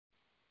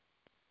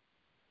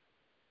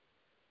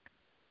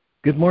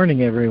Good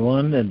morning,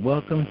 everyone, and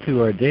welcome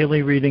to our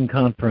daily reading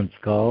conference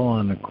call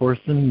on A Course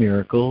in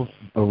Miracles,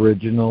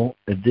 Original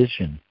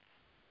Edition.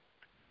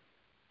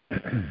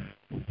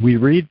 We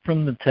read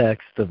from the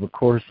text of A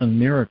Course in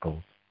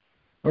Miracles,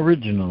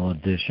 Original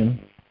Edition,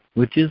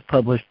 which is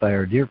published by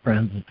our dear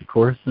friends at the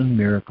Course in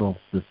Miracles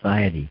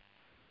Society.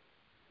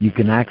 You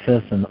can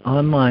access an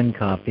online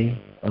copy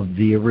of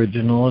the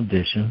original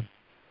edition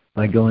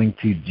by going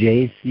to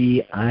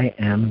jcim.net,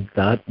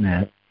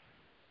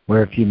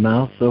 where if you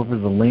mouse over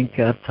the link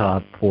up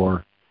top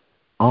for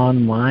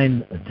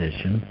online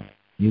edition,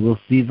 you will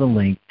see the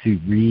link to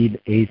read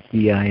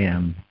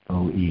Acim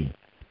OE.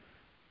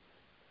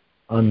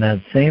 On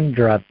that same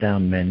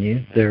drop-down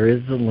menu, there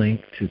is a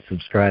link to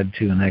subscribe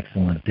to an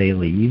excellent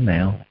daily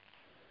email,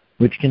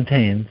 which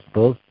contains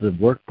both the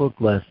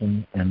workbook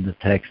lesson and the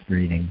text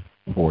reading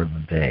for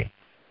the day.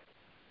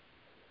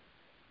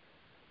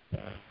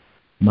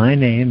 My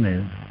name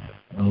is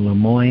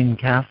Lemoyne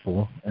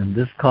Castle, and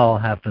this call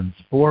happens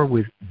for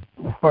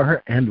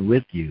and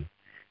with you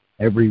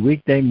every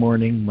weekday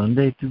morning,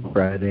 Monday through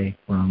Friday,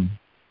 from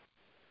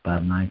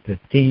about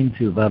 9:15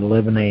 to about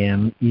 11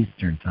 a.m.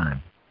 Eastern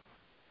Time.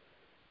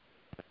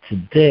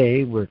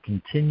 Today, we're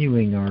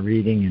continuing our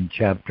reading in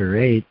Chapter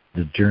 8,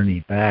 The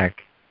Journey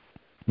Back,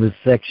 with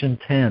Section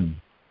 10,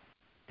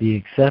 The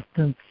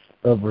Acceptance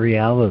of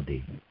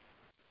Reality.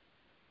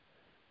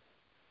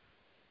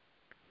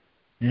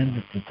 And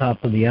at the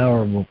top of the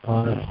hour, we'll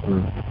pause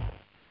for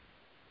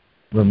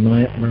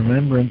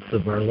remembrance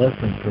of our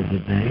lesson for the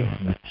day,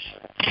 which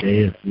today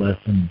is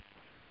lesson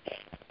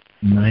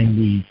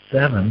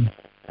 97.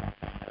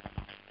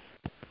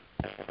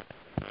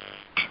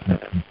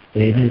 It's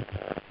stated,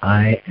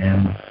 I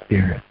am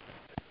Spirit.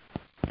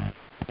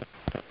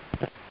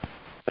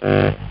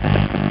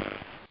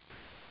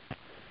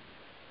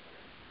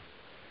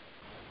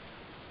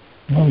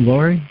 Well,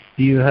 Lori,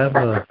 do you have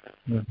one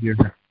of your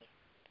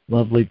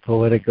lovely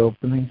poetic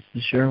openings to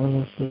share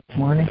with us this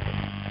morning?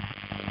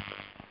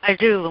 I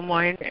do,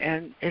 Lemoyne,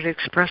 and it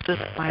expresses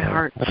my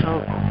heart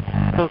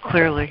so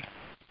clearly.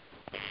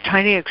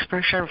 Tiny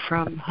expression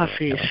from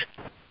Hafiz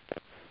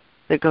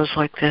that goes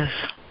like this.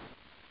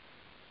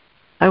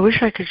 I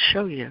wish I could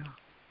show you.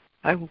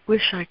 I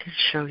wish I could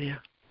show you,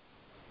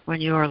 when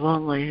you are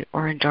lonely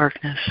or in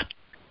darkness,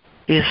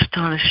 the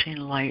astonishing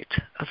light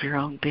of your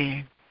own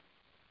being.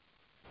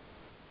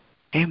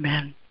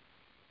 Amen.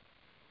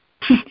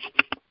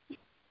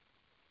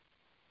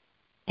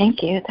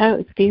 Thank you. That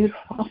was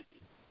beautiful.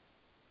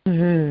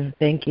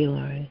 Thank you,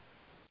 Laurie.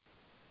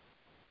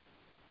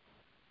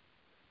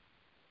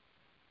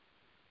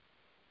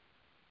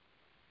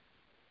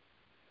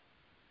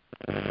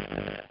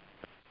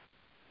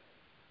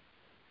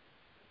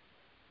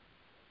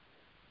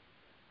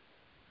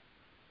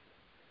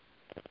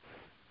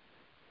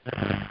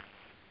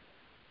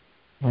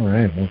 All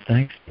right. Well,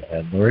 thanks for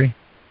that, Lori.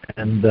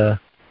 And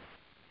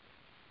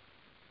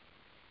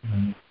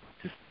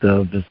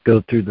just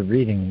go through the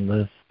reading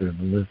list, or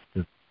the list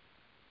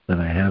that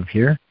I have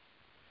here.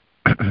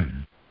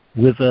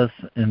 With us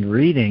in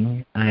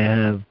reading, I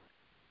have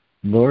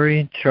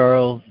Lori,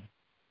 Charles,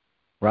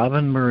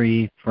 Robin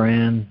Marie,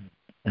 Fran,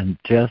 and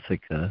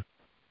Jessica.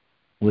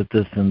 With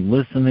us in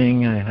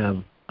listening, I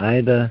have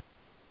Ida,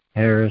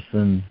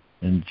 Harrison,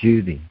 and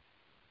Judy.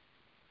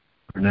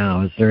 For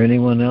now, is there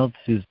anyone else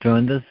who's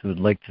joined us who would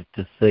like to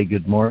just say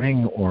good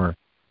morning or?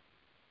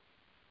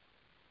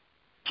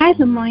 Hi,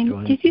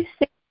 Lemoyne. Did you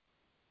say,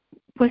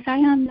 was I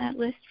on that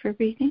list for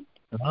reading?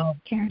 Oh,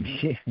 Karen.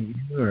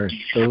 You are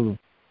so,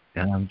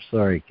 I'm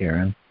sorry,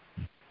 Karen.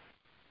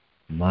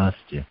 Lost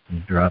you. You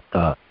dropped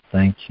off.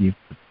 Thank you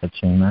for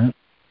catching that.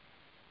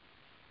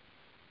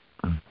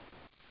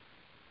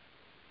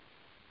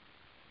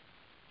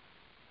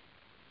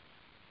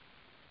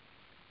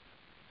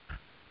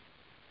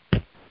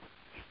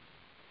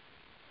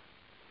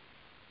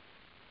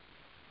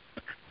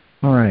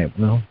 All right,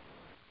 well,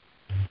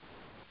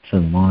 it's a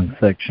long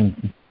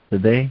section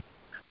today.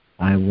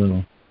 I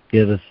will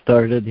get us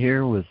started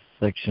here with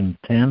Section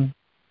 10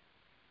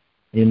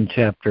 in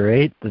Chapter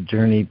 8, The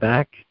Journey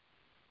Back,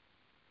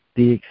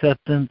 The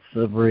Acceptance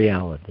of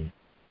Reality.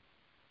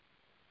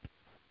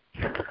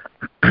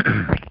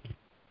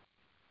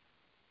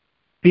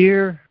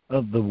 Fear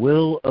of the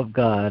will of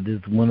God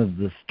is one of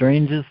the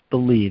strangest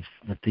beliefs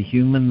that the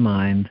human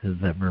mind has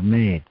ever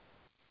made.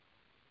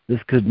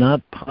 This could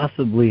not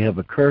possibly have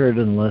occurred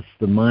unless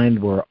the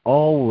mind were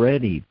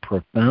already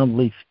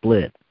profoundly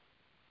split,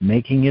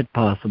 making it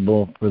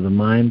possible for the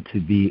mind to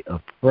be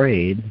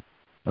afraid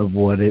of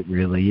what it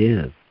really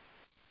is.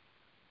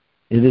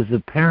 It is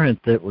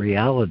apparent that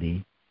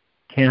reality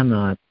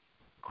cannot,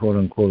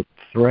 quote-unquote,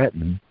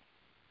 threaten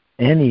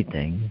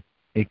anything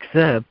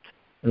except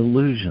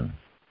illusions,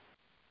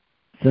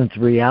 since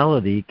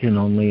reality can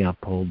only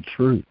uphold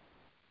truth.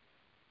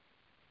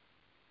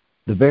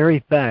 The very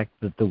fact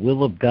that the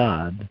will of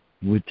God,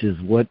 which is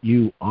what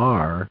you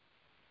are,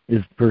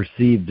 is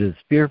perceived as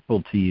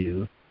fearful to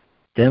you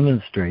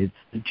demonstrates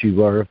that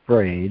you are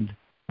afraid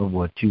of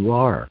what you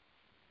are.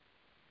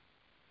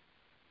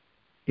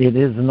 It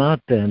is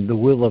not then the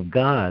will of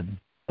God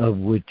of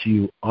which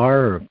you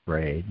are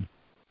afraid,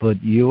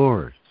 but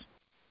yours.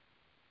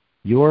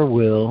 Your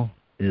will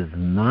is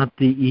not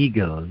the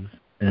ego's,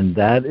 and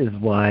that is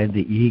why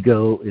the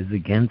ego is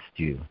against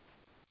you.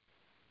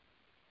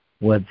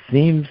 What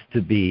seems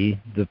to be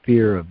the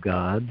fear of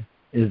God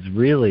is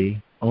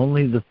really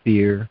only the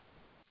fear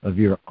of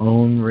your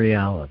own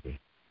reality.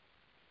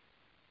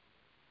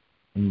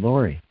 And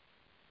Lori.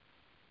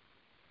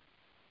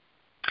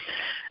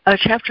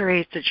 Chapter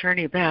 8, The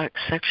Journey Back,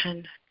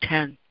 Section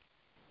 10,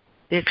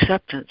 The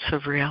Acceptance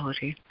of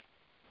Reality.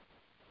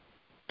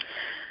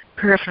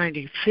 Paragraph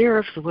 90, fear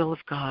of the will of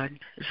God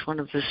is one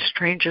of the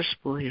strangest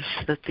beliefs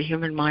that the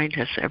human mind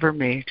has ever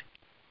made.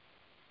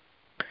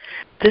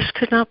 This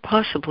could not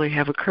possibly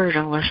have occurred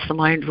unless the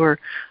mind were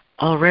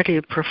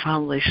already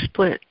profoundly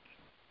split,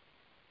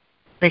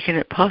 making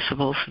it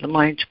possible for the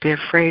mind to be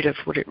afraid of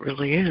what it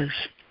really is.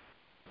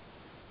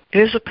 It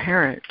is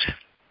apparent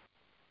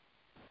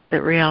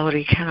that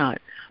reality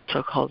cannot,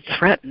 so-called,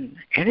 threaten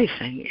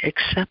anything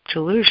except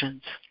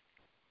illusions,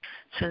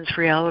 since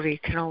reality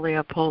can only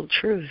uphold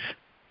truth.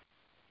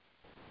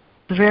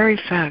 The very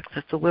fact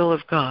that the will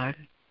of God,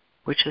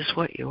 which is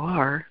what you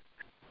are,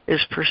 is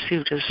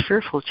perceived as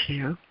fearful to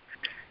you,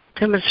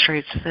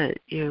 demonstrates that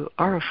you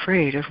are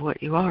afraid of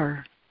what you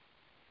are.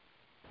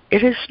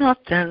 It is not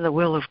then the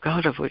will of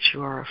God of which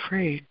you are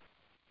afraid,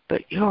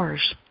 but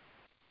yours.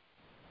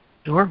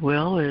 Your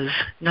will is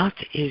not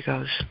the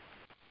ego's,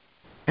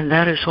 and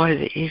that is why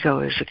the ego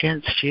is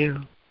against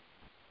you.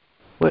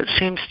 What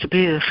seems to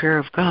be the fear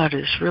of God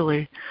is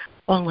really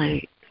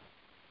only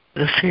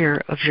the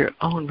fear of your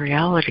own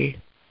reality.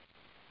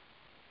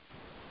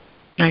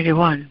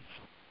 91.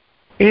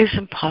 It is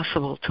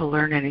impossible to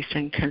learn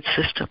anything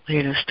consistently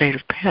in a state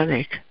of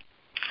panic.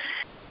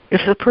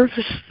 If the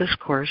purpose of this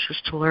course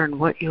is to learn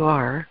what you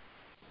are,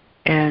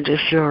 and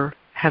if you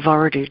have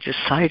already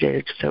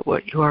decided that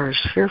what you are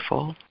is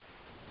fearful,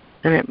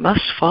 then it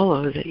must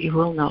follow that you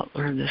will not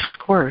learn this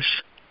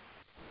course.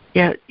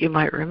 Yet you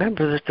might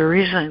remember that the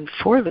reason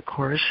for the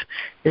course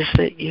is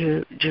that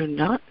you do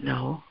not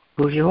know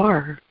who you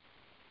are.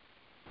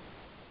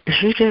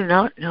 If you do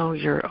not know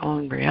your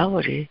own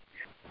reality,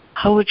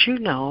 how would you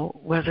know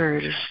whether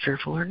it is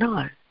fearful or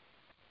not?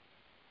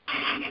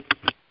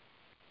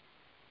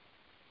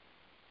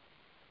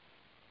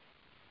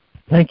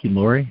 Thank you,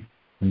 Lori.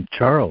 And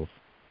Charles.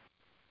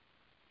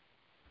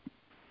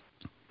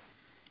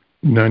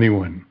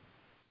 91.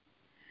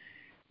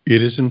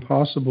 It is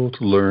impossible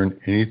to learn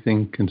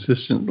anything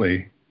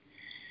consistently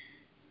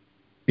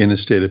in a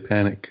state of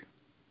panic.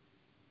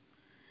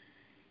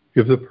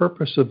 If the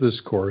purpose of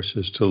this course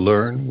is to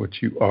learn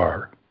what you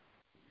are,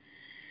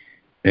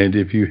 and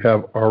if you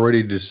have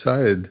already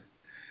decided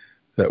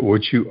that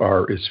what you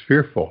are is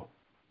fearful,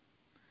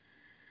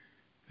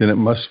 then it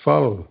must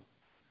follow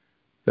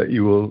that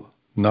you will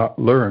not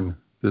learn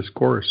this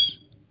course.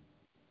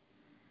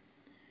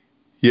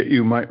 Yet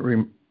you might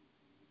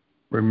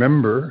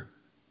remember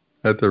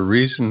that the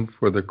reason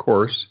for the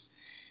course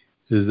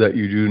is that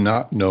you do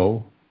not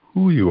know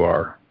who you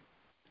are.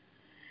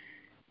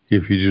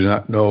 If you do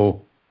not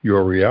know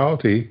your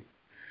reality,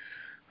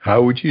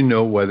 how would you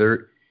know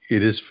whether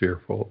it is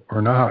fearful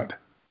or not?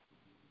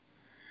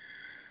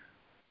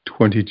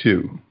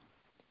 22.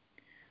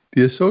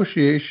 The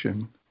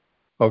association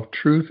of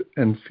truth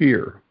and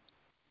fear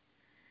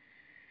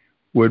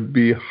would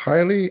be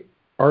highly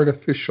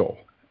artificial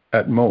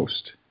at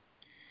most,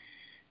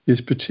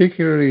 is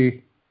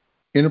particularly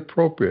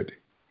inappropriate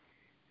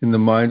in the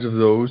minds of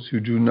those who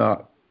do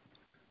not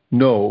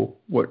know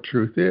what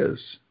truth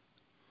is.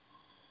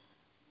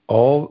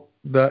 All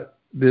that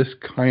this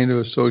kind of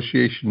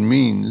association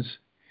means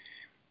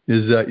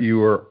is that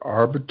you are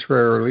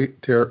arbitrarily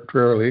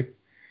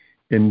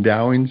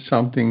endowing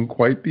something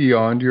quite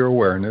beyond your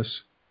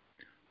awareness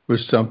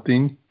with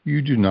something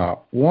you do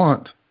not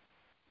want.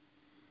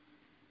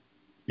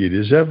 It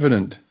is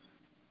evident,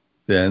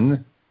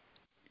 then,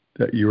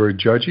 that you are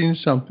judging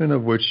something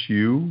of which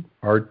you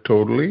are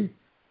totally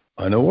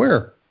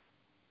unaware.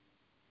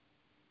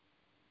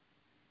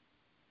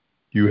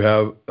 You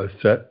have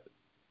set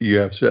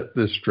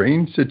this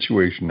strange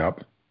situation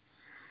up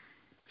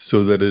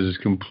so that it is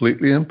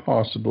completely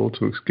impossible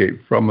to escape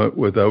from it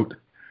without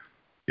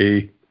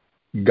a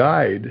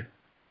guide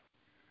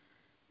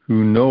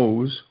who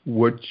knows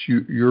what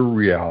your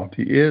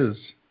reality is.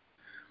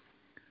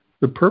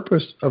 The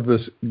purpose of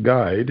this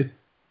guide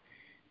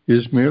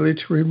is merely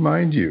to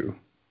remind you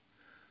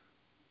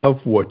of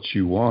what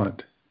you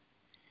want.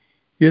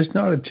 He is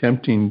not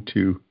attempting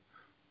to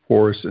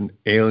force an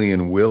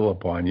alien will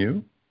upon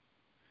you.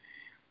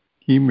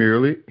 He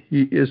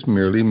is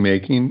merely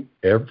making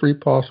every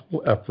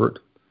possible effort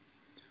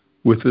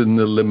within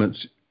the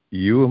limits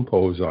you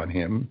impose on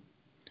him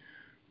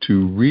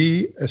to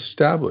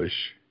re-establish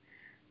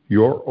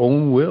your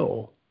own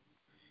will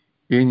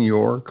in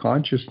your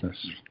consciousness.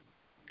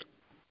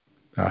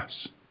 Pass.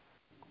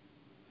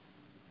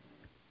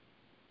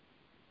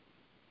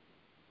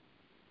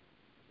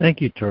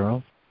 Thank you,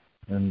 Charles.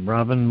 And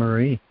Robin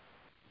Marie.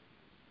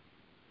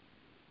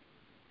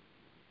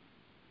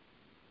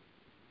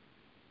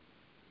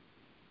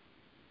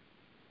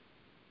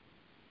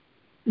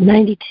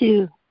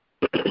 92.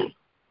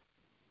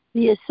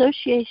 The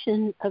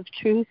association of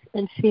truth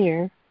and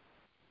fear,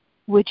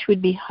 which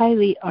would be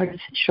highly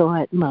artificial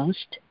at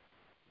most,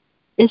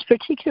 is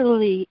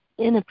particularly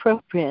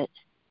inappropriate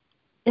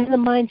in the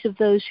minds of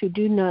those who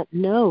do not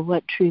know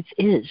what truth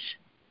is.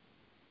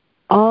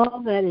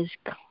 All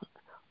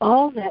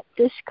that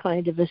this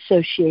kind of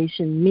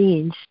association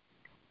means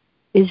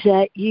is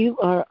that you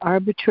are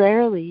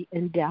arbitrarily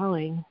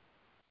endowing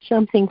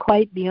something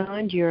quite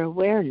beyond your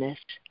awareness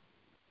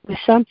with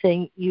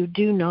something you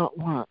do not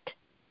want.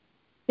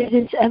 It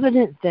is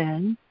evident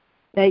then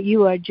that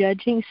you are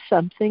judging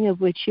something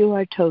of which you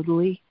are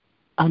totally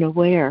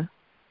unaware.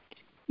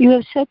 You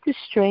have set this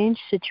strange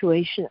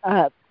situation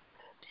up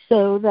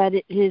so that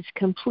it is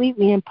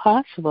completely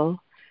impossible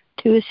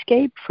to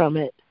escape from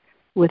it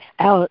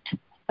without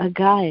a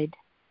guide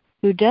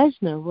who does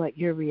know what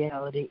your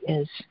reality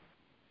is.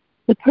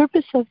 The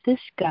purpose of this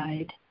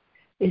guide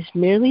is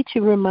merely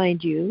to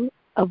remind you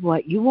of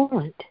what you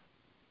want.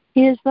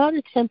 He is not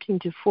attempting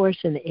to force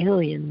an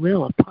alien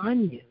will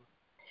upon you.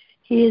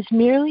 He is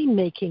merely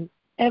making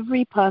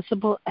every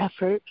possible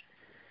effort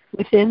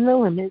within the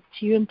limits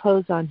you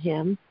impose on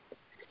him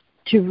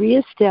to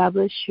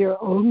reestablish your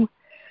own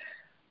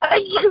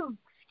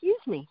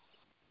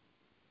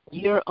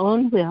your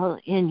own will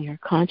in your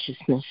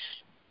consciousness.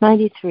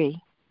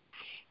 93.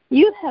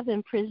 You have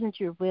imprisoned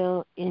your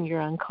will in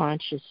your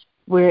unconscious,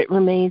 where it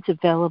remains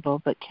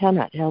available but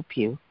cannot help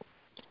you.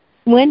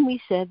 When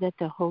we said that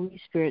the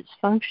Holy Spirit's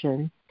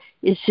function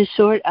is to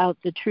sort out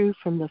the true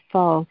from the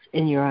false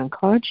in your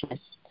unconscious,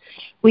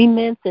 we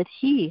meant that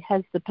he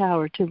has the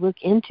power to look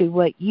into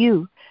what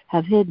you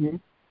have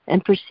hidden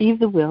and perceive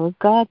the will of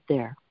God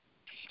there.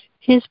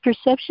 His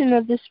perception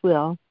of this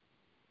will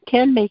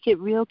can make it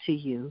real to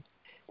you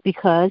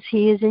because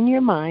he is in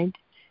your mind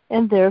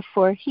and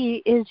therefore he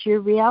is your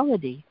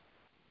reality.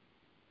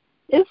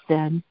 If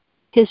then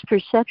his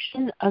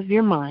perception of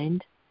your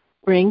mind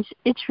brings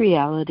its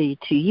reality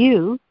to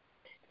you,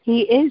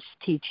 he is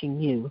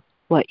teaching you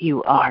what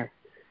you are.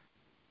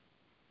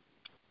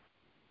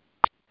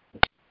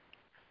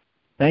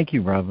 Thank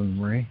you, Robin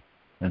Marie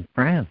and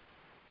Fran.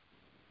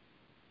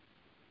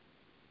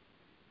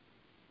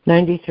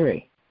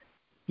 93.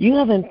 You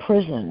have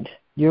imprisoned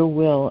your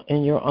will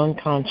in your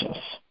unconscious,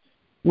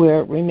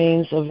 where it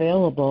remains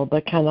available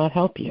but cannot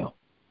help you.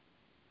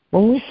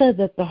 When we said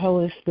that the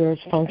Holy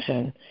Spirit's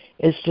function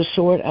is to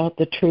sort out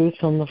the truth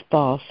from the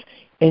false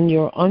in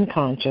your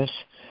unconscious,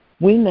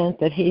 we meant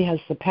that he has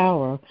the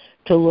power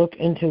to look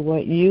into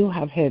what you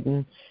have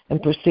hidden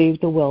and perceive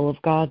the will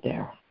of God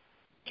there.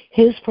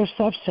 His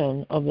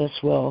perception of this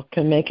will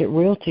can make it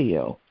real to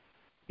you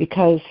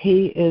because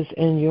he is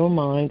in your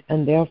mind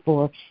and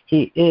therefore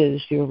he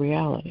is your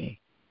reality.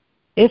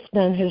 If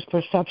then his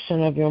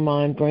perception of your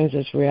mind brings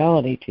its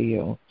reality to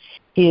you,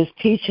 he is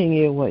teaching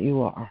you what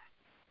you are.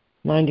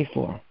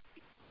 94.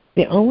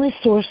 The only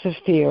source of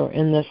fear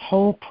in this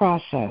whole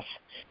process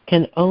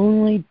can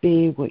only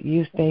be what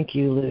you think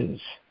you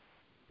lose.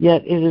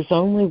 Yet it is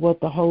only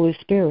what the Holy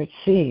Spirit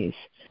sees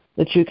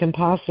that you can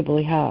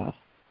possibly have.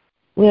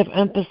 We have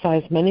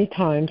emphasized many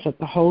times that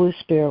the Holy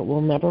Spirit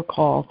will never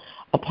call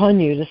upon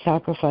you to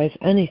sacrifice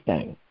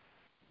anything.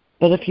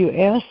 But if you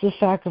ask the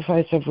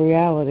sacrifice of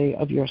reality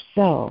of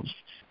yourselves,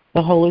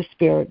 the Holy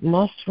Spirit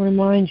must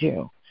remind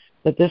you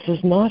that this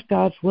is not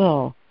God's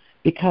will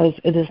because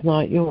it is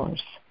not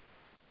yours.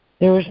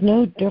 There is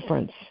no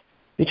difference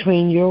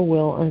between your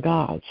will and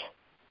God's.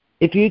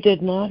 If you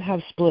did not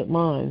have split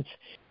minds,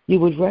 you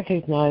would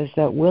recognize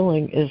that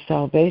willing is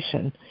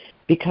salvation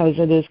because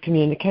it is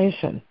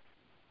communication.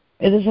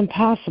 It is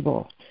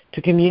impossible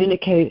to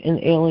communicate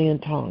in alien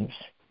tongues.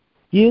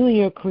 You and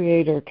your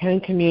Creator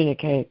can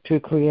communicate through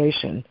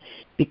creation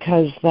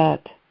because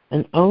that,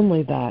 and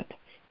only that,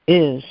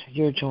 is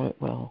your joint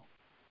will.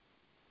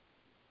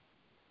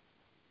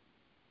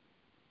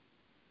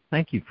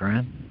 Thank you,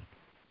 Fran.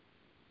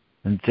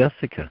 And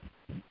Jessica.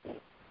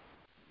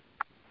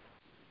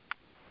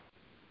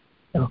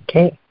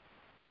 Okay.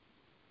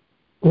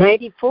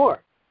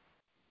 94.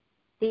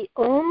 The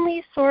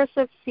only source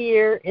of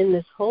fear in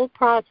this whole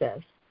process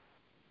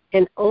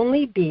can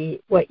only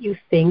be what you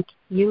think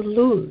you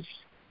lose.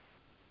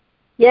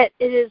 Yet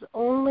it is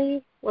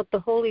only what the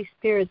Holy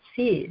Spirit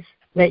sees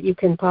that you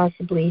can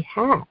possibly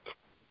have.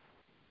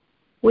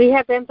 We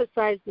have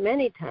emphasized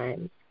many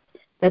times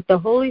that the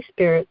Holy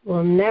Spirit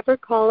will never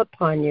call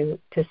upon you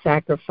to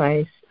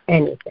sacrifice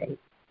anything.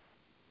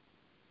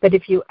 But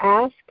if you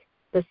ask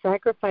the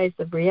sacrifice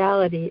of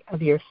reality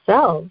of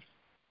yourselves,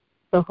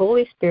 the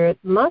Holy Spirit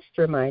must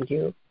remind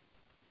you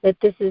that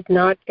this is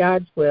not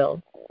God's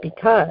will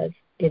because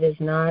it is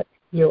not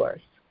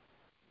yours.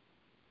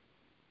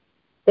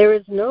 There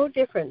is no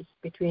difference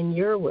between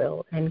your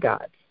will and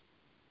God's.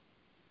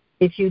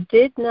 If you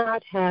did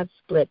not have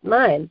split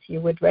minds,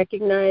 you would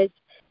recognize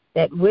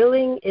that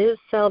willing is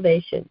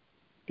salvation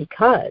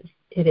because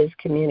it is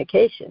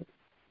communication.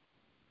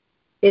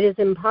 It is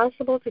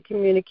impossible to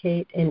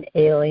communicate in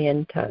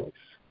alien tongues.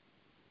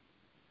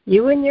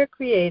 You and your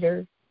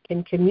Creator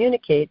can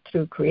communicate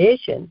through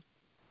creation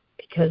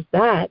because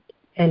that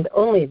and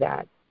only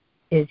that,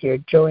 is your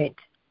joint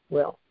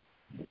will.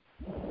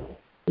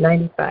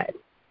 95.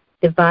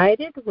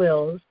 Divided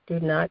wills do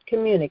not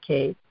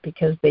communicate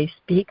because they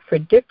speak for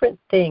different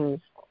things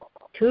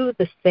to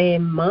the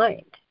same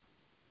mind.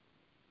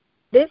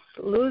 This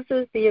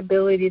loses the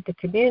ability to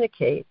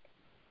communicate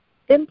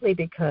simply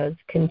because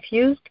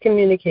confused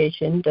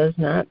communication does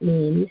not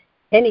mean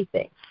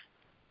anything.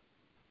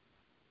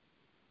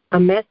 A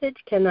message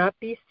cannot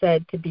be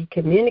said to be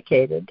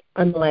communicated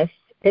unless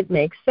it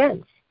makes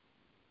sense.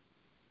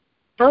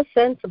 How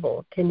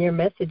sensible can your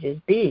messages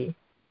be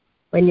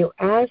when you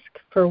ask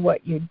for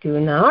what you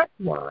do not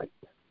want?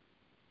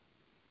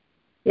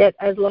 Yet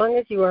as long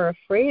as you are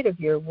afraid of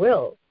your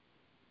will,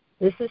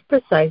 this is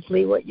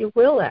precisely what you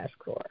will ask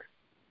for.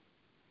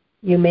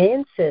 You may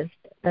insist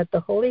that the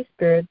Holy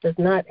Spirit does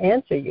not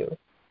answer you,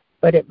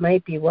 but it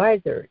might be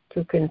wiser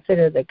to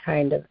consider the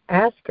kind of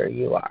asker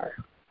you are.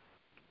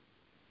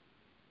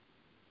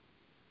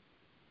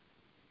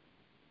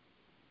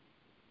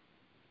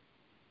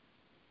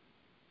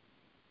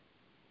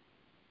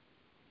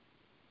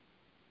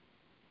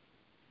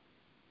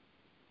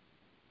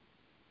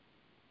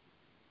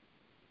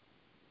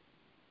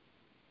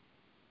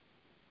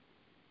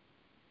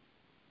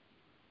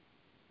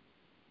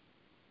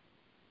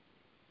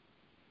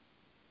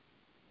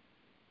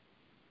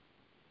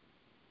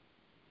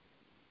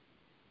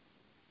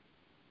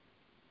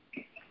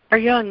 Are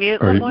you on mute,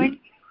 Lemoyne?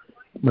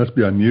 Must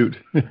be on mute.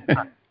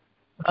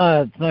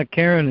 It's not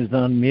Karen who's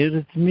on mute,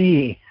 it's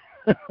me.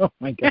 Oh,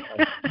 my God.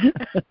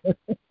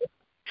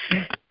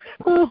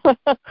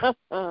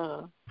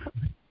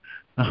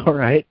 All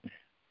right.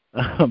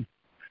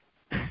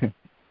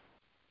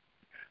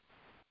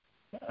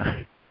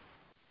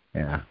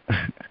 Yeah.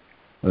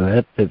 Well,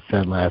 that fits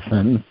that last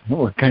sentence.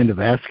 What kind of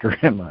asker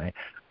am I?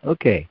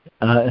 Okay.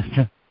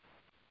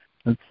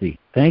 Let's see.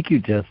 Thank you,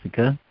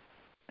 Jessica.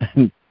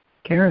 And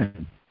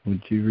Karen,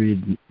 would you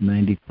read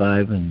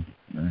 95 and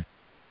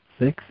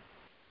 6?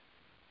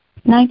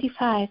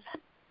 95.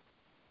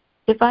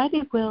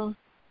 Divided wills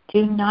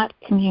do not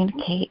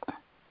communicate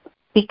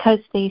because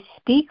they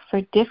speak for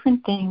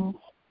different things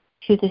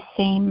to the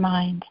same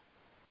mind.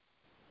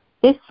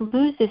 This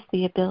loses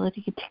the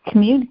ability to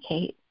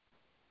communicate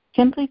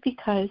simply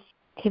because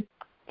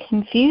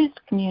confused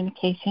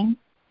communication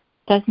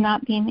does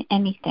not mean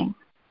anything.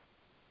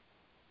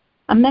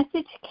 A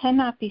message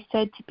cannot be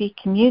said to be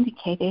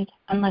communicated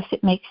unless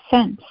it makes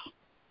sense.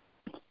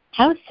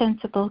 How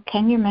sensible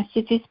can your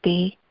messages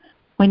be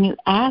when you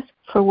ask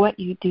for what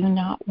you do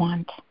not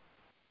want?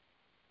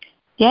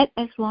 Yet,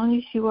 as long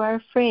as you are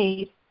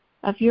afraid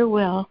of your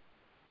will,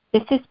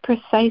 this is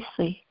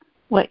precisely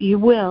what you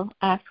will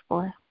ask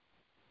for.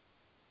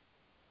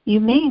 You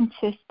may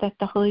insist that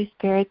the Holy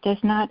Spirit does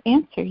not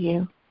answer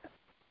you,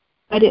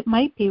 but it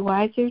might be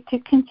wiser to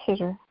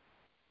consider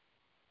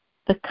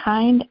the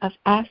kind of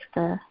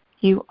asker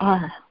you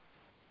are.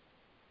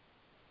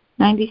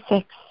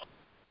 96.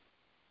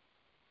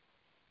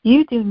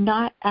 You do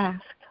not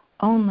ask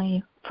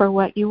only for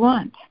what you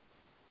want.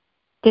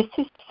 This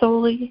is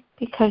solely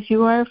because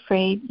you are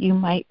afraid you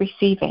might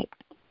receive it,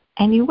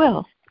 and you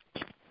will.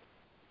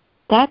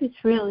 That is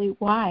really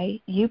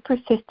why you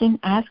persist in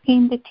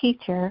asking the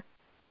teacher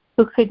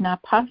who could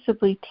not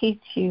possibly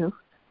teach you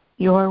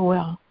your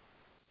will.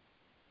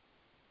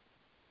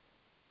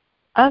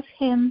 Of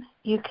him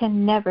you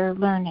can never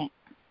learn it,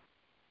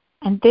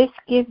 and this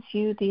gives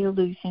you the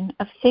illusion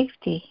of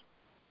safety.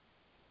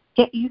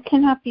 Yet you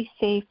cannot be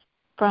safe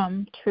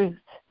from truth,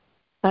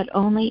 but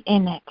only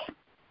in it.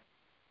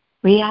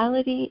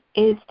 Reality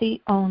is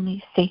the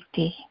only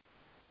safety.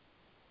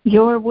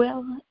 Your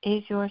will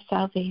is your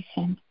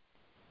salvation,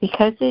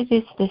 because it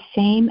is the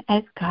same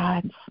as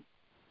God's.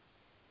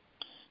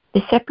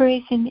 The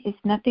separation is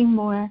nothing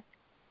more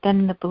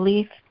than the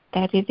belief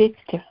that it is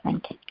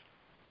different.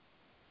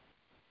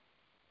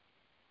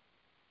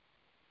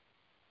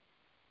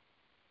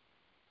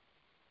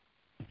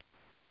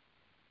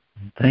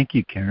 Thank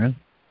you, Karen.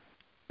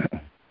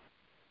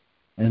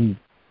 And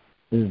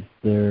is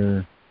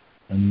there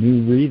a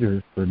new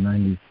reader for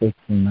 96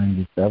 and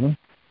 97?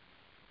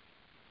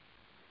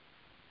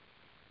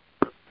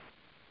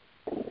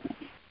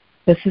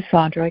 This is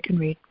Sandra. I can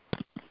read.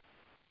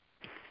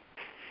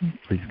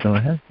 Please go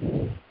ahead.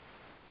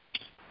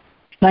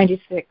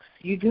 96.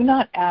 You do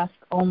not ask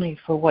only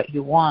for what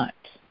you want.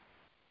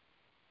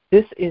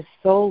 This is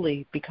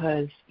solely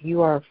because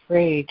you are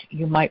afraid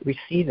you might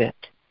receive it,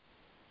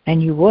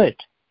 and you would.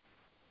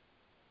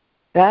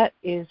 That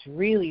is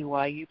really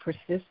why you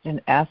persist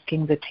in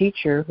asking the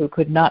teacher who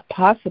could not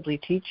possibly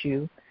teach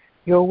you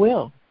your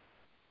will.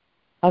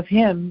 Of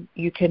him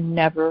you can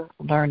never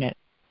learn it,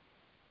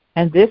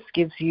 and this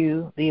gives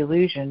you the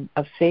illusion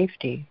of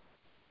safety.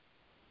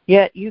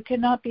 Yet you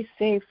cannot be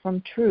safe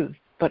from truth,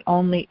 but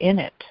only in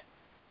it.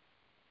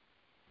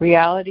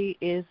 Reality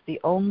is the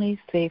only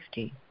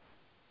safety.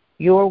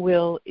 Your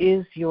will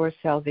is your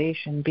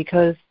salvation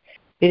because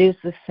it is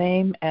the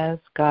same as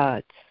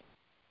God's.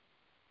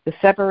 The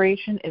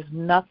separation is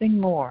nothing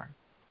more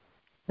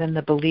than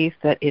the belief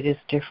that it is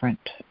different.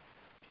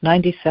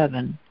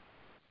 97.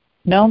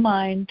 No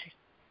mind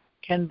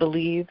can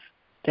believe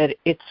that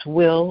its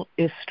will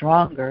is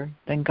stronger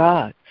than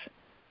God's.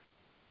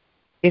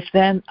 If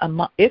then a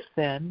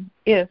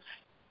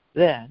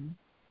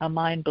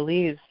mind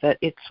believes that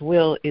its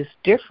will is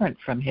different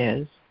from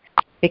his,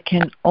 it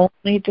can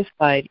only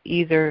decide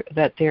either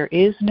that there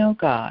is no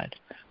God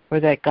or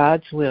that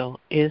God's will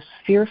is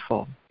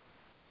fearful.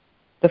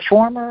 The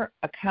former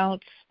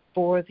accounts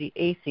for the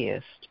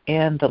atheist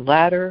and the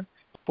latter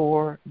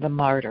for the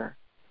martyr.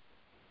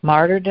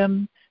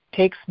 Martyrdom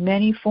takes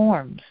many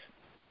forms,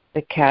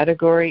 the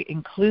category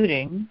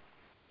including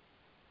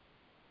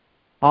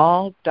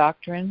all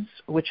doctrines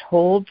which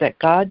hold that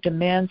God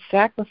demands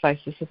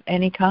sacrifices of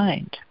any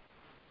kind.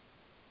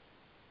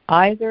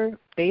 Either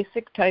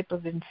basic type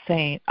of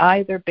insane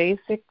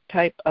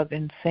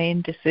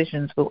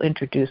decisions will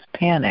introduce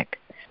panic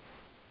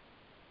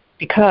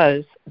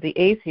because the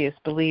atheist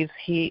believes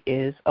he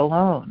is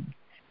alone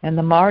and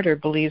the martyr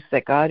believes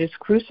that God is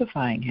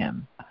crucifying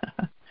him.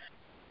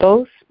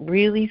 Both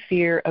really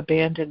fear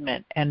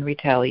abandonment and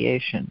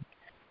retaliation,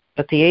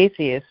 but the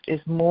atheist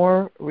is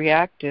more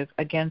reactive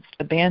against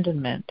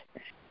abandonment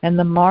and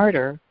the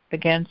martyr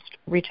against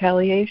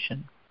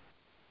retaliation.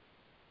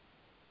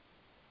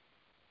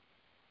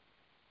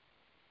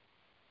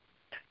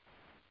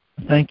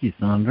 Thank you,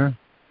 Sandra.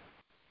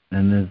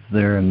 And is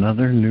there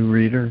another new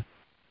reader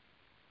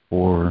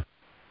for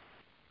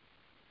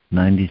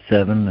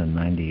 97 and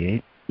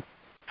 98?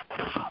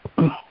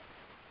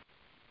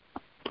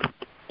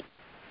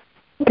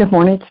 Good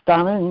morning, it's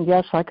Donna, and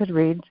yes, I could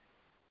read.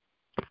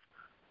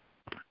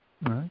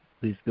 All right,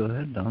 please go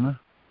ahead, Donna.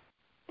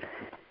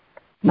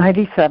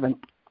 97.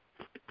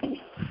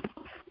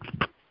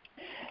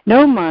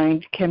 No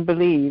mind can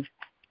believe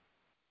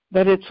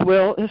that its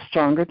will is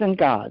stronger than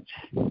God's.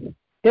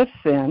 If,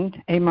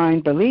 then, a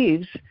mind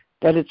believes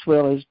that its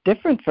will is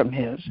different from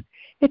his,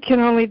 it can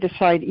only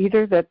decide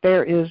either that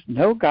there is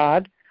no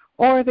God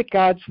or that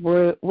God's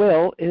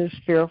will is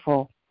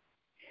fearful.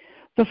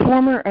 The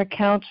former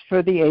accounts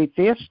for the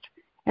atheist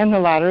and the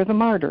latter the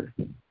martyr.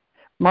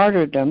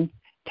 Martyrdom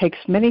takes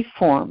many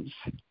forms,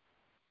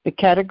 the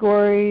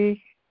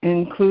category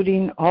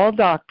including all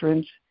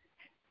doctrines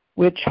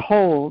which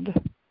hold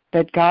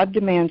that God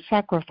demands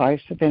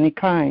sacrifice of any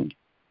kind.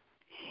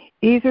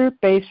 Either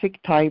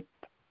basic type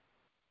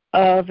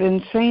of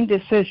insane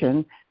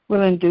decision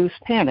will induce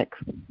panic,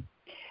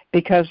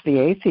 because the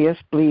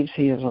atheist believes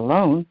he is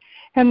alone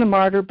and the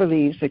martyr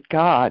believes that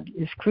God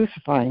is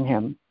crucifying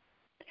him.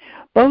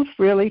 Both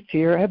really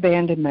fear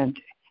abandonment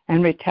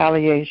and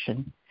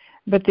retaliation,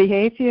 but the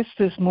atheist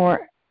is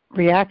more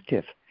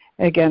reactive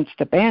against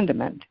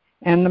abandonment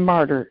and the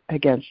martyr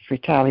against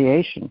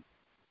retaliation.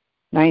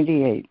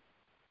 98.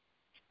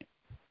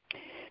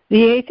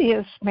 The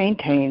atheist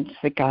maintains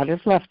that God has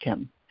left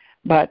him,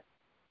 but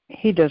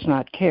he does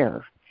not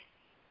care.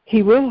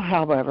 He will,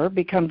 however,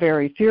 become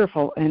very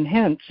fearful and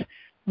hence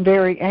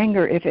very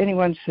angry if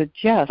anyone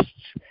suggests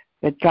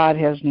that God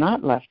has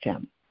not left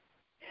him.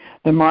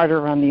 The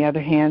martyr, on the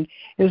other hand,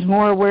 is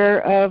more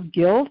aware of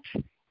guilt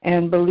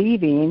and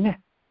believing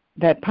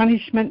that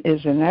punishment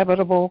is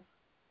inevitable,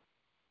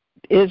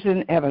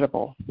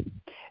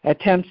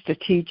 attempts to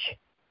teach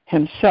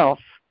himself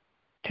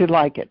to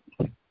like it.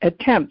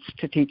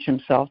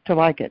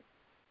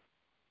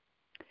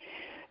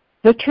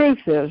 The truth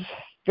is,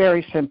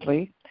 very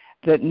simply,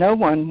 that no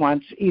one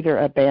wants either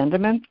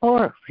abandonment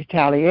or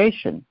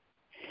retaliation.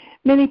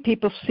 Many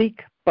people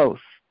seek both,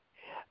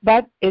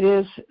 but it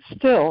is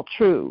still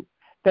true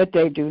that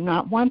they do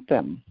not want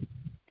them.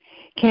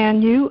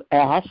 Can you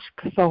ask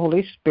the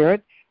Holy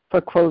Spirit for,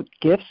 quote,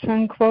 gifts,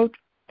 unquote,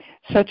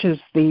 such as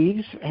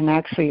these, and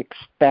actually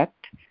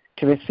expect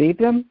to receive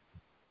them?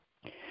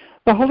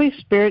 The Holy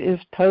Spirit is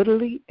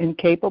totally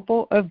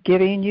incapable of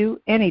giving you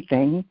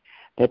anything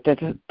that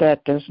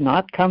does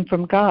not come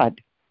from God.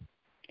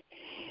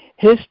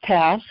 His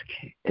task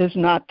is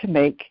not to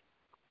make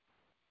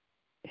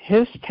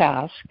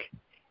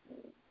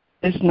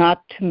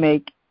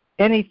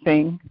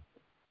anything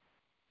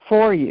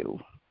for you.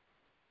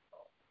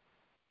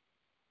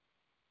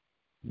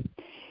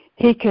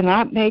 He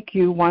cannot make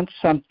you want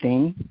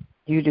something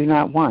you do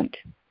not want.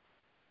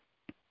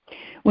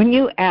 When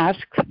you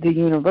ask the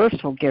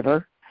universal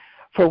giver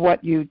for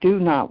what you do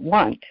not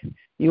want,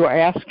 you are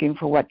asking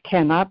for what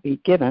cannot be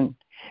given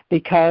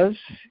because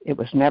it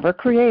was never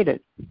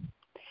created.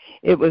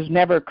 It was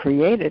never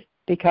created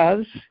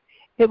because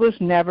it was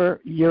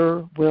never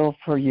your will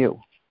for you.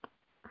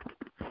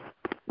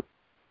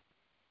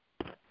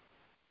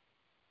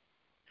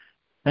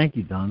 Thank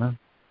you, Donna.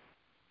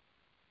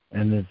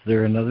 And is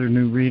there another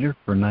new reader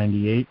for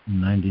 98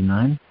 and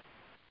 99?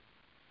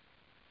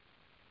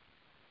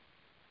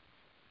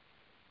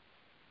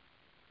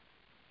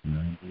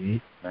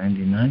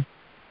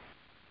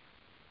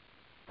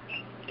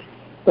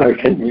 I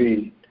can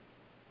read.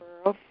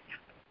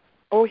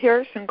 Oh,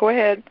 Harrison, go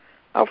ahead.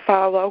 I'll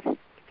follow.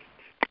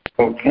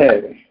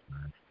 Okay.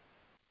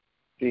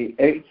 The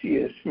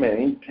atheist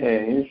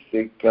maintains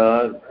that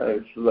God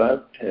has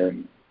left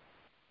him,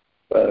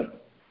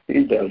 but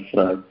he does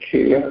not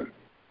care.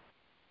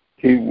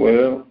 He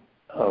will,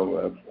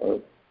 however,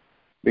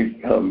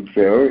 become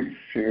very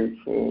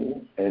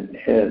fearful and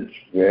hence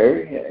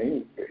very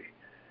angry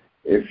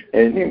if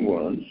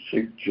anyone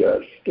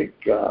suggests that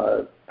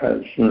God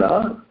has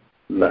not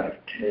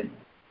left him.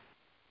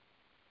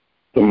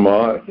 The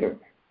martyr,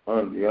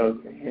 on the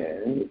other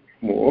hand,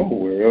 more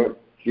aware of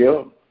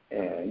guilt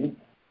and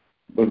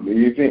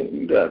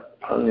believing that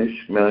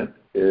punishment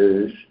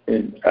is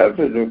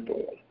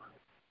inevitable,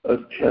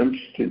 attempts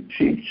to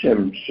teach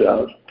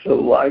himself to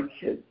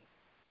like it.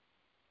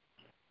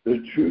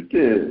 The truth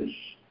is,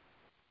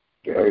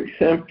 very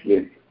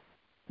simply,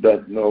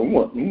 that no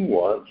one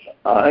wants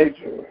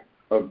either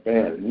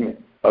abandonment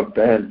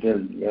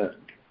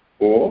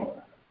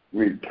or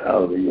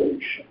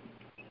retaliation.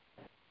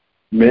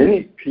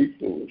 Many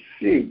people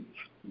seek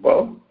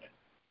both,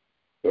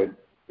 but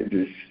it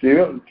is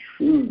still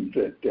true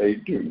that they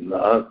do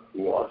not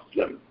want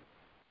them.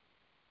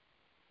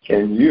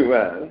 Can you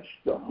ask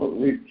the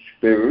Holy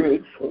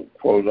Spirit for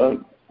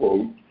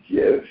quote-unquote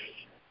gifts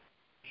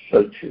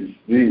such as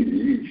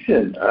these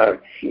and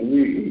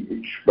actually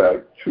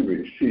expect to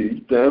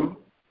receive them?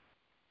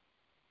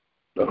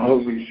 The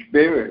Holy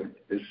Spirit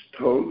is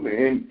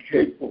totally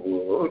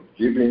incapable of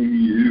giving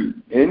you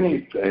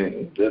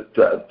anything that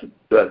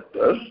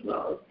does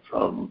not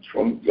come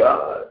from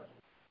God.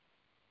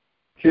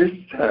 His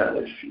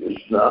task is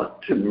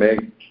not to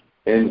make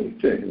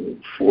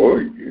anything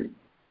for you.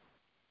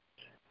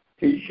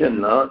 He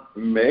cannot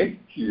make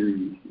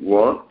you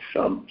want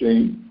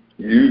something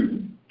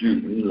you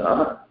do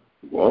not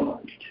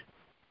want.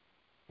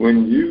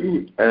 When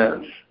you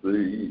ask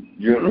the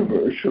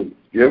universal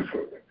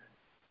giver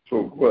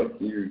for what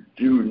you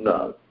do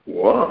not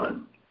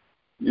want,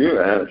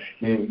 you're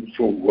asking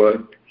for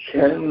what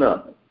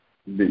cannot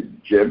be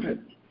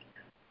given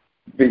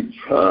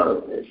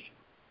because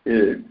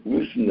it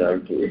was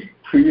never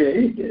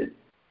created.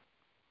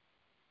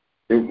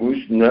 It was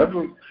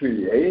never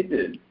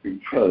created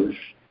because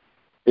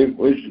it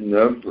was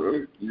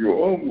never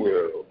your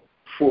will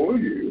for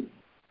you.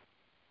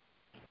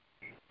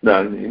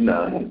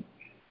 99.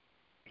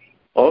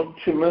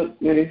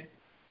 Ultimately,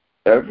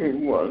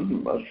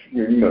 everyone must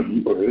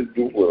remember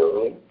the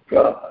will of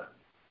God,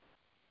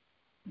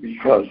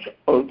 because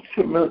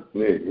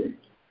ultimately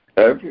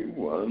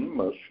everyone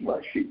must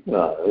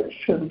recognize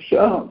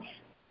himself.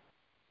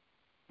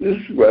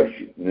 This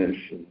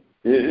recognition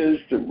is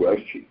the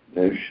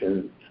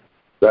recognition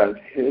that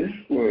his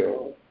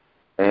will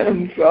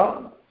and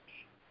God's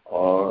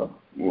are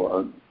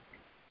one.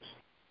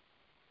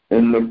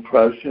 In the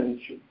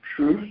presence of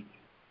truth,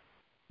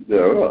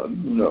 there are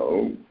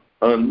no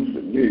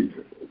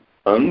unbelievers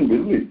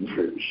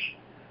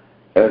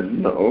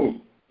and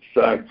no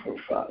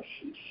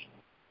sacrifices.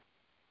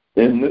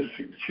 In the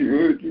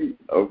security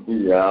of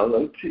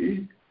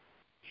reality,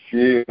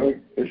 fear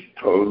is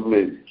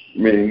totally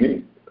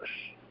meaningless.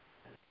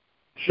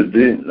 To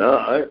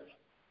deny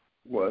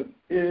what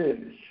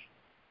is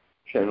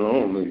can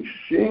only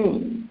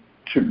seem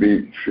to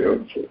be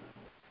fearful.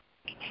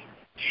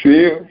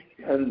 Fear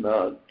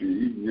cannot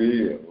be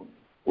real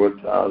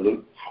without a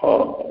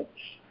cause,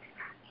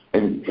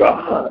 and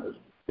God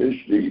is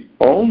the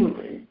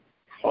only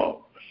cause.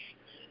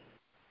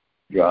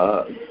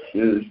 God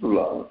is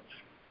love,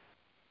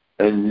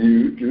 and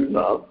you do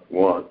not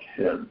want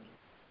him.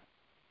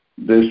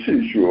 This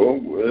is your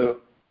will.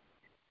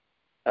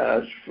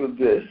 Ask for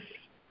this,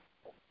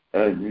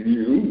 and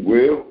you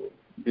will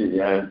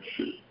be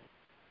answered,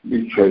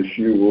 because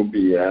you will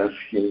be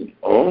asking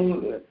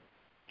only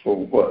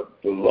for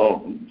what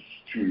belongs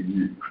to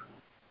you.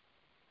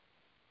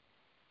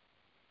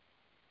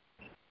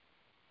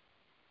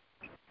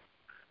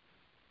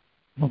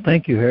 Well,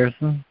 thank you,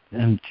 Harrison.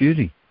 And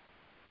Judy.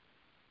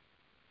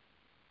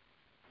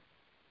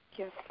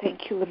 Yes,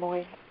 thank you,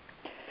 Lemoyne.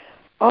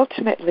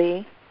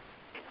 Ultimately,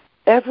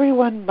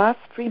 everyone must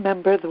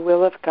remember the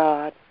will of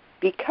God,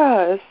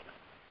 because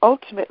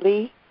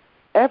ultimately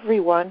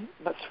everyone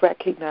must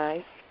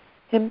recognize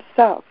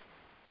himself.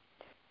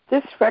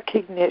 This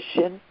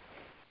recognition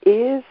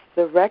is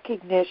the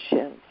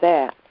recognition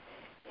that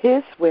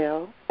his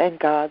will and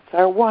God's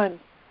are one.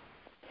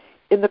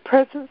 In the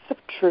presence of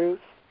truth,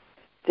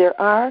 there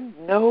are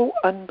no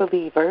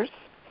unbelievers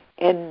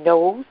and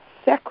no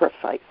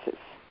sacrifices.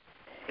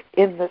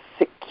 In the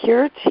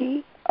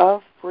security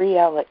of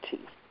reality,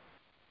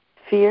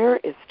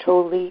 fear is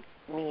totally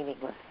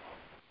meaningless.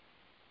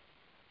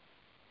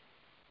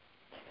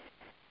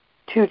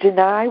 To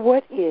deny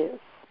what is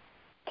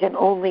can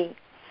only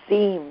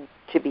seem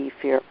to be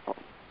fearful.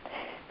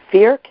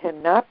 Fear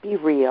cannot be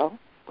real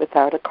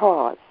without a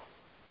cause,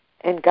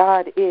 and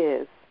God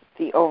is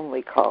the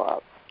only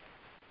cause.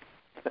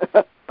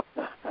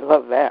 I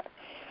love that.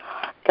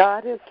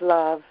 God is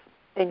love,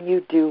 and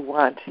you do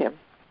want him.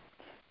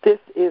 This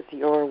is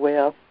your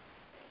will.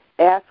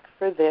 Ask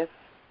for this,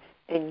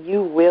 and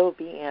you will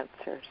be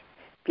answered,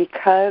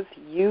 because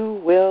you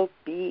will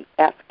be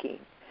asking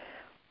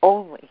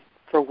only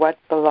for what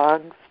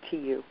belongs to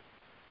you.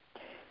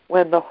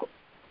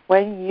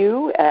 When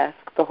you ask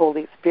the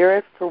Holy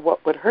Spirit for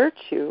what would hurt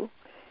you,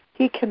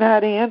 he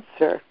cannot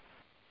answer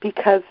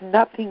because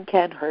nothing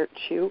can hurt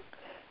you,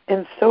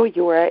 and so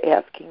you are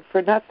asking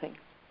for nothing.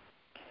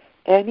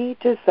 Any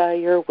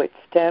desire which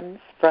stems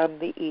from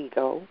the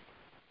ego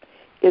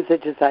is a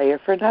desire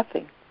for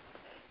nothing,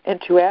 and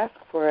to ask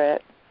for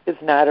it is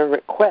not a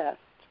request.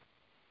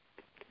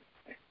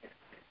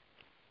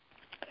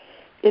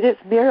 It is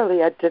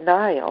merely a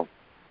denial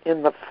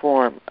in the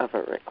form of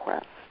a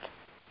request.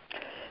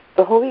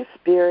 The Holy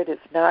Spirit is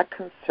not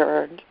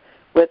concerned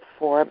with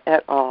form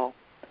at all,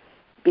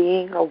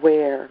 being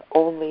aware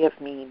only of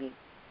meaning.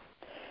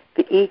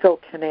 The ego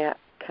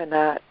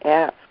cannot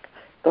ask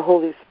the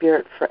Holy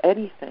Spirit for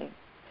anything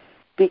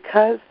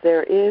because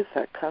there is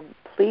a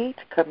complete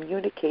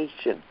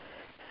communication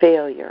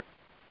failure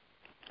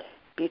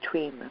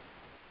between them.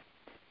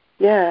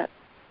 Yet,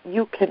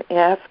 you can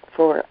ask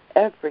for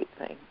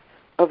everything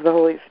of the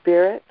Holy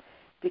Spirit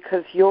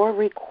because your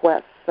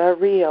requests are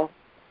real,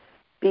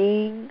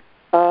 being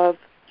of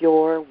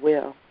your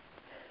will.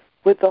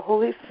 Would the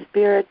Holy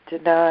Spirit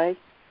deny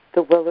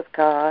the will of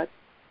God,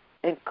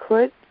 and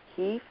could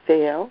he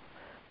fail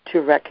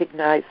to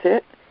recognize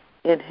it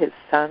in his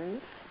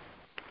sons?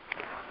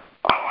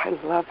 Oh, I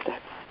love this.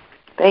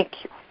 Thank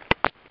you.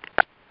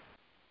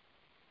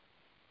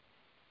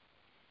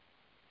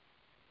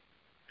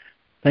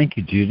 Thank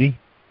you, Judy.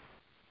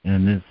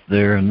 And is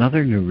there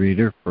another new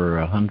reader for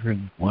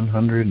 100,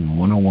 100, and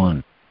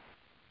 101?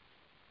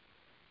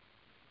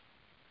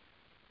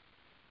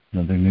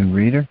 Another new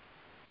reader?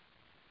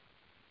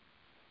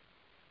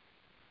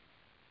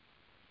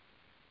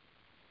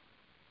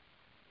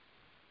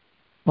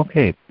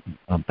 Okay,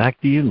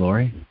 back to you,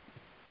 Lori.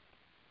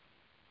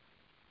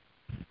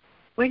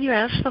 When you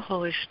ask the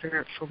Holy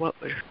Spirit for what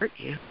would hurt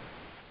you,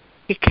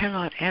 he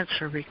cannot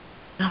answer.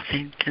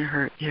 Nothing can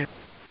hurt you.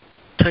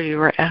 So you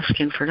are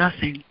asking for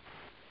nothing.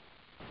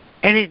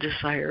 Any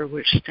desire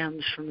which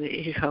stems from the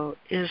ego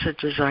is a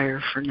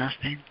desire for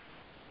nothing.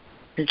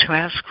 And to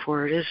ask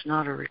for it is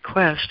not a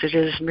request. It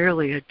is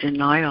merely a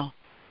denial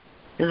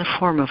in the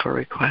form of a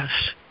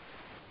request.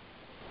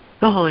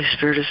 The Holy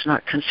Spirit is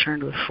not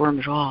concerned with form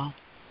at all,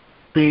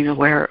 being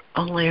aware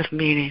only of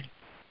meaning.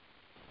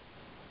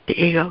 The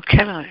ego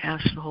cannot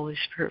ask the Holy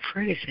Spirit for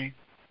anything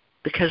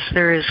because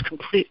there is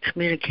complete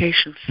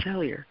communication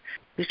failure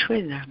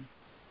between them.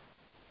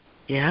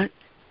 Yet,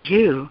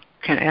 you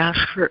can ask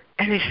for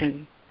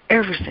anything,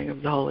 everything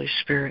of the Holy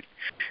Spirit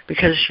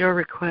because your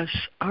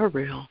requests are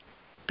real,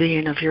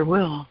 being of your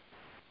will.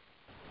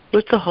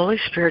 Would the Holy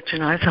Spirit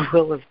deny the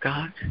will of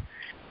God?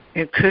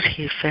 And could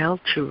he fail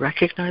to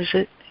recognize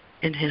it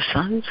in his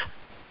sons?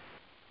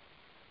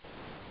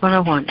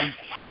 101.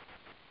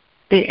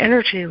 The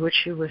energy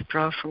which you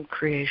withdraw from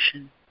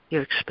creation,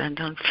 you expend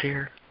on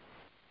fear.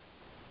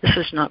 This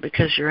is not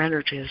because your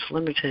energy is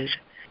limited,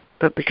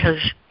 but because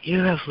you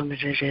have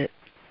limited it.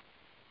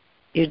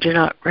 You do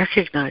not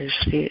recognize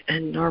the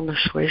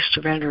enormous waste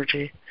of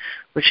energy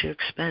which you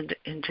expend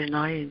in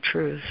denying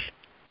truth.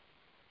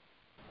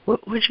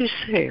 What would you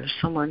say of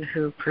someone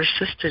who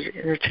persisted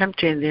in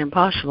attempting the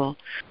impossible,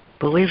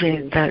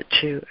 believing that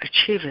to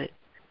achieve it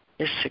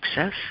is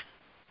success?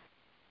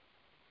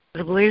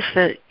 The belief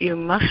that you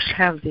must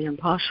have the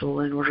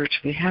impossible in order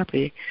to be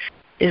happy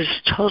is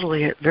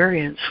totally at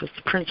variance with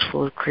the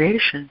principle of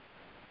creation.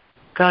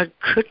 God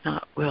could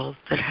not will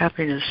that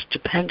happiness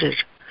depended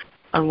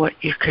on what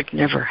you could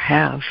never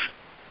have.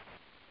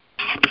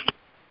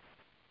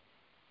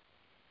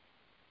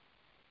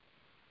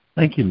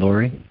 Thank you,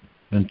 Lori.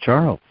 And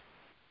Charles.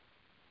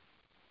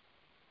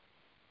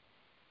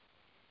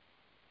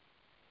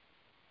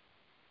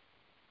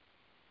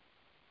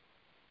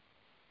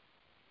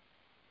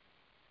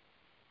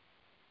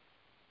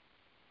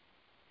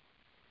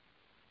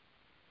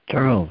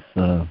 Charles,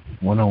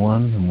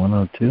 101 and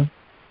 102.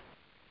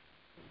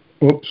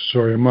 Oops,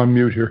 sorry, I'm on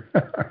mute here.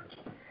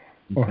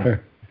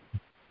 Okay.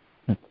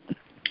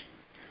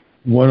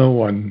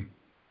 101.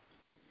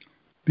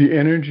 The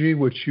energy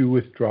which you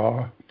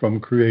withdraw from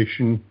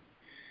creation,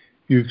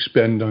 you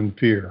expend on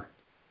fear.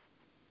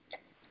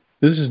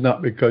 This is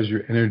not because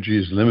your energy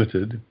is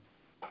limited,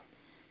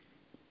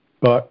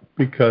 but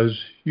because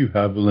you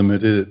have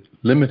limited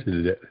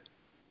it.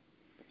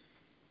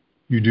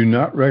 You do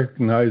not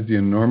recognize the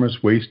enormous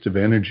waste of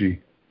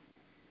energy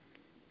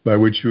by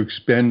which you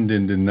expend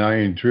in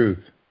denying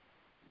truth.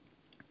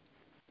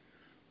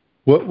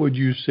 What would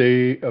you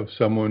say of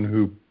someone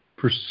who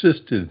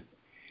persisted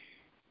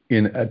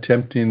in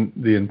attempting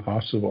the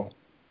impossible,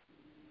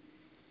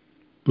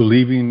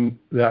 believing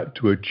that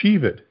to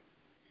achieve it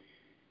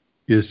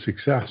is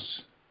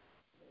success?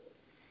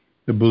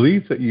 The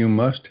belief that you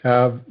must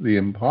have the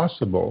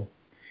impossible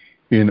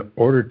in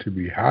order to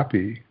be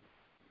happy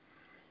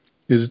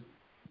is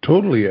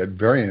totally at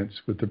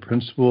variance with the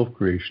principle of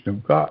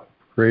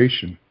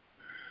creation.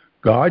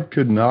 God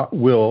could not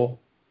will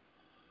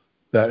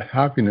that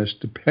happiness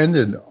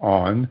depended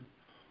on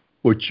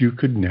what you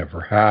could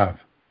never have.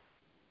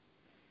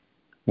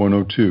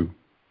 102.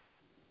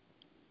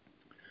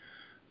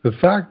 The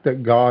fact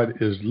that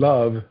God is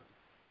love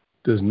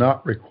does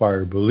not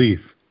require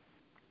belief,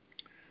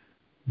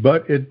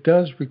 but it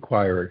does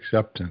require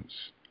acceptance.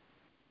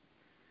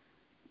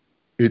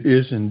 It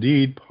is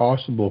indeed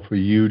possible for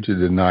you to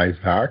deny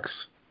facts,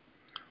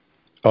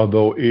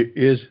 although it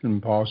is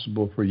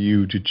impossible for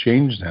you to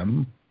change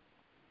them.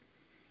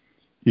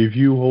 If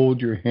you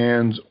hold your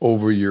hands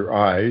over your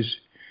eyes,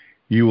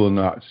 you will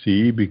not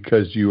see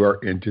because you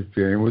are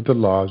interfering with the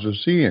laws of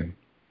seeing.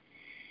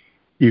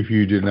 If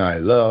you deny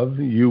love,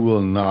 you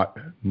will not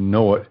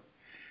know it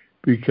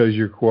because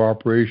your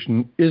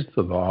cooperation is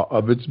the law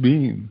of its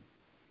being.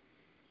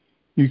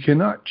 You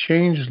cannot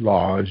change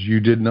laws you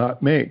did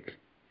not make,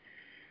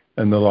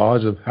 and the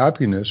laws of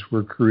happiness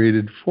were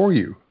created for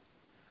you,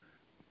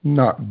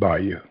 not by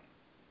you.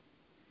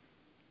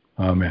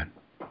 Amen.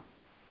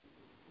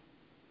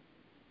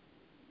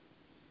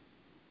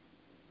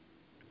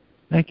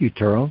 Thank you,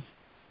 Charles.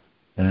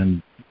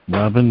 And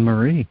Robin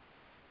Marie.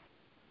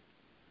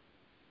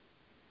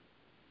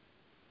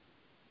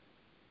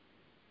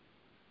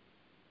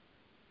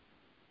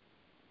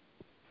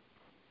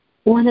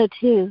 One or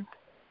two.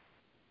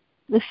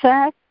 The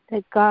fact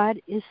that God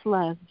is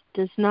love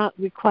does not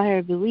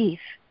require belief,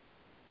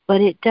 but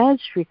it does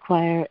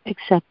require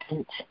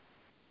acceptance.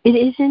 It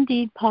is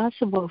indeed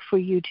possible for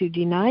you to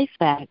deny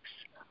facts,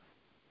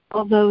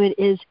 although it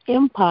is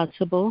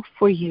impossible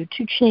for you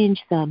to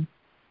change them.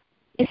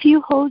 If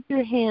you hold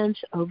your hands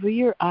over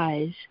your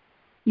eyes,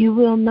 you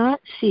will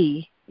not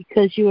see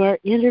because you are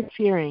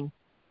interfering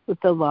with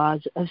the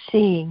laws of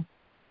seeing.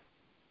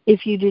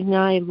 If you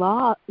deny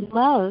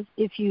love,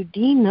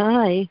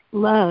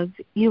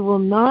 you will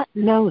not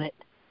know it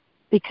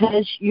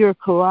because your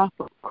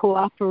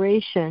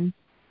cooperation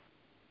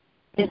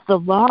is the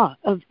law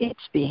of its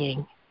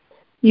being.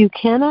 You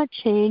cannot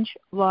change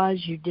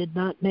laws you did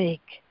not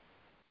make,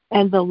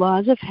 and the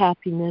laws of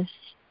happiness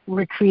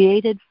were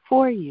created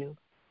for you,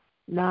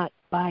 not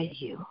by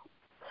you.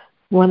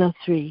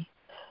 103.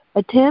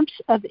 Attempts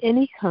of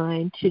any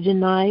kind to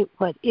deny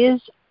what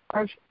is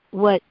are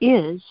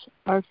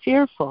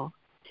fearful,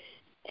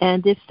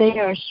 and if they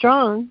are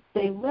strong,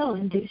 they will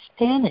induce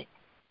panic.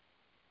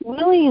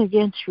 Willing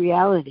against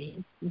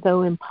reality,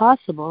 though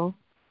impossible,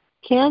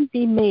 can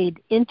be made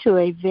into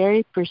a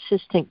very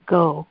persistent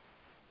goal,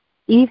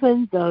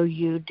 even though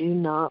you do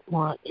not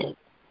want it.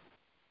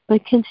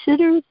 But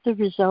consider the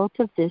result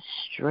of this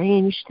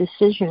strange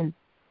decision.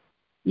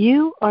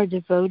 You are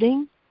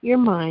devoting your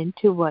mind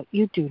to what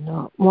you do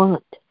not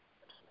want.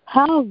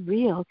 How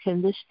real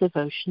can this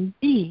devotion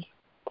be?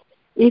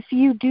 If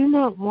you do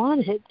not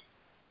want it,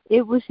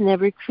 it was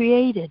never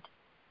created.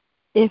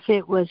 If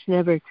it was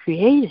never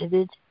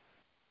created,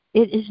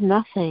 it is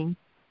nothing.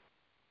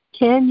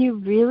 Can you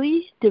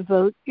really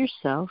devote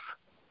yourself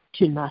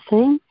to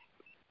nothing?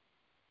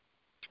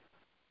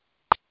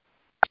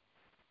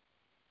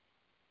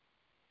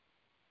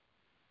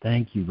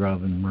 Thank you,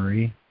 Robin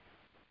Marie.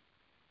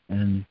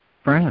 And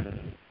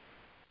Fran.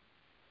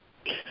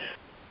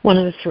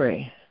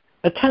 103.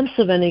 Attempts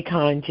of any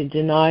kind to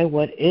deny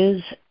what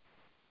is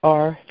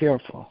are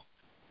fearful,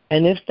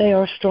 and if they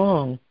are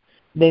strong,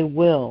 they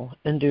will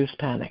induce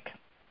panic.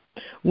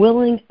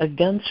 Willing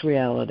against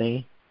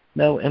reality,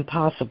 though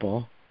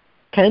impossible,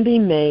 can be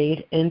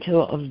made into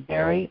a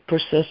very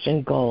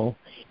persistent goal,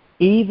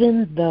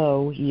 even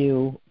though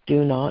you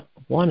do not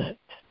want it.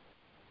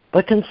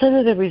 But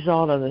consider the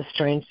result of this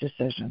strange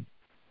decision.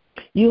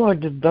 You are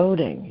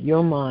devoting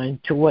your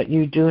mind to what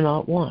you do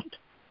not want.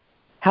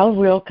 How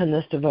real can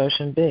this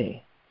devotion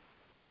be?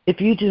 If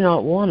you do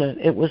not want it,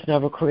 it was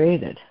never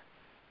created.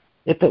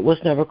 If it was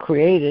never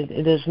created,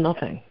 it is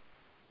nothing.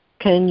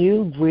 Can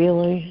you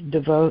really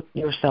devote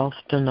yourself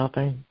to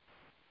nothing?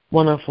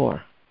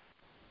 104.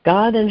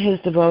 God in his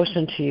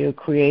devotion to you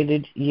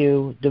created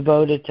you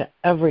devoted to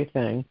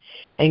everything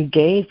and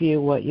gave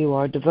you what you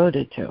are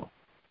devoted to.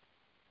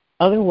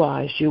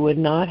 Otherwise, you would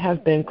not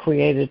have been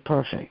created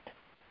perfect.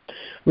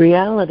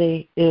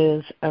 Reality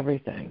is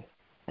everything,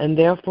 and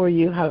therefore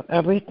you have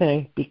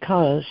everything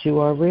because you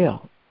are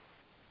real.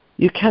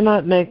 You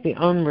cannot make the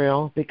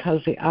unreal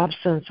because the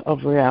absence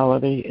of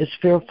reality is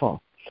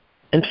fearful,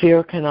 and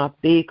fear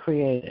cannot be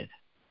created.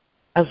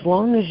 As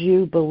long as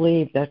you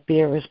believe that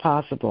fear is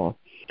possible,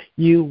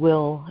 you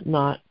will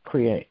not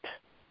create.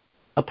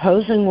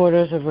 Opposing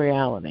orders of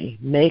reality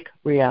make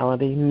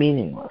reality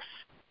meaningless,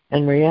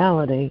 and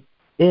reality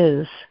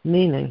is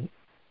meaning.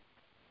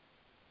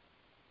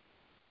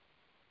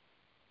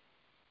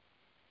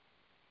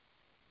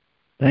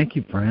 Thank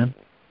you, Fran.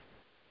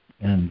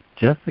 And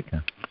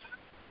Jessica.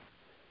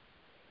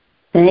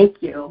 Thank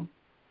you.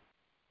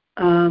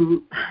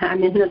 I'm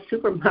in the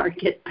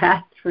supermarket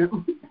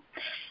bathroom.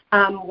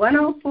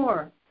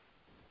 104.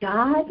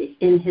 God,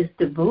 in his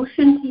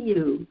devotion to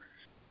you,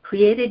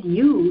 created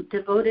you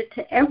devoted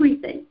to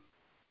everything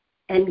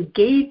and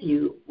gave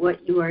you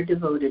what you are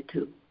devoted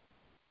to.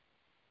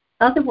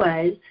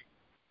 Otherwise,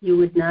 you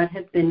would not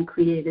have been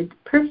created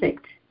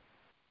perfect.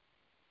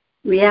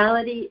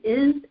 Reality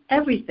is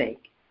everything,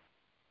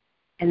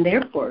 and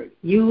therefore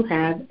you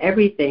have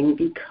everything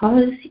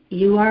because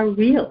you are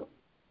real.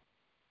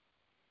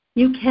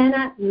 You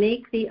cannot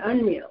make the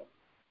unreal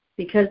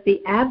because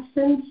the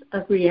absence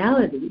of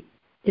reality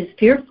is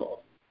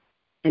fearful,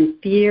 and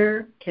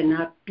fear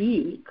cannot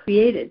be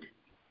created.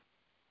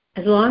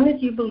 As long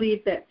as you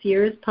believe that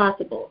fear is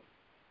possible,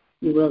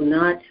 you will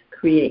not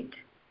create.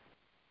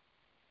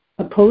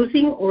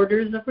 Opposing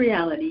orders of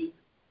reality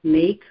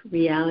make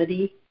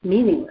reality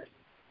meaningless,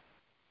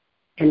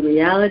 and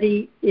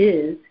reality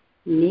is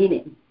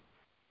meaning.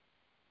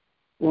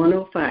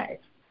 105.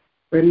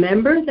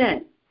 Remember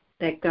then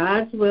that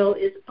God's will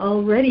is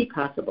already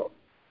possible,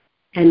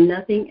 and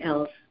nothing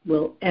else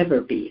will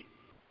ever be.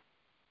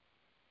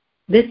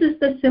 This is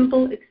the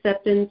simple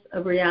acceptance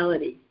of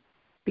reality,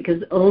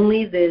 because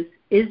only this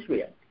is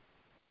real.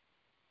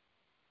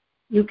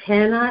 You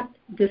cannot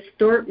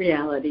distort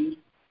reality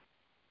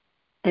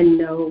and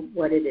know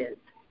what it is.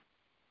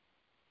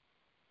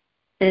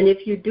 And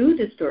if you do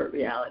distort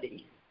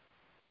reality,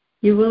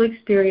 you will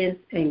experience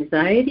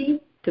anxiety,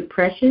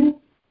 depression,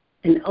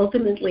 and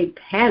ultimately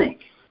panic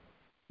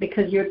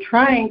because you're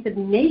trying to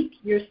make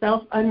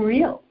yourself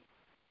unreal.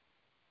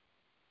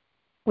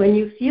 When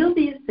you feel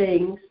these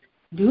things,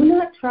 do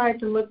not try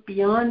to look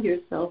beyond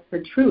yourself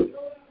for truth,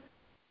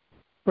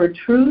 for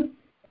truth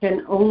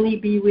can only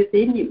be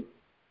within you.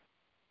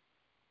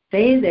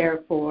 Say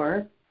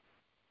therefore,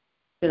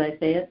 should I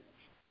say it?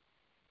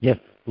 Yes,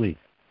 please.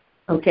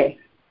 Okay.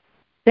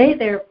 Say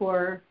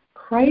therefore,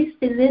 Christ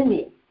is in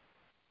me,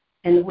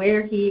 and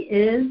where he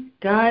is,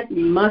 God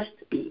must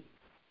be,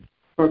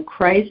 for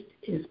Christ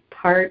is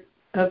part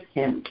of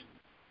him.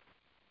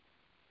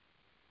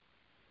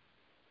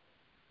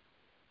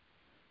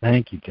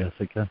 Thank you,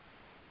 Jessica.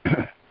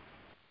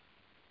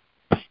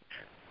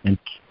 And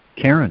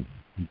Karen,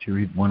 did you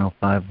read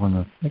 105,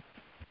 106?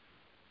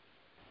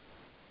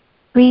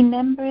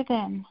 Remember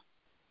then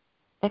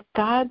that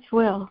God's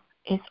will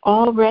is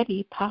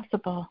already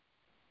possible,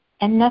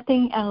 and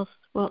nothing else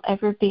will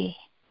ever be.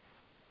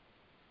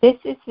 This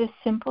is the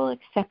simple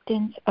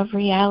acceptance of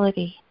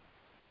reality,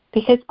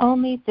 because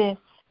only this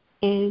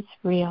is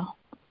real.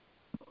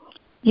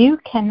 You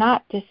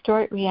cannot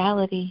distort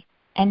reality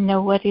and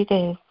know what it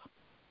is.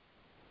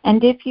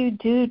 And if you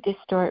do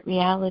distort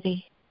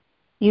reality,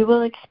 you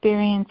will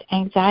experience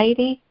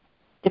anxiety,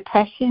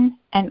 depression,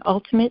 and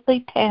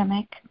ultimately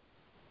panic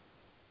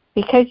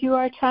because you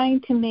are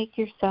trying to make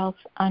yourself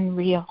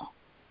unreal.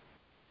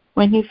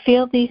 When you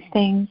feel these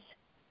things,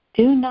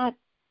 do not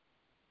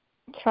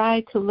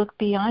try to look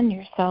beyond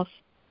yourself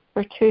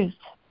for truth.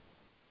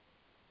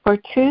 For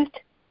truth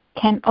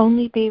can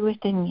only be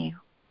within you.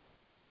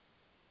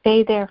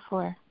 Say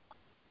therefore,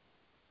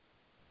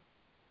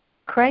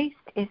 Christ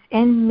is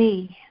in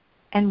me,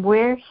 and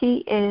where he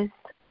is,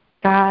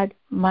 God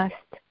must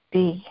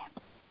be.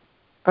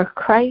 For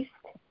Christ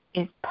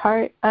is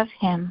part of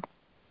him.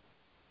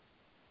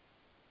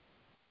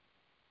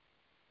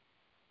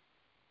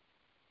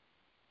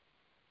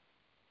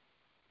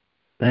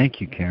 Thank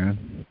you,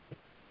 Karen.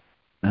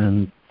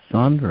 And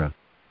Sandra,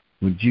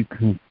 would you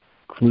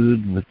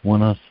conclude with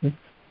 106?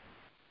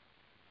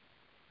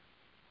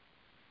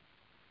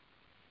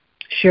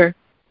 Sure.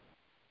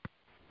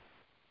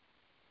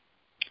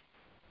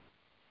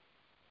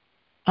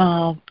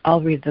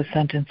 I'll read the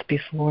sentence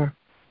before.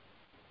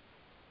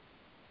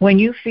 When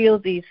you feel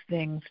these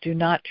things, do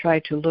not try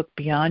to look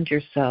beyond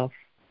yourself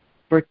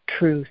for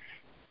truth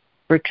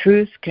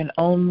can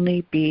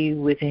only be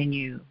within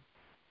you.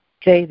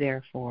 Say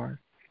therefore,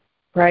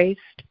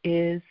 Christ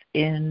is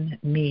in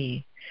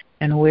me,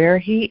 and where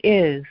he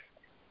is,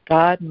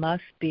 God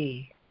must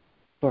be,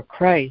 for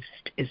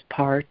Christ is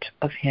part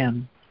of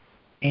him.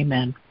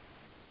 Amen.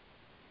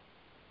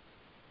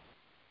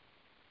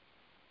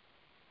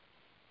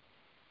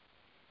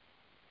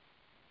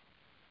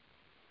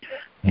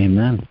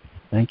 Amen.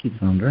 Thank you,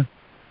 Sandra.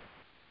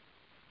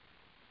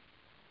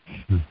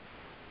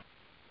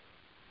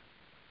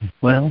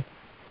 Well,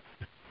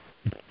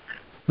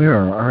 we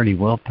are already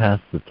well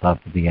past the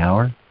top of the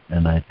hour,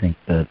 and I think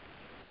that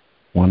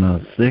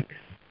 106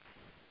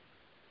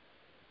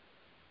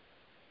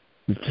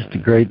 is just a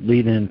great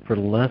lead-in for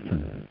the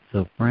lesson.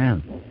 So,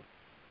 Fran,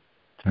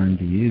 turn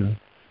to you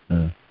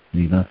to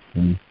lead us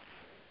in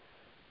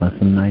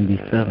lesson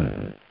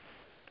 97.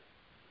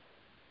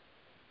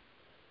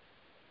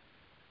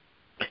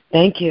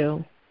 Thank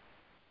you.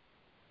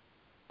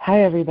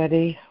 Hi,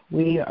 everybody.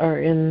 We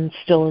are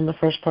still in the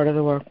first part of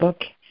the workbook,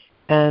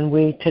 and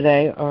we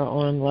today are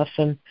on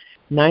lesson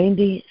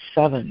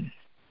 97.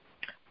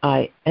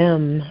 I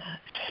am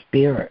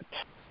Spirit.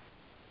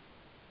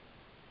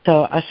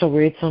 So I shall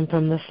read some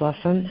from this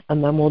lesson,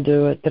 and then we'll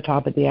do at the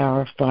top of the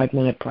hour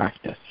 5-minute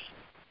practice.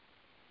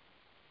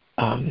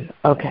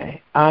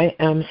 Okay, I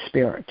am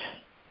Spirit.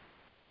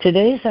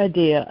 Today's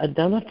idea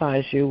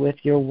identifies you with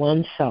your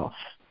one self.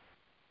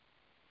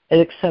 It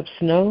accepts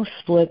no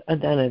split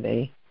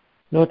identity,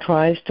 nor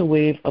tries to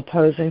weave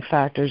opposing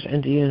factors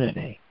into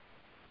unity.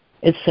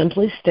 It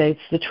simply states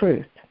the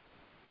truth.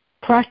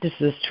 Practice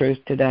this truth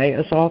today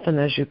as often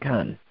as you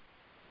can,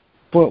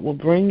 for it will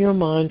bring your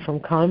mind from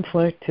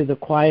conflict to the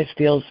quiet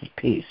fields of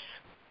peace.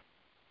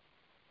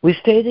 We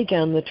state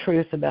again the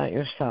truth about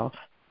yourself,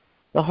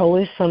 the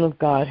Holy Son of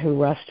God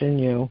who rests in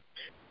you,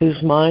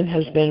 whose mind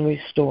has been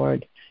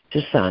restored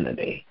to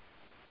sanity.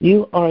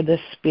 You are the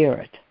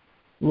Spirit,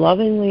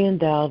 lovingly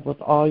endowed with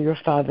all your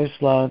Father's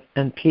love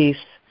and peace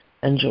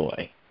and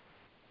joy.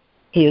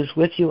 He is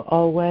with you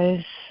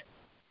always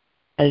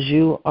as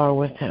you are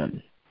with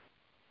him.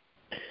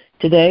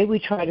 Today we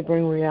try to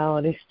bring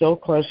reality still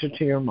closer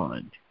to your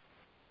mind.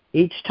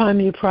 Each time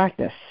you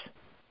practice,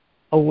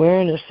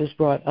 awareness is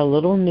brought a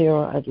little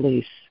nearer at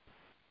least.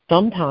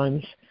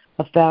 Sometimes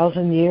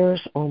 1,000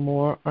 years or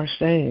more are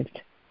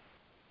saved.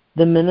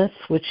 The minutes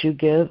which you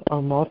give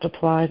are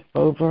multiplied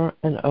over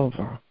and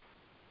over.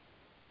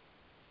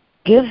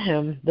 Give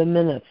him the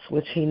minutes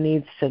which he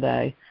needs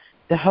today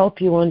to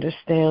help you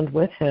understand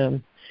with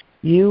him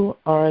you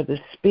are the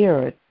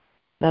Spirit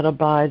that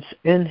abides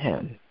in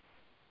him.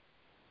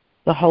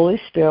 The Holy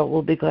Spirit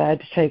will be glad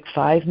to take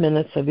 5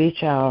 minutes of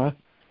each hour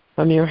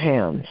from your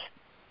hands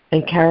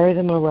and carry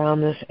them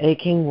around this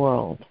aching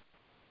world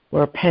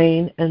where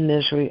pain and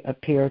misery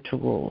appear to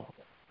rule.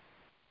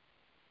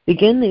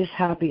 Begin these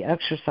happy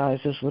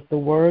exercises with the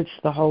words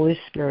the Holy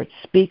Spirit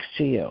speaks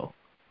to you,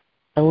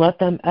 and let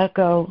them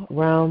echo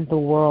round the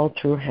world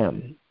through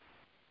him.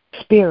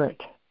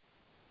 Spirit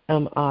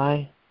am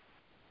I,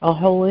 a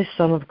holy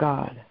Son of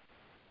God,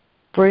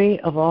 free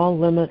of all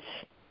limits,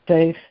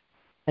 safe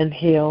and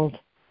healed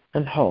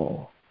and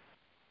whole,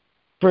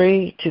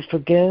 free to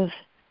forgive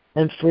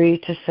and free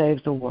to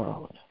save the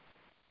world.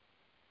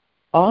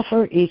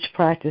 Offer each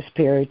practice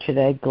period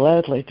today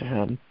gladly to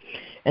him,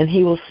 and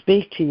he will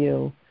speak to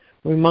you,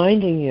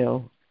 reminding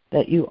you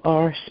that you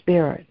are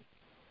spirit,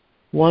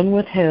 one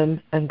with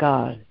him and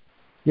God,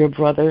 your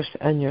brothers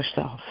and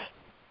yourself.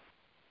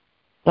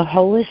 The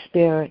Holy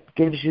Spirit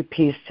gives you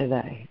peace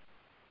today.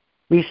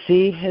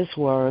 Receive his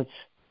words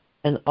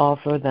and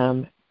offer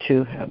them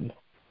to him.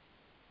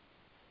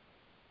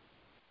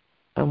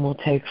 And we'll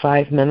take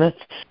 5 minutes.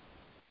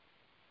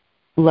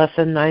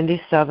 Lesson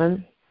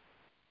 97,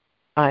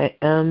 I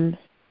am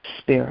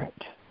Spirit.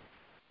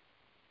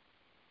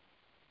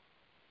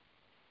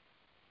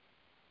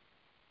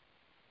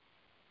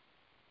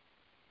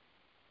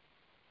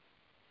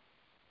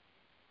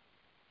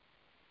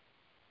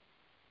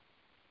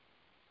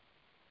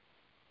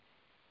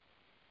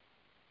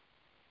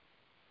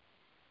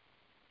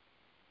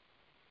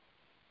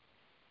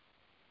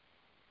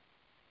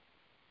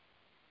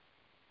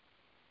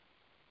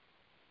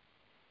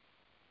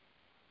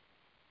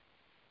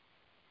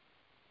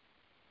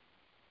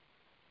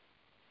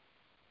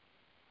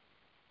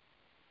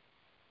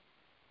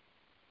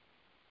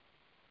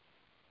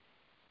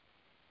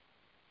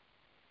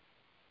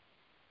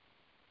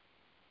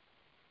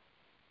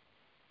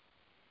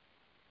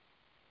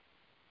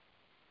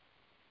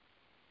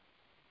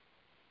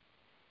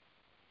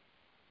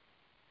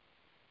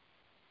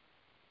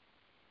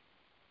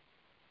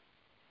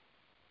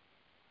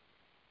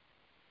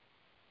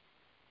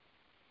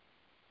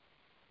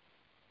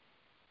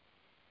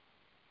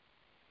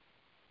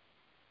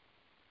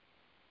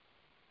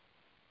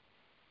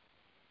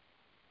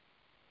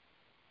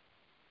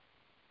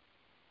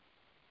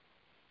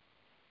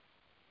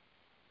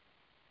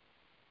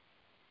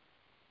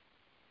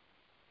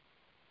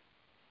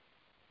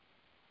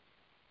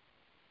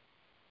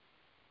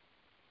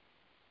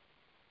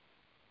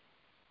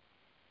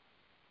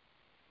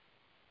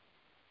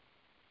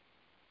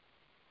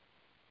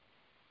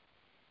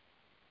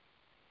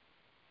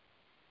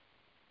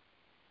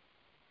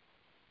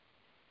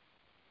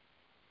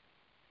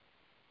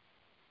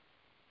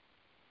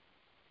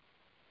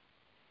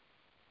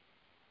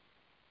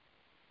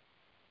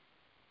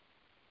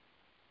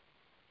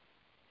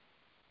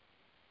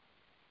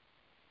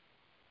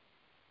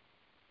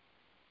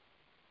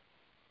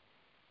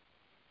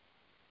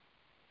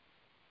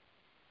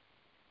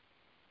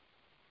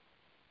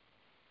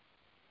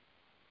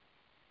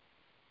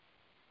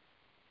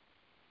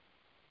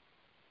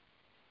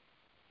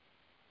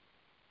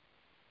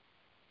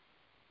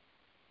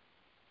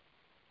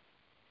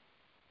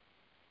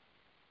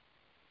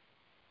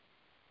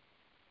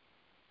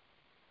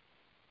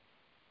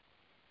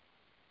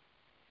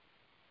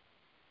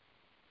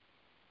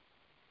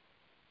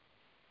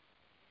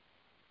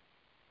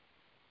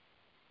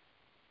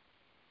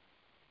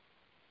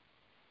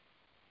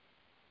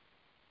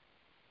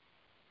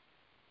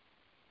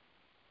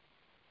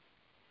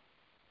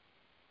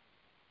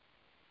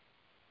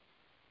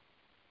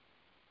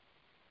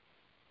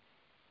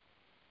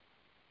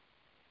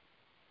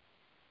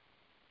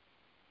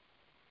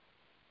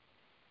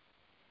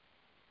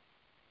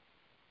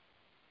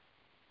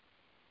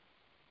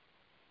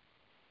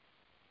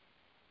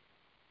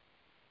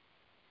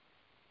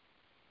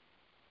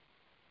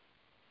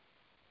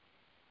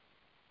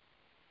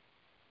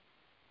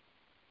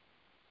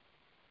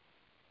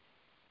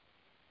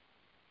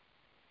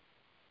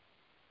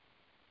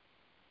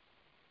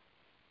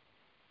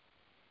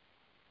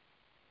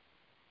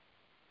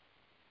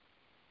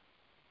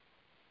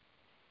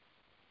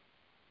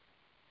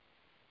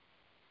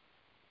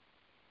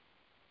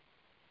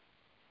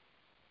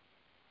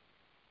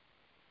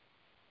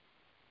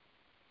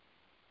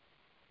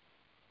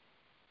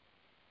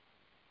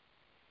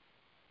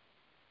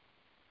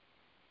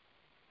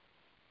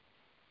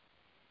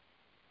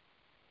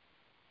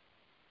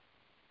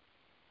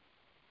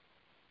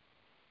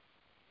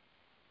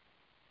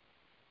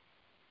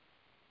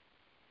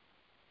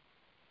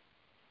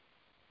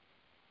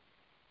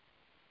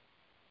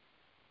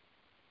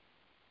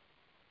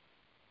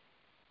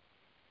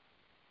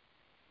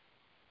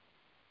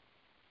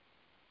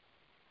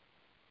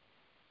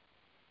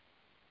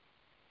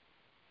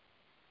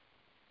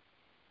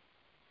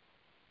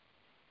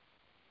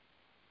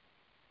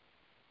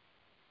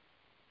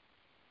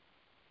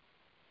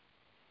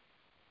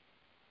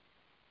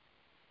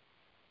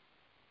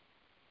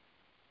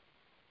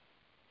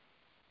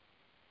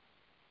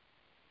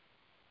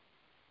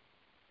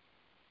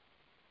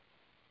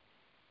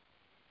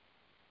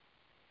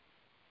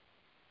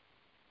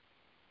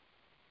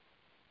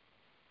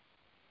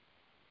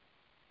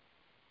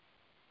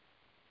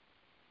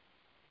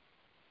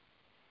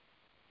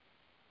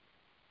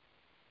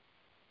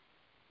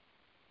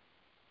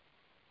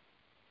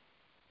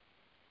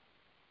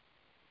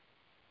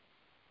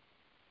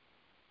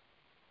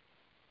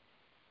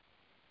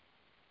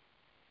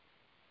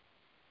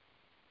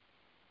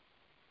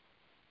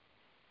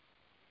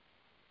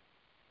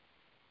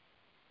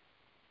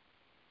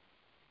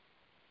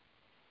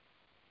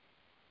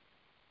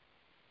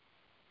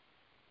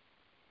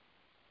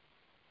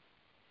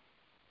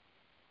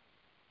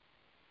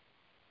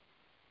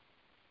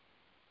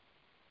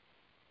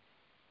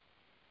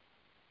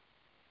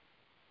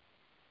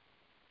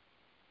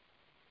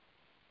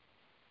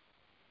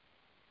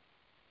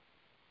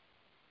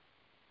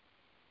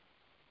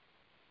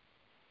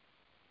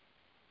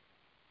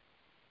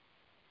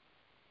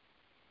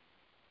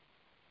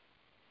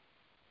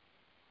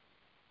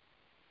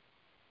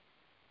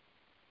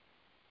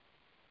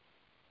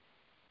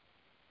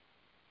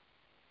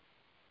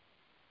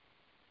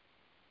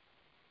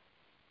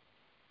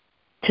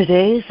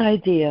 Today's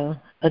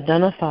idea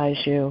identifies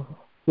you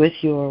with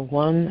your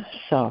one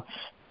self.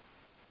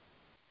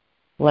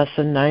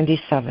 Lesson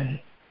 97.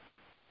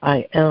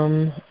 I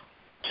am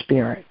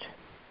Spirit.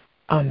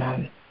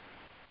 Amen.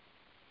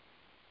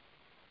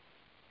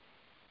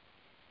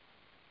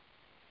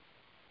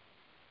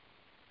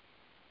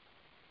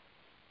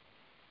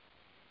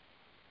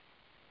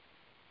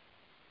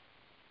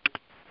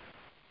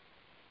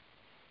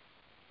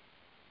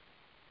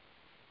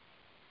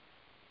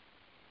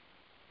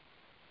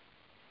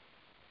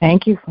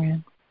 Thank you,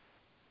 Fran.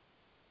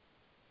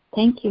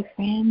 Thank you,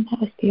 Fran. That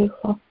was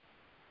beautiful.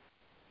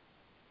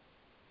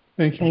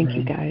 Thank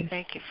you, guys.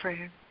 Thank you,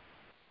 Fran.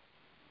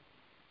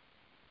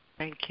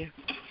 Thank you.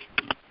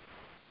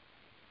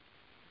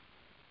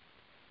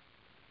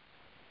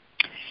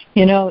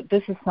 You know,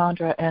 this is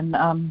Sandra, and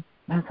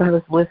as I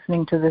was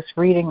listening to this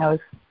reading, I was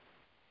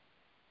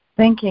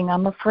thinking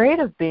I'm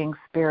afraid of being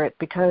spirit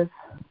because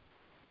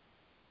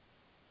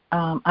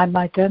I'm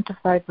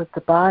identified with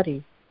the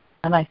body,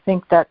 and I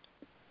think that's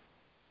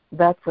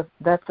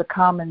a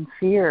common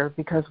fear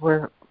because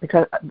for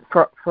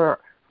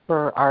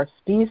our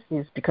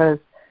species, because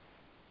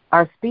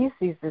our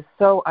species is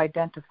so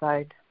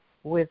identified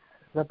with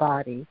the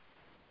body,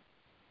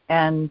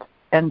 and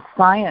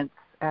science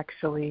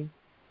actually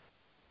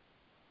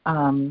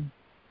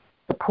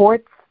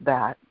supports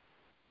that.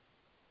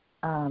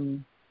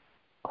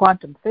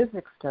 Quantum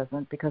physics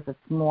doesn't because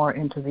it's more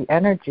into the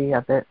energy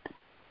of it,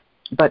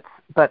 but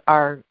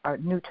our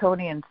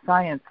Newtonian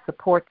science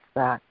supports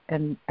that,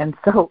 and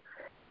so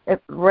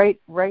right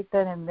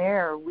then and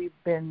there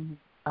we've been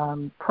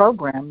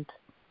programmed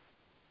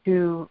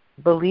to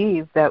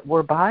believe that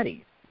we're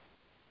bodies,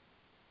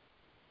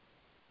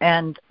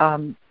 and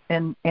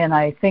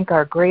I think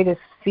our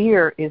greatest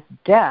fear is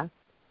death,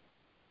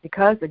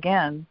 because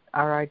again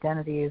our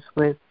identity is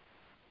with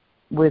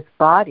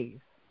bodies,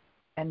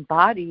 and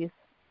bodies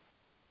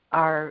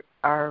are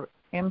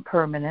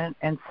impermanent,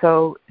 and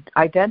so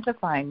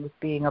identifying with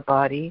being a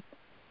body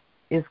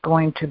is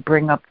going to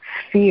bring up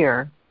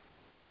fear.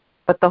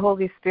 But the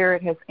Holy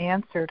Spirit has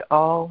answered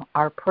all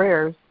our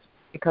prayers,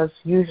 because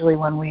usually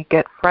when we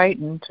get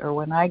frightened, or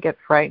when I get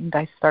frightened,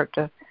 I start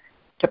to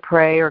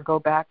pray or go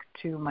back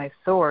to my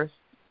source,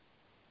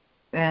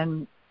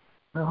 and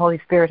the Holy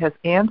Spirit has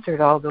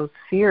answered all those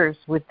fears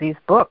with these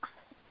books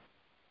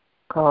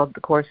called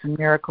The Course in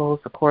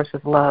Miracles, The Course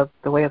of Love,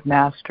 The Way of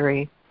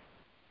Mastery.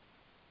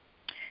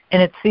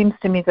 And it seems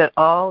to me that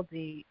all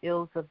the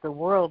ills of the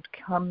world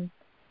come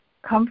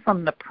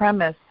from the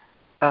premise,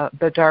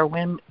 the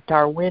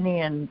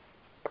Darwinian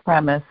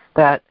premise,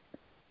 that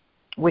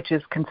which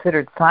is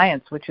considered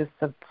science, which is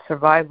the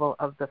survival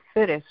of the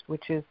fittest,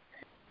 which is,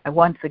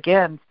 once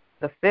again,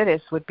 the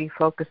fittest would be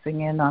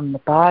focusing in on the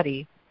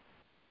body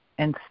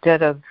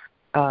instead of,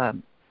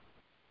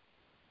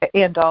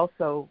 and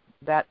also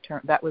that term,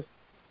 that was,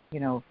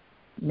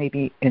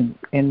 maybe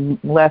in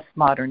less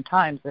modern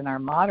times. In our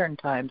modern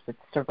times, it's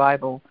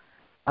survival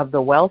of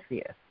the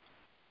wealthiest.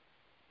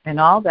 And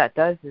all that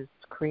does is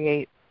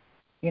create,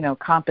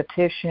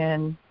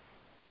 competition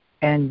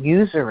and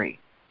usury,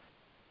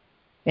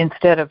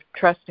 instead of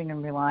trusting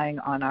and relying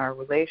on our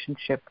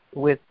relationship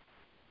with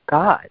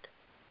God,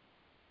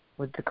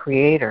 with the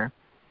Creator.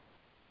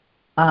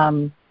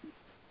 I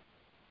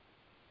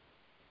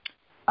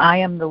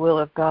am the will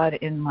of God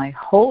in my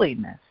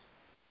holiness,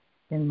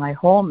 in my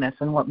wholeness,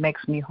 and what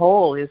makes me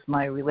whole is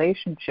my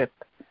relationship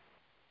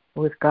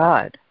with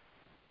God.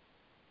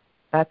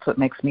 That's what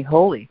makes me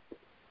holy.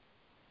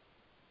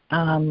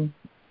 And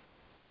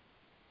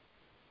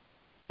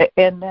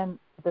then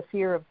the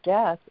fear of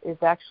death is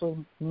actually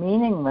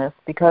meaningless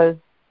because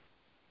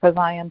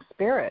I am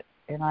spirit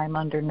and I'm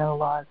under no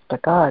laws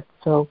but God.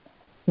 So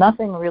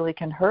nothing really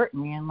can hurt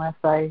me unless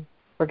I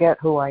forget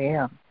who I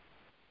am.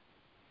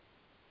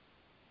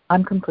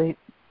 I'm complete.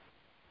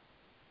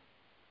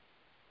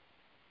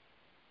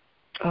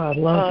 Oh, I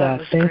love that.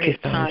 Was Thank great, you,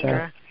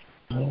 Sandra.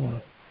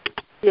 Oh.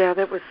 Yeah,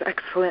 that was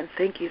excellent.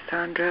 Thank you,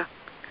 Sandra.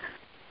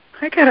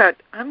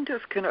 I'm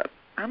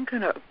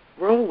gonna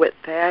roll with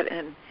that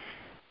and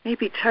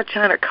maybe touch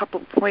on a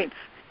couple points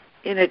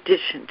in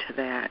addition to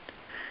that.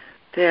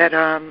 That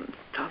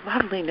the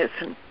loveliness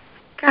and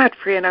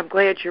Godfrey, and I'm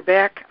glad you're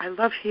back. I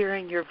love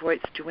hearing your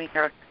voice doing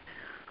our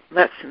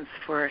lessons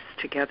for us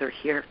together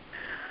here.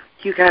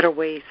 You got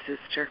away,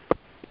 sister.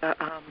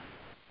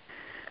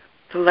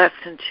 The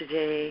lesson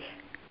today,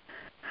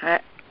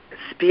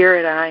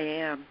 Spirit I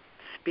am.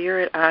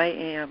 Spirit I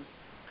am.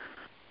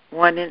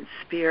 One in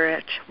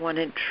spirit, one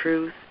in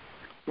truth,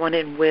 one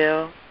in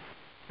will,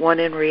 one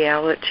in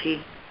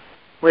reality.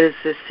 What is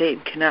the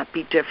same cannot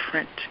be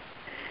different.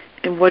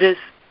 And what is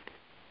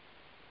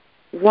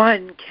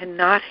one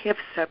cannot have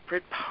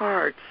separate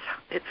parts.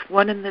 It's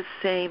one and the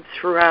same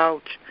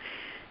throughout.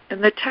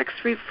 And the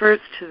text refers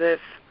to this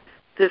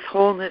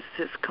wholeness,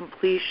 this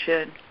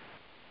completion,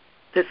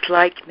 this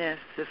likeness,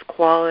 this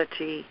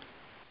quality.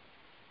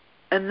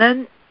 And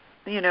then,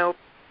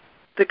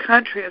 the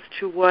contrast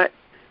to what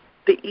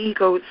the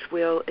ego's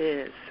will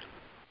is,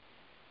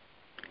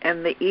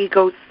 and the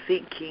ego's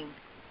thinking,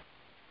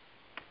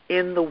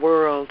 in the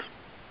world,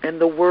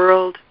 and the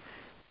world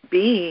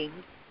being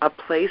a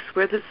place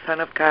where the Son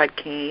of God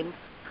came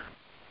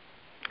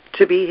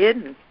to be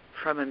hidden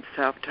from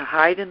himself, to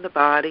hide in the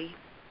body,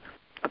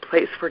 a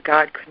place where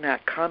God could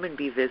not come and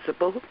be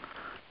visible.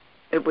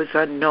 It was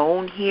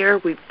unknown here.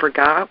 We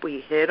forgot.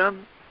 We hid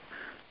him.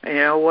 You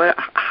know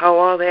how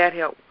all that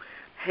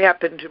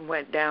happened and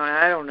went down,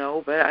 I don't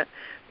know. But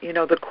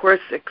the Course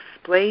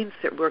explains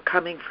that we're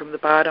coming from the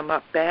bottom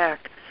up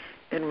back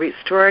and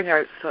restoring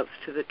ourselves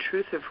to the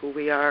truth of who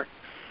we are,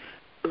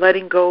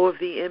 letting go of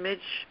the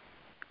image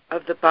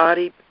of the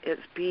body as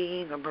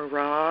being a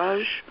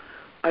mirage,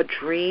 a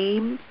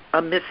dream,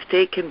 a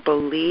mistaken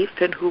belief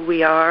in who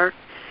we are,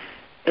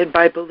 and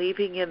by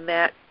believing in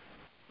that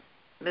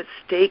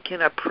mistaken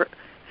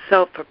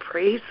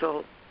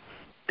self-appraisal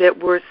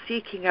that we're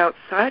seeking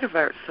outside of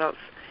ourselves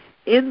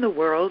in the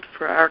world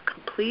for our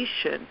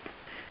completion.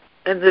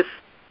 And this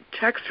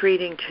text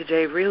reading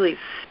today really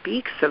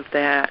speaks of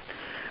that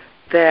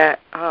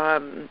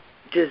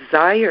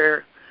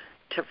desire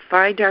to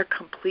find our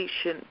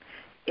completion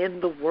in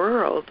the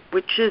world,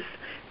 which is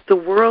the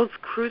world's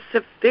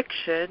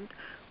crucifixion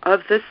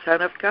of the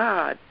Son of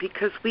God,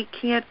 because we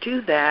can't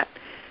do that.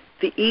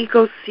 The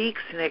ego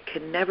seeks and it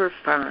can never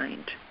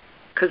find,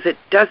 because it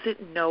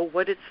doesn't know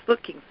what it's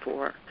looking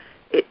for.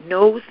 It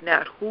knows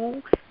not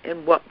who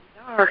and what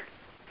we are.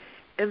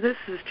 And this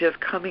is just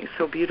coming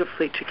so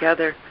beautifully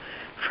together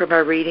from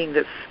our reading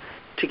this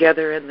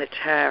together in the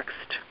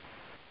text,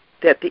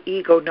 that the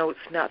ego knows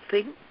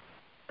nothing,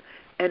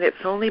 and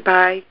it's only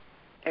by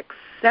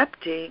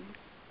accepting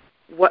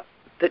what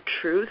the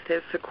truth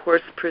as the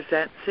Course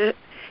presents it,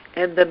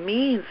 and the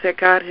means that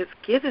God has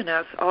given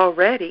us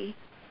already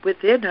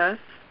within us,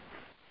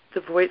 the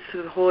voice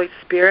of the Holy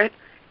Spirit.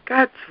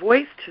 God's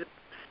voice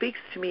speaks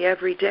to me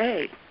every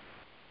day.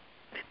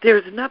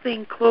 There's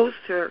nothing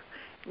closer,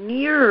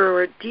 nearer,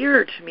 or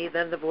dearer to me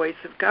than the voice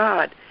of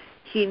God.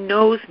 He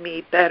knows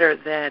me better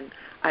than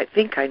I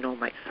think I know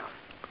myself.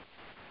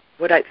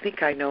 What I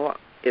think I know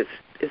is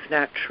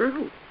not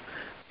true.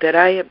 That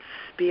I am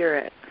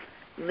spirit,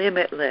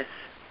 limitless,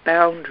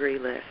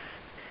 boundaryless,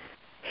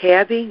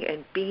 having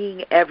and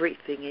being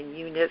everything in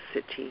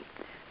unicity,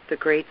 the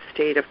great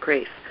state of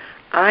grace.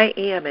 I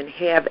am and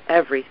have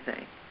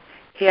everything,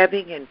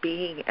 having and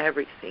being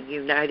everything,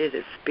 united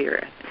as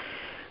spirit.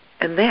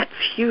 And that's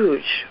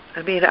huge.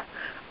 I mean,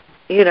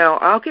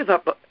 I'll give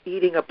up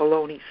eating a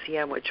bologna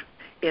sandwich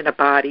in a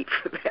body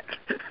for that.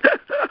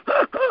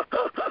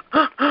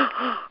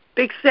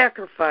 Big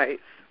sacrifice.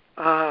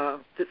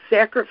 The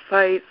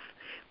sacrifice,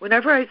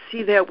 whenever I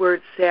see that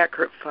word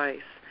sacrifice,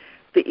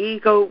 the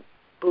ego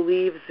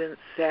believes in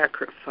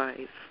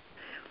sacrifice.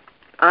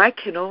 I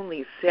can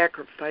only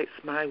sacrifice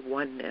my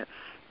oneness.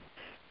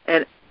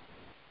 And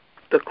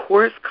the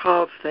Course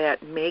calls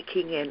that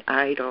making an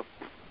idol,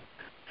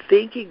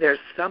 thinking there's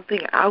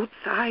something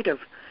outside of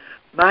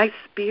my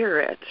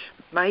spirit,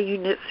 my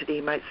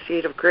unicity, my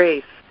state of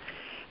grace,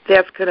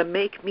 that's going to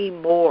make me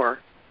more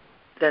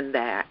than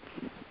that.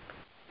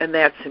 And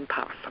that's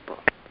impossible,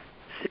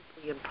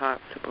 simply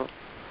impossible.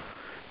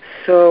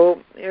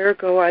 So,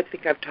 ergo, I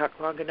think I've talked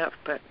long enough,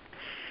 but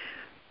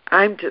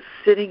I'm just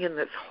sitting in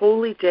this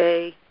holy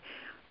day,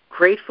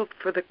 grateful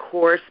for the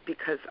Course,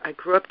 because I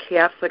grew up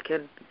Catholic,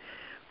 and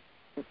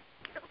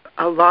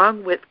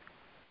along with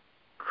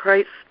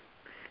Christ's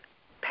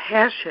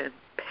passion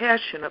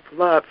of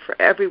love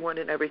for everyone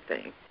and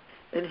everything,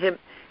 and him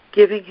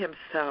giving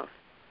himself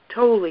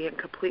totally and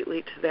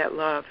completely to that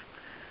love,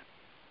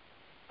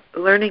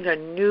 learning a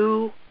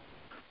new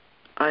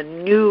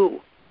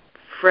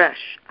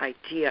fresh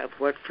idea of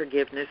what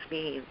forgiveness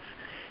means,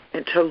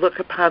 and to look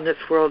upon this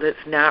world as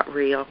not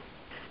real,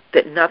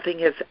 that nothing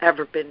has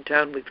ever been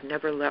done. We've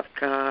never left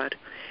God.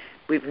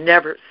 We've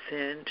never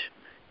sinned.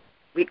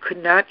 We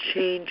could not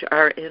change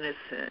our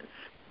innocence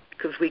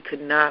because we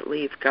could not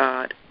leave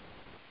God.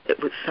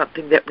 It was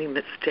something that we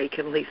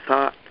mistakenly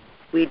thought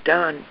we'd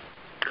done.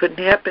 Couldn't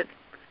happen.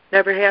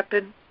 Never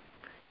happened.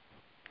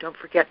 Don't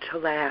forget to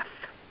laugh.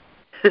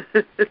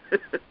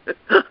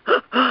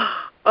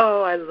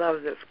 Oh, I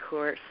love this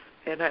Course,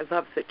 and I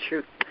love the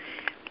truth.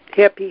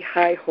 Happy,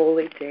 high,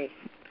 holy day.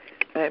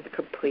 I am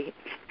complete.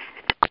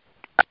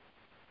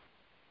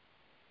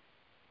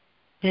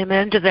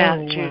 Amen to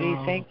that, Judy.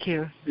 Thank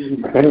you.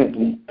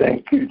 Amen.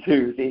 Thank you,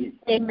 Judy.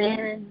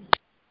 Amen.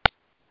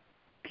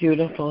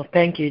 Beautiful.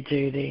 Thank you,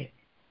 Judy.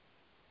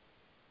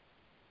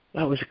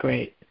 That was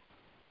great.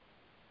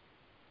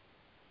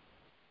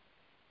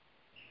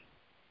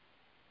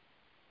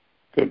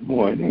 Good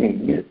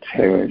morning, it's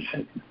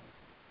Harrison.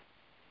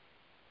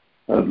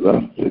 I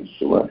love this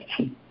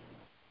lesson.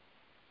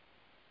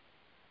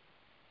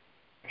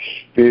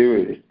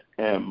 Spirit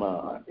am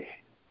I,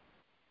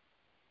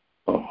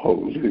 a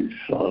holy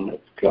Son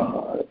of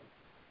God,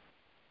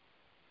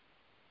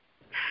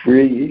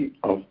 free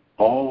of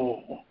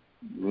all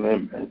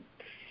limits,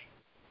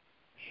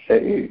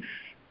 safe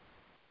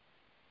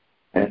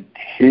and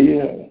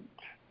healed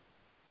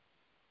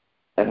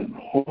and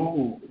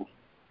whole,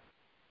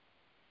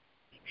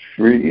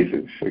 free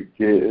to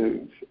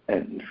forgive,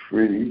 and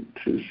free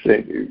to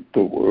save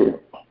the world.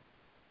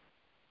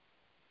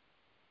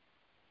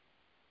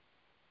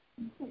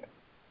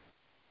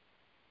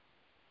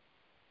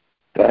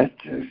 That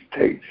just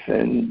takes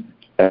in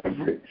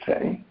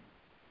everything.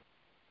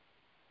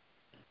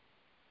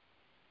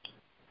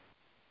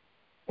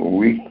 A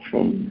week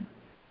from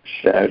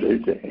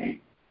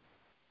Saturday,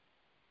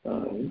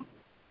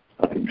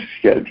 I'm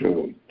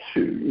scheduled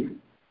to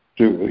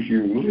do a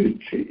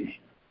eulogy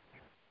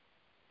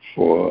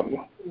for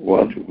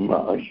one of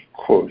my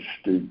course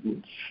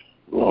students,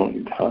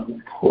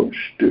 long-time course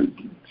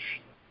students.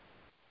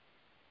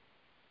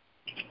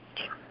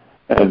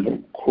 And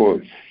of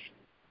course,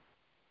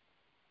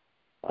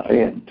 I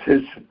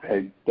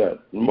anticipate that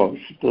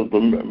most of the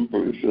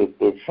members of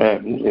the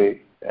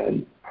family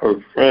and her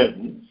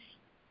friends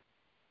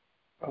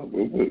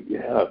probably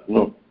have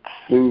no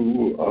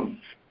clue of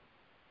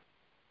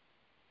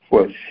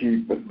what she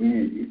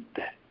believed.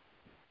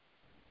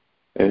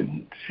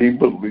 And she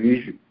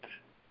believed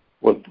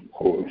what the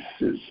Course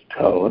is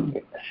telling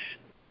us.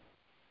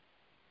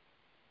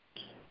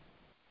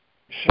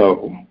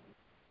 So,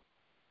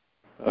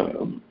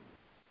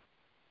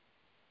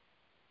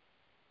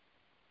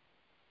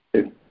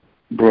 it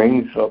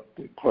brings up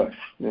the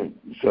questions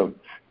of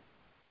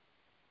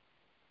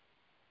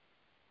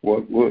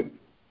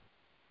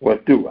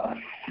what do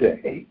I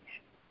say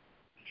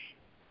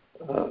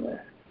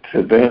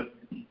to them?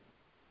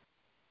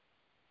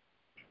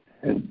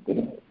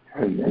 And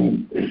her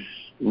name is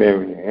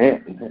Mary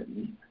Ann,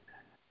 and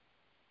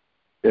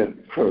it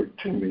occurred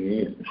to me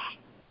is,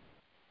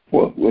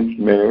 what would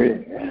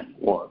Mary Ann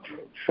want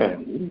her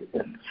family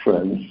and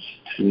friends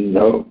to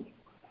know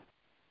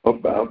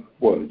about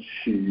what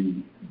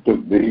she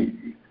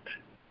believed?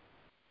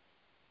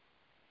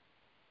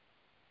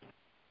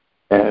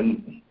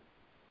 And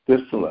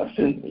this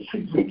lesson is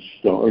a good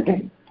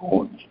starting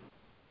point.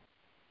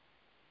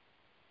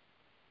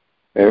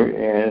 Mary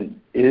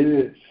Ann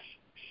is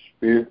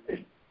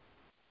spirit.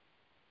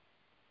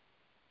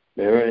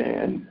 Mary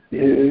Ann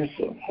is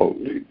a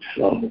holy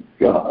Son of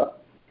God.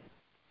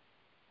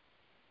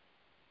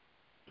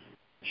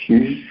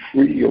 She's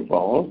free of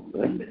all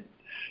limits.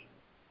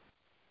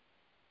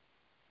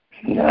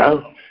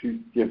 Now she's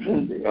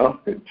given the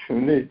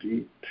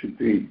opportunity to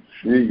be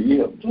free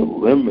of the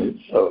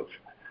limits of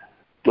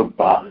the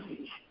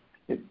body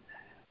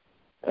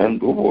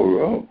and the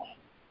world.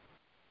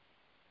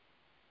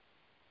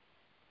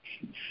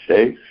 She's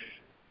safe.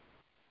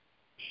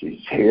 She's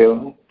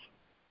healed.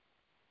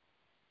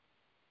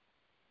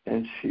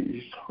 And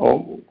she's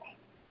whole.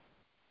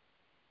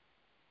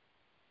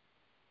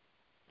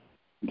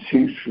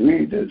 She's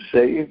free to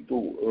save the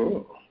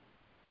world.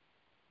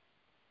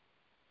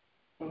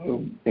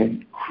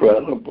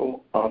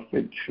 Incredible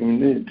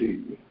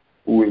opportunity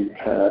we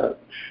have.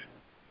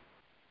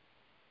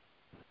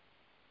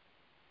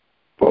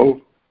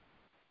 Both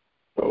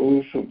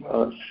those of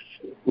us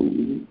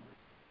who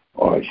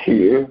are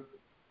here,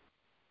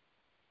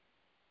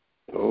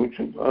 those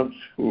of us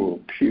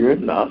who appear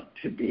not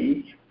to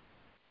be,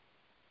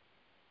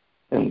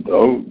 and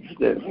those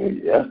that are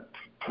yet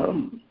to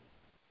come,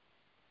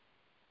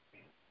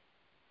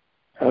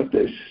 have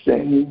the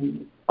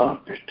same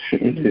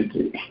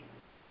opportunity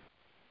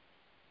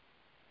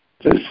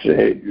to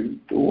save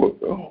the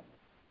world.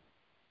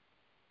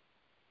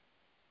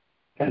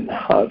 And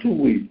how do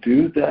we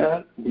do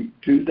that? We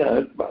do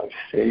that by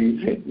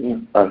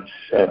saving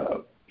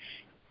ourselves,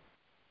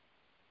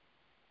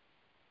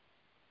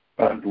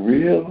 by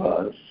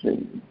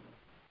realizing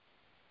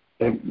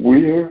that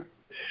we're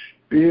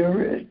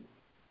spirit.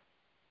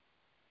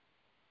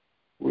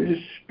 We're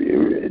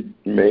spirit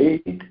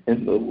made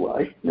in the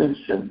likeness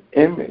and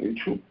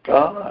image of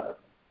God,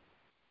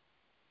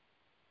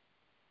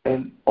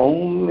 and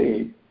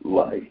only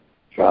like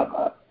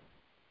God.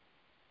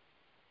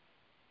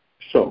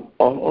 So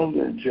all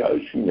the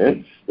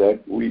judgments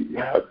that we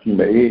have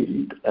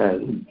made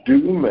and do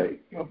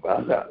make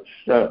about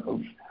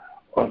ourselves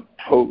are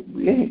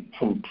totally,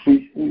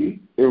 completely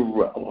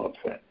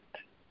irrelevant.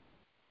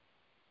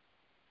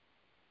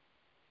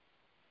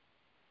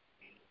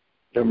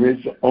 There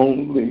is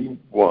only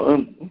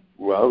one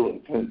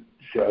relevant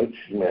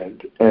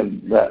judgment,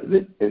 and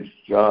that is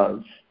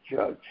God's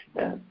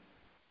judgment.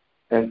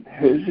 And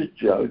his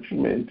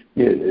judgment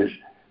is,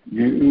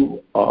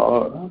 you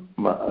are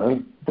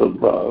my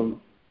beloved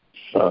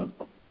Son.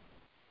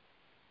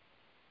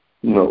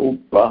 No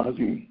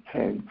body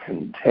can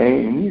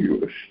contain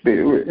your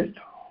spirit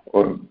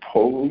or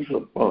impose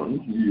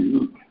upon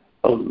you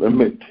a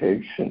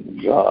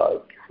limitation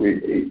God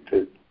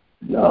created.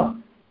 No.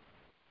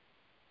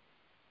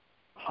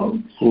 How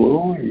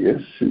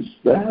glorious is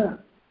that?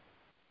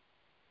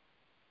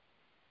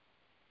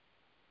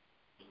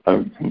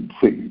 I'm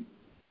complete.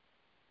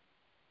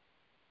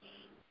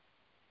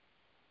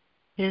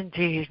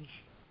 Indeed.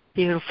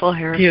 Beautiful,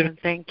 Harrison.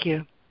 Thank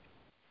you.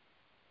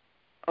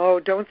 Oh,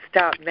 don't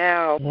stop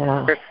now.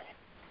 Yeah.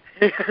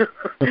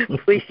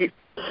 Please.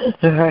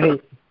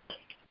 Right.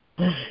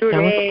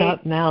 Don't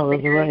stop now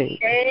is right.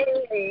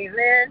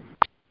 Amen.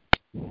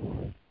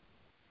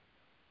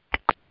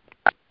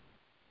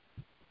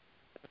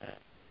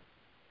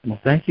 Well,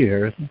 thank you,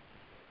 Harrison.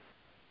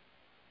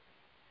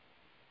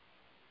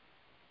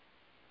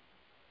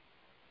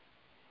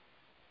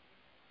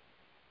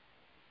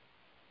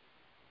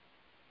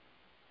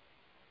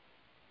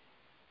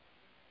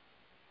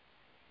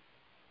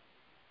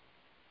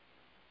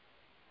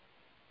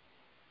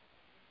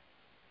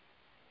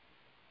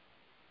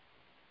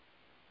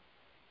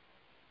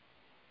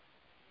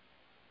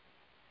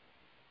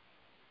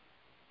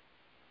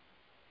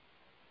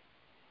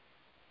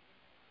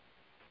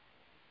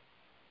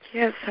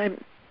 Yes, I'm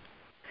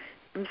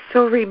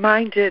so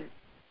reminded,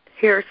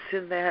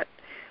 Harrison, that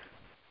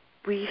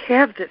we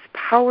have this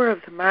power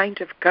of the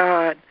mind of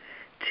God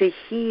to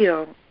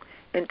heal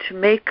and to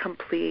make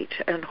complete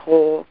and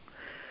whole.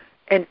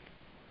 And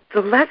the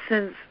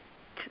lessons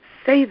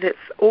say this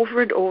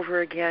over and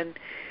over again,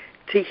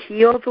 to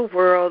heal the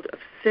world of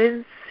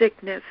sin,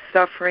 sickness,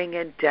 suffering,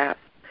 and death,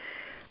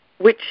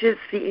 which is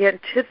the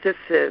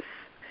antithesis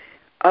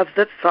of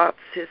the thought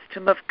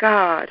system of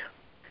God.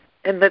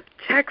 And the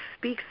text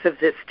speaks of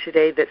this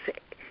today, this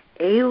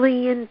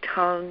alien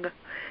tongue.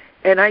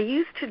 And I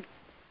used to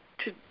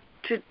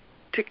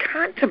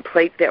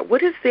contemplate that.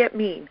 What does that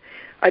mean?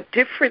 A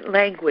different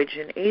language,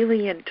 an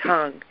alien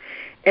tongue.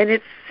 And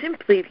it's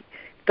simply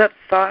the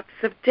thoughts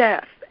of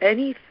death.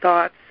 Any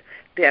thoughts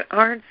that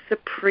aren't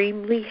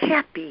supremely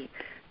happy,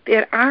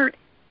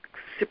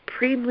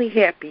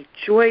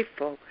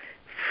 joyful,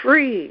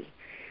 free,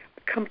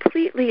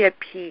 completely at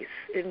peace,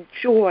 in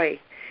joy,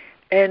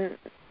 and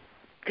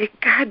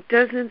that God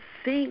doesn't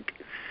think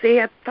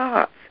sad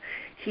thoughts.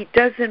 He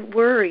doesn't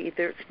worry.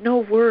 There's no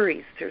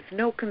worries. There's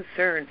no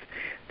concerns.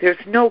 There's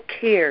no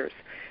cares.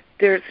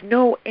 There's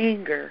no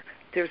anger.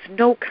 There's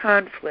no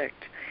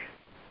conflict.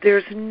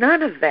 There's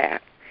none of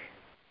that.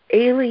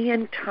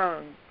 Alien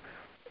tongue,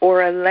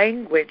 or a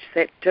language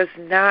that does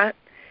not,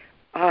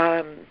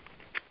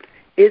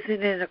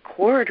 isn't in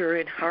accord or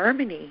in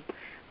harmony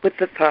with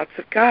the thoughts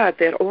of God,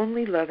 that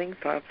only loving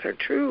thoughts are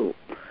true.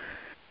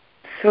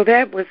 So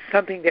that was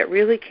something that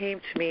really came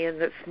to me in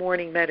this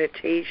morning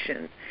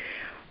meditation.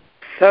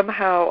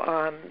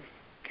 Somehow,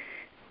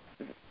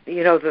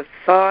 the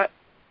thought,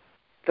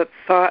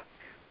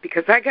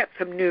 because I got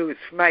some news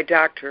from my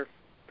doctor.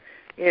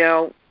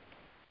 I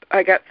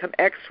got some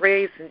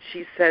x-rays, and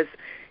she says,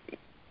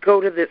 go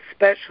to this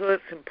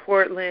specialist in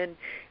Portland,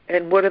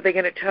 and what are they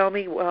going to tell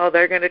me? Well,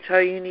 they're going to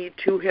tell you need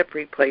 2 hip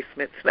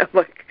replacements. And I'm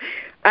like,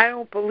 I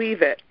don't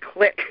believe it.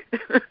 Click.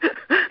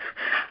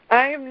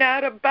 I am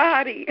not a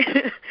body.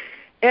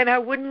 And I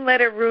wouldn't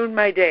let it ruin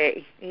my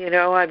day.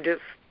 I'm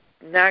just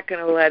not going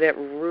to let it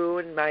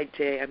ruin my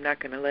day. I'm not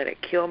going to let it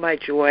kill my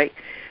joy,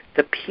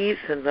 the peace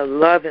and the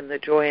love and the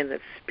joy and the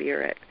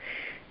spirit.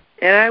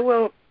 And I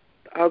will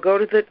go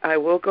to the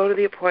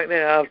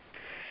appointment. I'll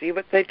see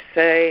what they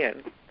say,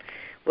 and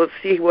we'll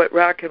see what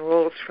rock and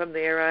rolls from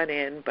there on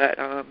in. But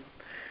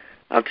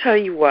I'll tell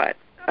you what,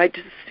 I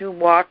just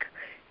soon walk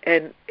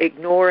and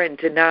ignore and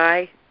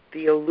deny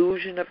the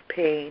illusion of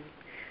pain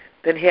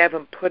than have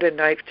them put a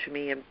knife to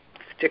me and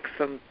stick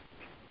some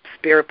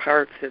spare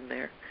parts in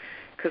there,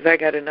 because I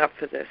got enough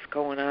of this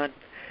going on.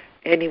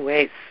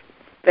 Anyways,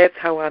 that's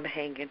how I'm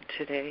hanging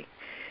today.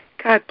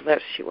 God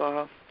bless you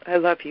all. I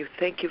love you.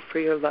 Thank you for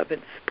your love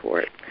and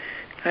support.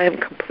 I am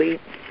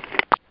complete.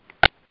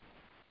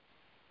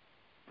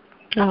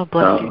 Oh,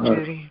 bless you,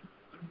 Judy.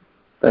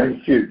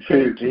 Thank you,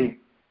 Judy.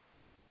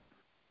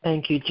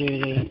 Thank you,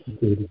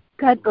 Judy.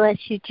 God bless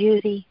you,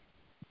 Judy.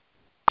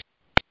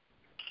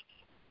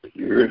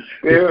 Your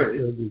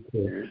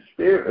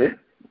spirit.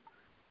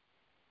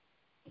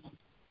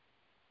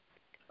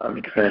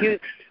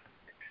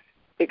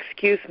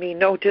 Excuse me,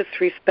 no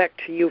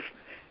disrespect to you,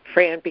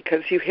 Fran,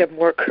 because you have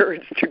more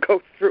courage to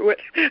go through it.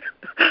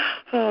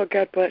 Oh,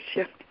 God bless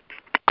you.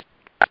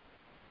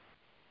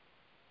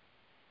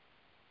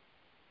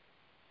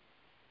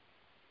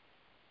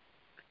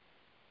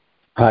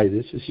 Hi,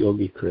 this is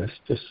Yogi Chris.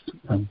 Just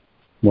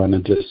want to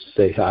just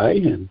say hi,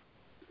 and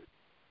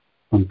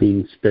I'm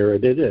being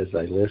spirited as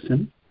I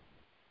listen.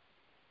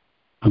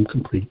 I'm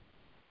complete.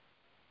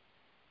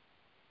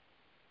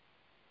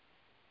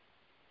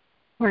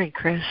 Morning,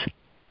 Chris.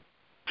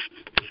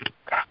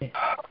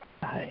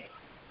 Hi.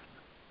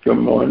 Good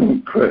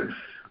morning, Chris.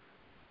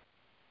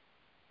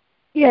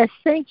 Yes,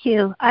 thank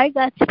you. I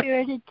got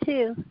spirited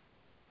too.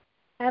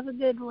 Have a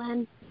good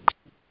one.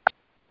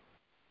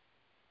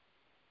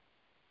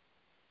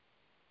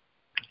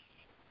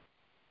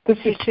 This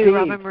is too, Steve.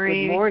 Robin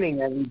Marie. Good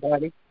morning,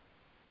 everybody.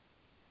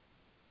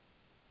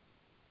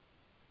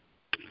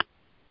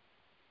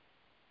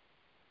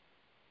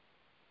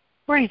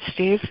 Morning,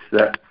 Steve.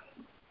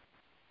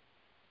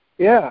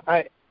 Yeah,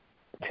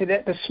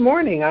 this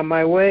morning on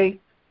my way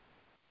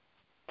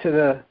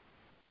to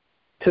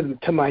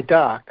my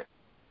dock,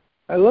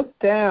 I looked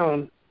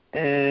down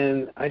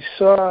and I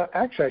saw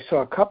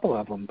a couple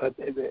of them, but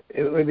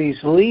it were these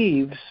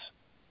leaves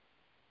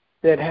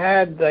that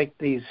had like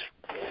these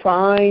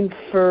fine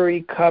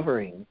furry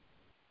covering.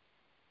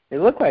 They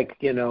look like,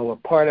 a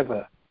part of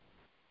a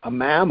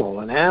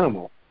mammal, an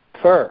animal,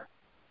 fur.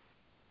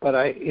 But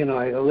I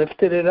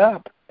lifted it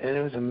up and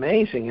it was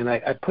amazing. And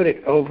I put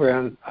it over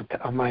on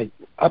my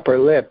upper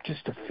lip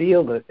just to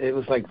feel that it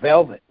was like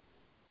velvet.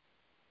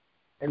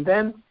 And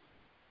then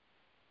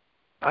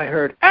I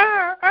heard,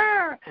 ah,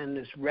 ah, and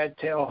this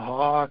red-tailed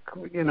hawk,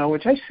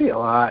 which I see a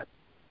lot.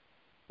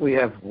 We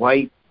have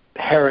white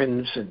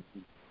herons and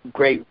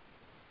great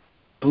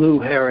blue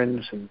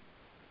herons and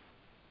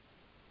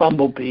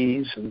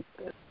bumblebees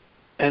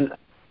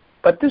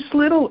but this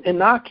little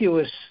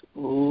innocuous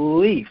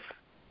leaf,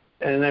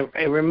 and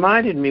it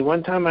reminded me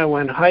one time I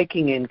went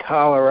hiking in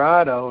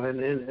Colorado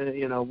and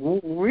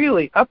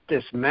really up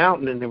this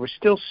mountain, and there were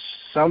still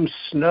some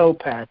snow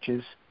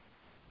patches,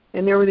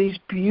 and there were these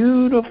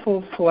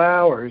beautiful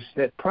flowers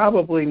that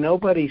probably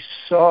nobody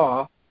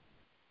saw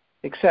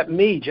except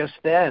me just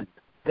then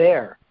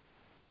there.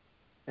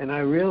 And I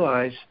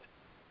realized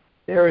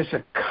there is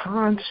a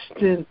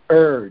constant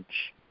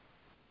urge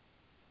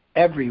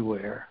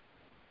everywhere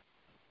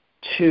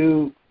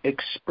to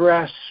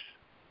express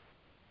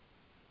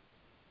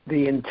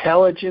the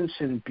intelligence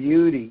and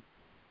beauty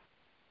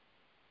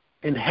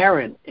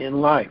inherent in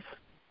life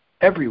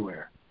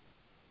everywhere.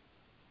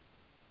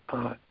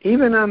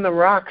 Even on the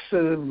rocks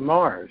of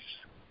Mars,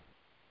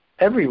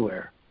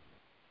 everywhere.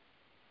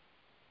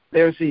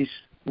 There's these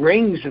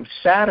rings of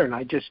Saturn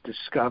I just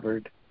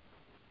discovered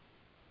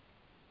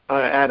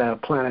at a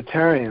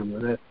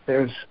planetarium. That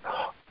there's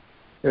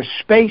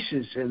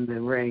spaces in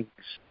the rings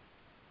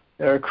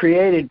that are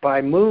created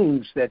by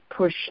moons that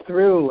push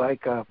through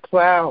like a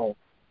plow.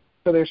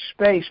 So there's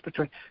space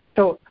between.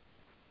 So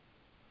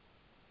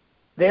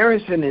there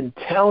is an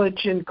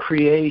intelligent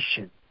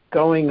creation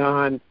going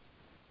on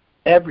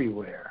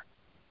everywhere.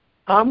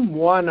 I'm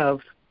one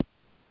of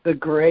the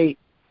great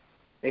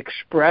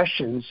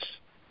expressions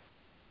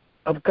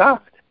of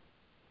God.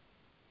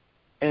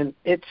 And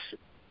it's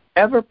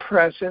ever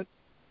present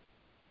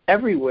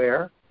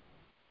everywhere.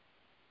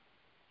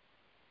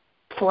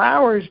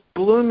 Flowers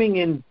blooming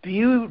in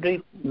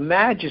beauty,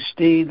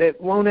 majesty that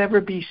won't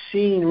ever be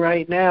seen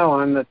right now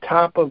on the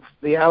top of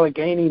the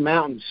Allegheny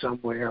Mountains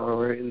somewhere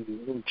or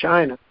in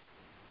China.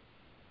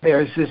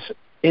 There's this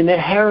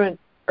inherent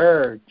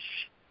urge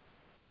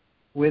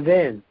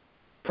within,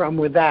 from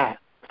that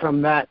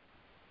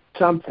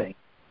something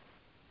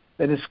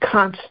that is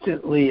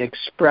constantly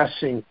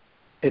expressing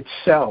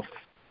itself.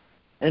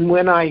 And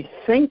when I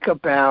think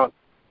about,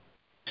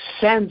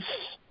 sense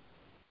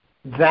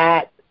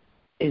that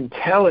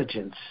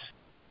intelligence,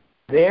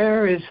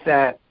 there is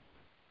that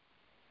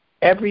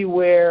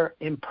everywhere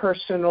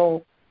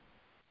impersonal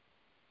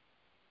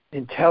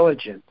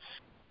intelligence.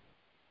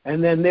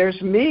 And then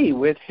there's me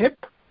with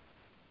hip,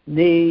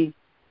 knee,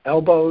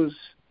 elbows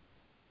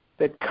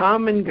that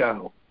come and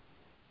go.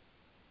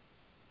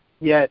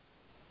 Yet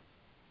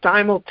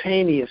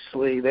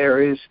simultaneously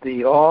there is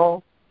the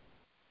all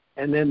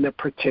and then the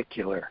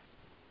particular.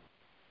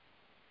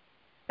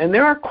 And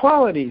there are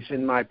qualities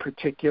in my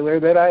particular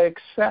that I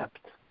accept,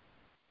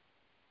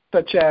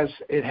 such as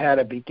it had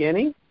a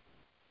beginning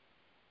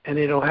and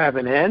it'll have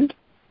an end,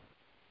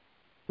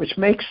 which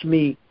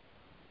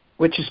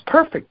is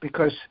perfect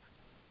because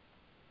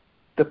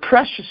the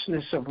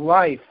preciousness of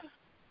life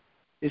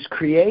is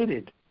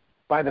created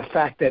by the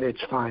fact that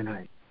it's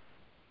finite.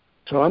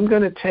 So I'm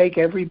going to take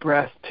every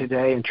breath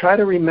today and try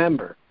to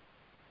remember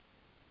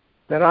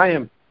that I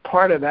am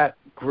part of that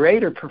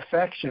greater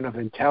perfection of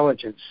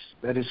intelligence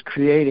that is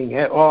creating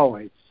it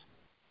always.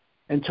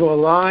 And to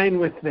align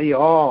with the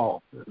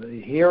all,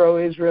 the Hero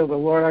Israel, the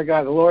Lord our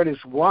God. The Lord is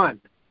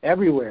one,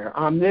 everywhere,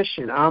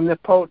 omniscient,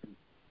 omnipotent.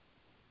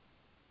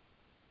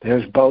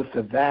 There's both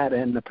of that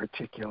and the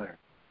particular.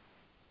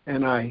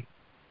 And I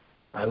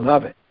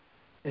love it.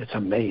 It's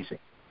amazing.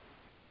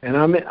 And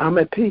I'm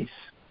at peace,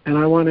 and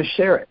I want to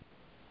share it.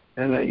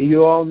 And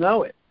you all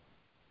know it.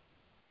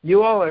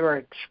 You all are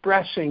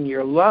expressing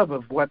your love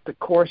of what the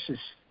Course is.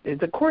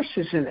 The Course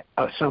isn't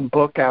some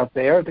book out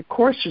there. The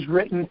Course is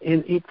written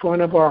in each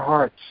one of our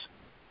hearts.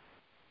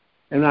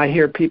 And I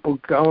hear people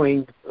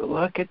going,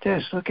 look at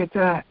this, look at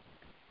that,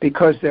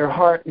 because their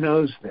heart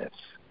knows this.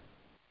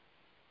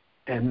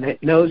 And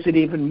it knows it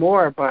even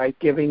more by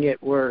giving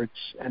it words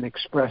and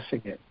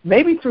expressing it.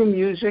 Maybe through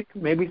music,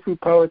 maybe through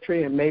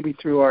poetry, and maybe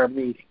through our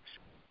meetings.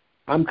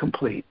 I'm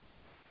complete.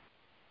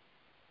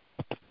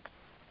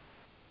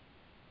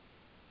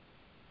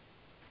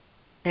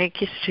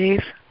 Thank you,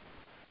 Steve.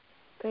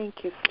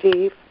 Thank you,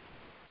 Steve.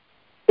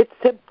 It's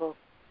simple.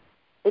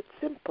 It's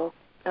simple.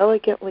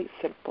 Elegantly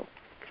simple.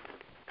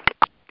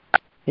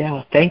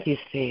 Yeah, thank you,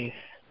 Steve.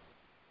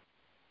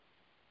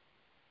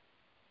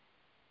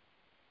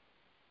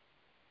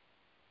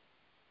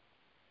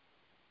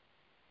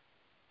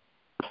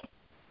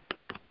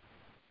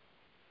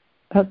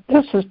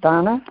 This is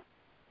Donna.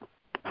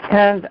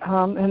 And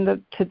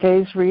in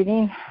today's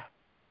reading,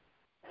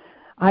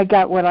 I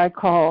got what I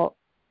call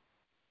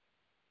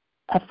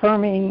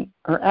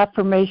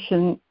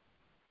affirmation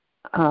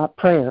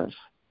prayers.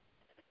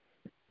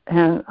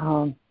 And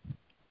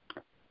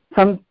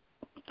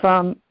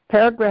from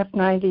paragraph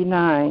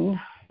 99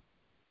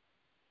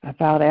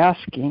 about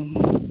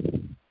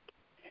asking,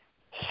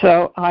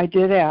 so I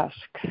did ask.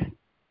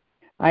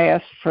 I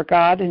ask for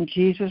God and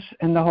Jesus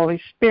and the Holy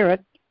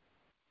Spirit,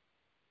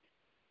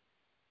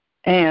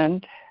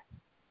 and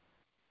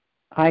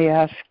I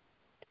ask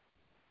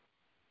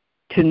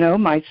to know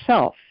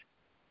myself.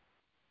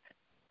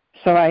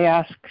 So I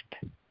asked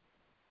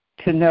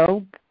to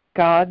know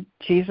God,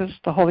 Jesus,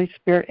 the Holy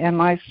Spirit, and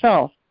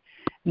myself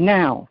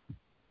now,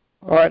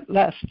 or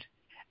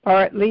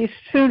at least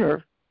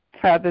sooner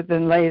rather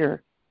than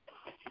later.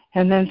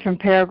 And then from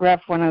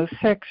paragraph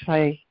 106,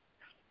 I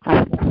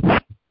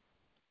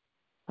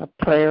a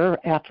prayer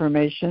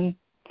affirmation.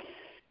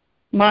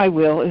 My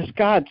will is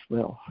God's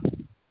will.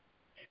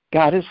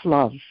 God is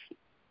love.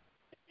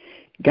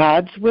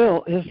 God's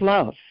will is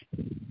love.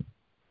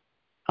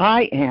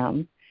 I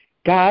am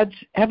God's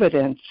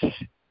evidence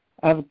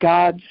of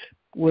God's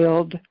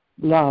willed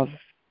love.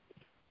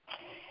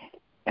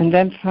 And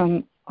then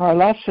from our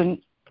lesson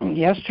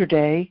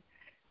yesterday,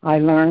 I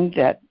learned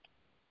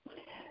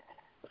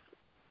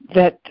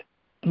that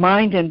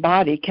mind and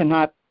body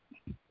cannot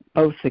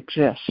both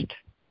exist.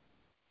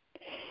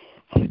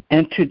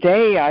 And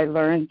today I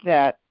learned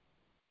that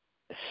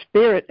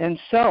spirit and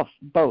self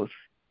both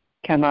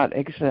cannot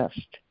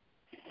exist.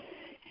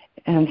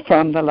 And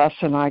from the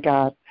lesson I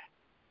got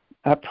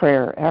a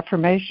prayer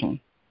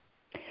affirmation.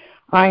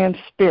 I am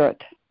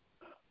spirit,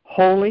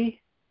 holy,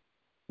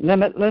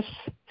 limitless,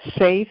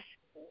 safe,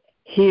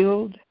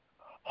 healed,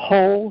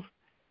 whole,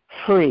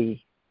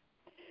 free,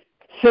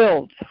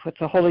 filled with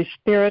the Holy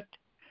Spirit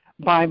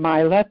by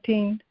my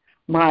letting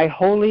my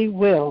holy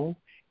will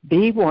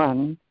be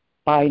one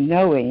by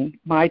knowing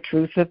my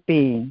truth of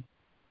being.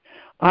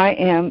 I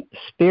am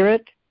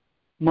spirit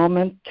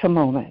moment to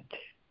moment.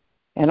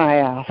 And I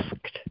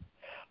asked,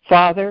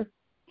 Father,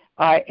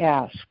 I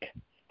ask,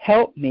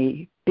 help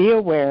me be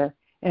aware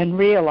and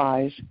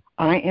realize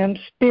I am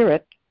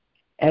spirit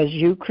as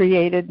you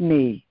created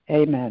me.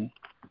 Amen.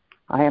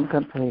 I am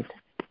complete.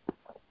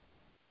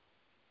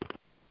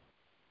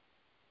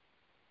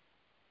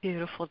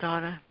 Beautiful,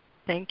 Donna.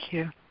 Thank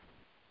you.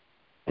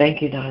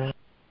 Thank you, Donna.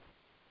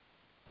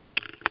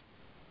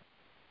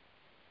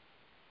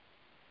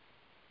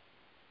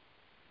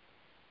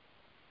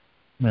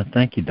 Well,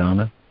 thank you,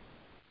 Donna.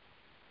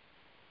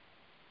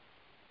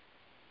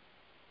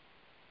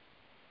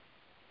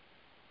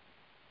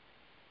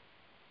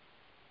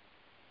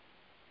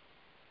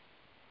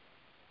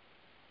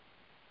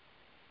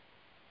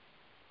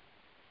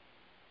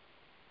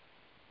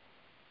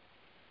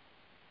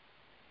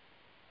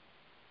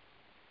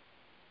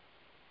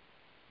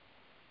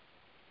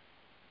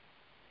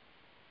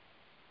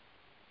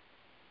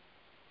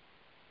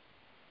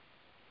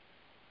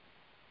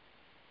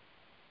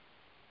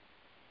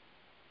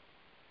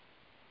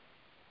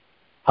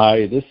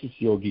 Hi, this is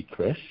Yogi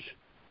Chris.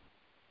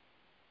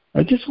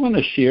 I just want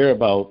to share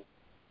about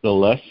the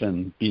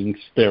lesson being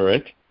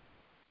spirit,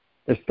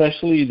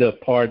 especially the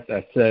part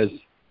that says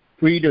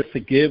free to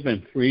forgive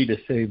and free to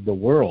save the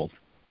world.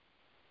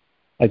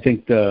 I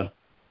think the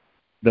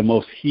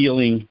most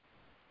healing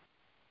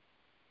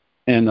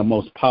and the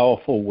most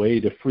powerful way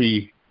to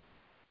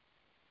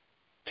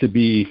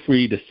be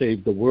free to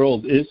save the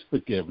world is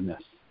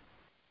forgiveness.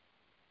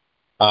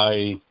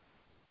 I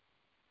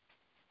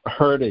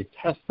heard a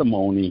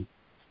testimony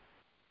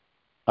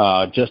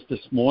just this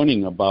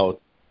morning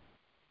about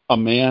a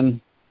man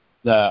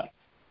that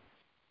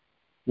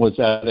was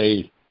at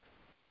a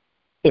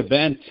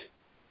event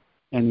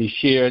and he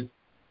shared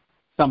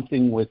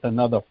something with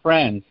another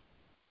friend,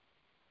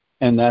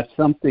 and that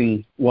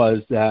something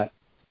was that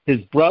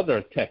his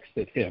brother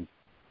texted him,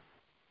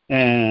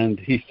 and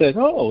he said,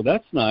 "Oh,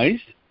 that's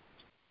nice,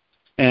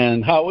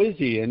 and how is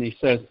he?" And he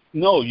says,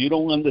 "No, you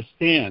don't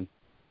understand.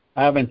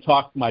 I haven't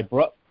talked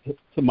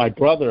to my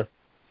brother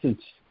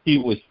since he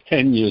was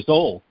 10 years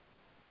old.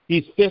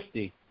 He's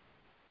 50.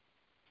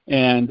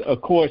 And,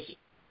 of course,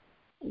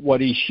 what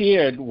he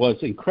shared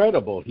was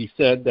incredible. He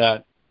said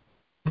that,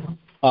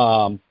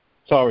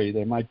 sorry,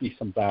 there might be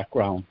some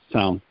background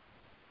sound.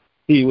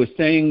 He was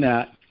saying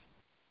that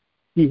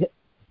the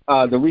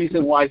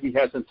reason why he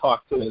hasn't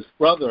talked to his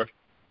brother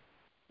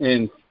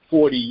in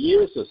 40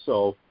 years or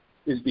so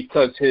is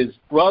because his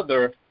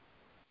brother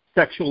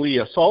sexually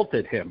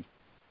assaulted him.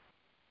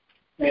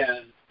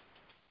 And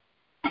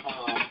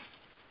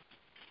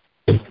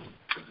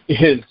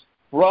his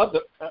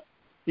brother,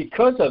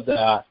 because of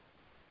that,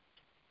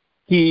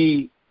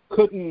 he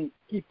couldn't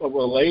keep a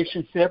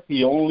relationship.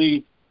 He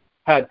only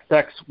had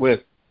sex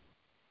with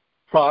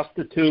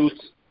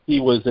prostitutes. He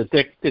was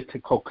addicted to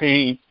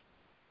cocaine.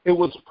 It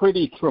was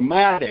pretty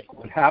traumatic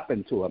what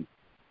happened to him.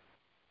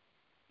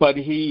 But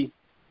he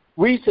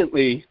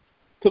recently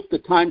took the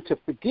time to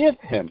forgive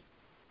him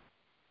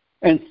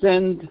and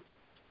send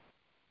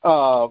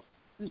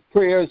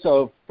prayers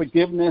of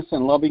forgiveness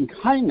and loving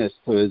kindness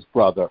to his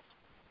brother,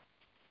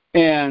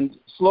 and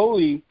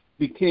slowly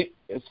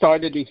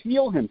started to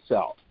heal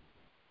himself.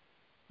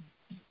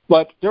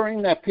 But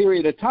during that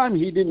period of time,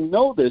 he didn't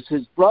know this.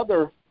 His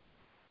brother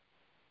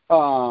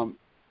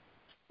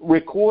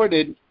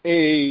recorded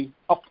a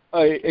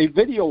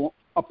video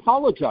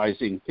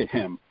apologizing to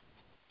him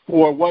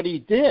for what he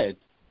did.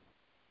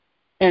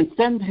 and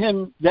send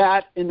him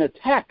that in a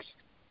text.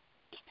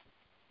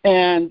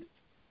 And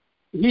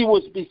he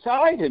was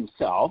beside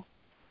himself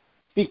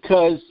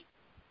because,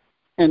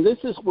 and this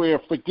is where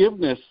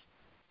forgiveness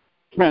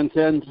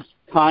transcends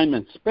time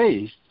and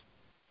space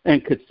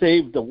and could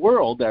save the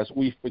world as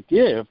we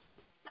forgive.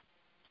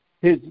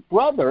 His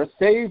brother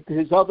saved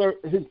his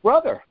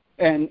brother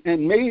and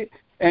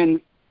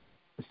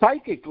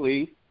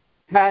psychically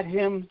had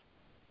him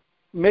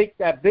make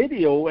that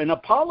video and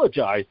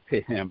apologize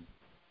to him.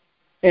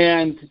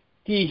 And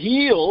he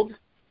healed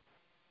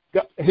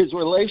his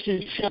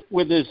relationship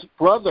with his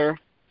brother,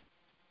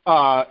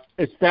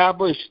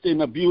 established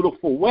in a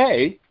beautiful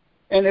way,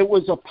 and it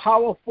was a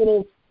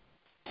powerful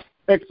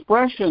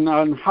expression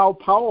on how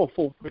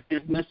powerful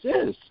forgiveness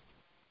is.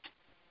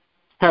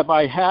 Have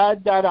I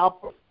had that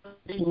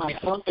opportunity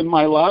myself in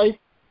my life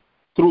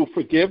through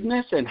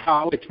forgiveness and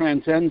how it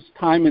transcends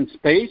time and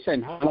space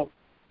and how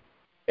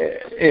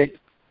it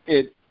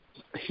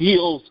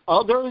heals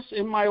others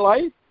in my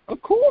life?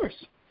 Of course.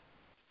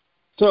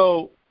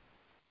 So,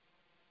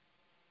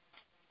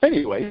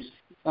 anyways,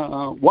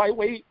 why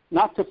wait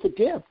not to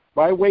forgive?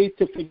 Why wait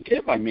to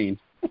forgive, I mean?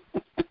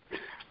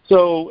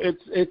 So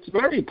it's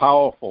very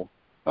powerful.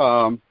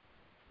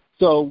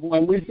 So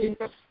when we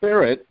think of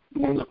spirit,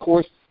 when the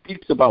Course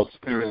speaks about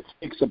spirit, it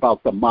speaks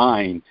about the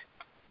mind.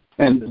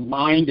 And the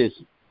mind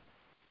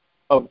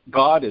of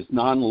God is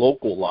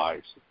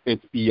non-localized.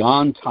 It's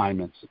beyond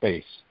time and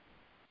space.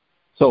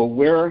 So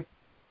we're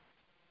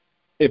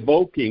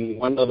evoking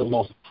one of the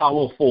most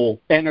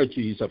powerful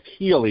energies of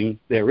healing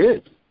there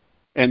is.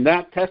 And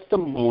that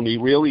testimony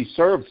really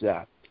serves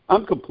that.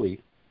 I'm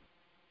complete.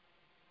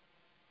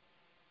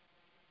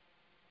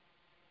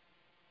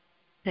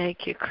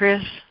 Thank you,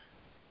 Chris.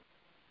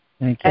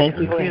 Thank you.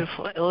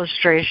 Beautiful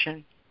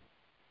illustration.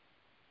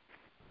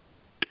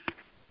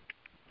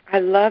 I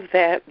love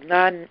that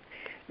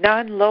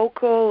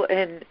non-local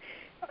and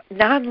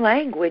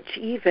non-language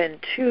even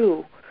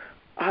too.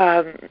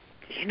 That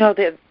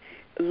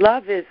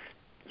love is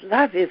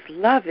love.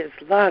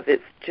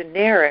 It's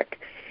generic,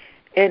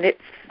 and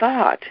it's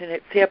thought, and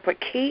it's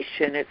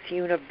application. It's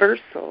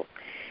universal,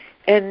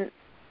 and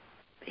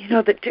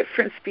the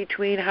difference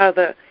between how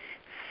the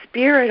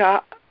Spirit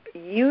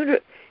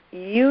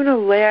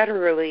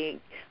unilaterally,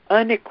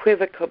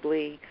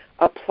 unequivocally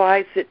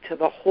applies it to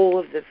the whole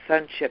of the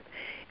sonship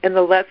and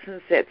the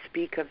lessons that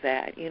speak of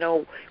that.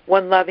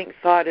 One loving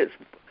thought is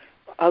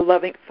a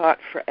loving thought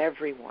for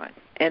everyone,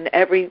 and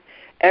every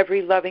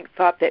loving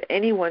thought that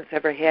anyone's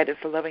ever had is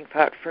a loving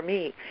thought for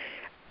me.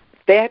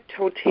 That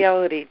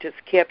totality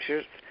just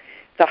captures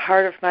the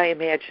heart of my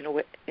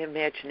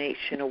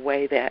imagination in a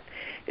way that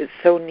is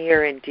so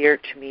near and dear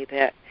to me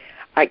that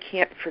I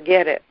can't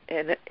forget it.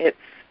 And it's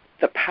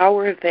the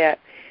power that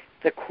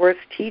the Course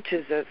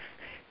teaches us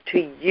to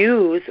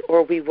use,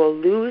 or we will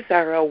lose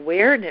our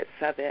awareness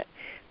of it,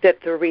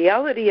 that the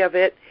reality of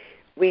it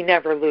we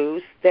never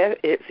lose, that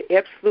it's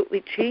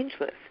absolutely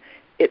changeless.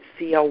 It's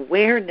the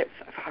awareness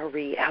of our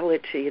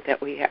reality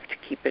that we have to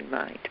keep in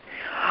mind.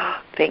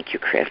 Thank you,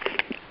 Chris.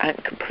 I'm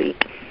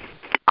complete.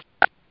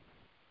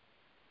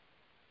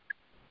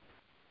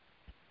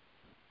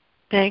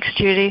 Thanks,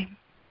 Judy.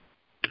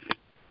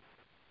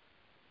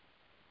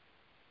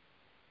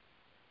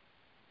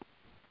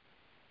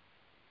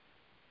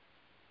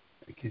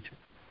 Thank you.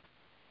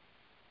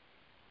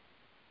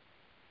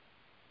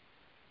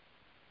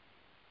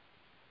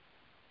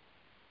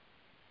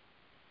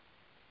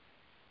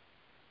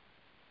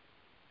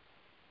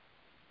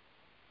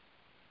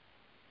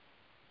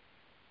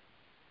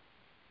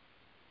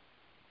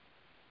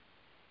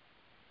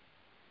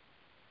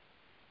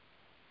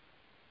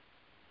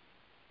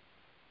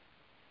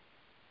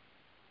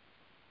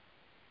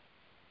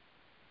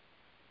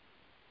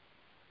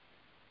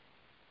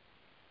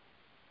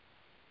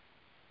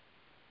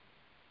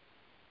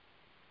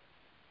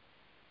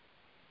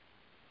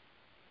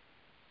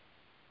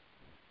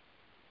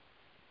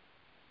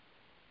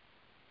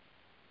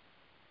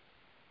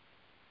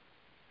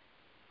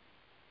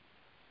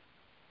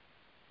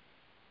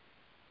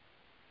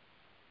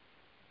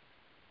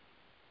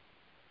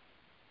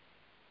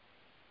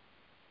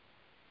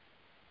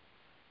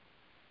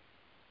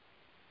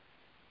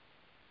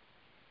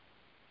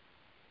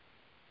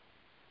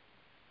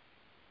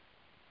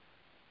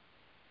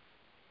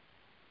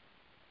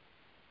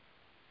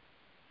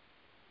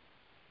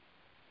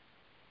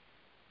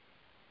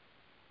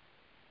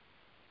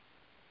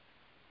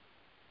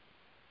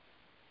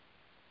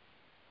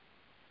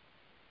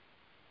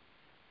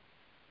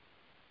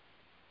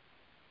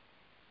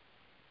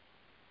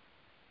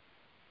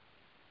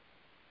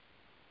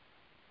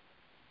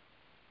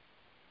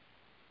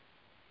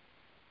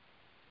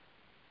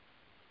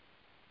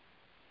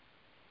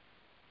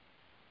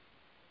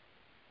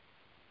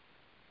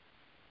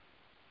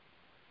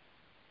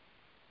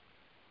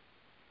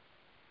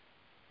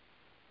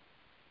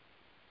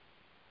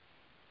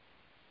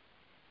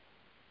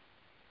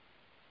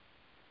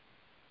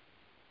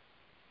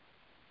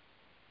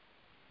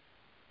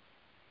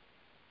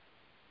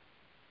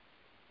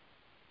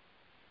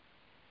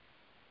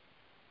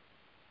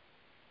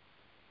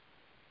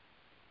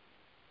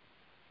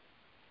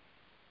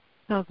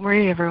 Good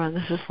morning, everyone.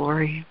 This is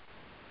Lori.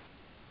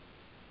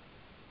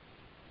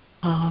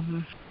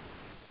 My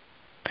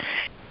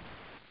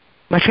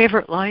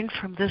favorite line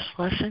from this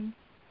lesson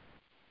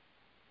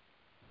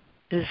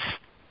is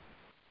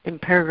in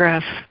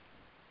paragraph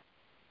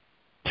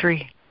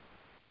 3.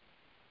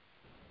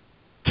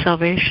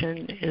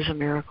 Salvation is a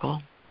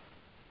miracle,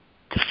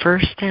 the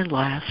first and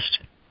last,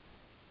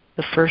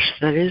 the first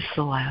that is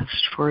the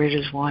last, for it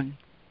is one.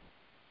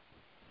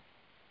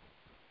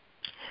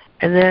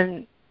 And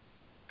then,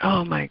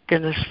 oh my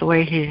goodness, the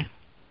way he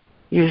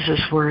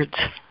uses words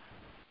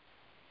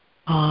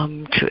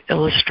to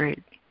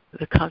illustrate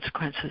the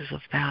consequences of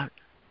that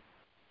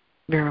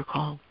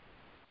miracle.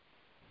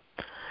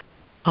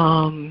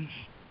 When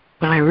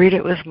I read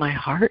it with my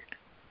heart,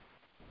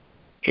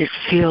 it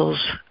feels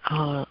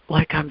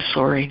like I'm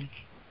soaring,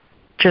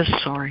 just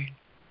soaring.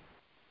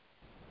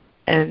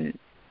 And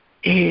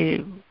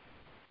he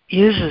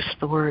uses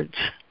the words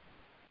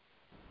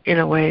in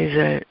a way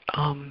that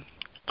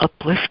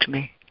uplift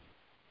me,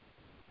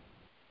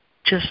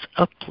 just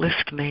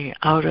uplift me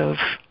out of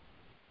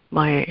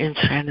my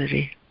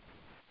insanity.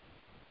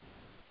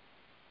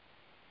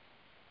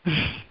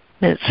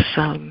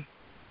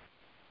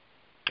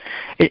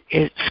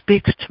 It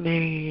speaks to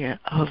me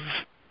of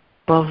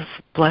both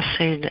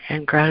blessing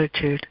and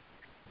gratitude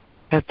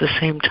at the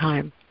same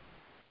time.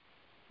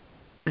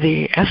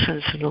 The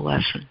essence of the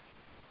lesson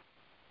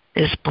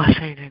is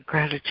blessing and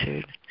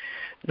gratitude.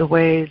 The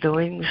way the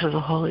wings of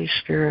the Holy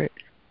Spirit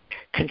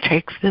can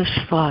take this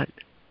thought,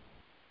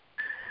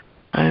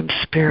 I am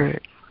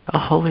Spirit, a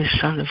holy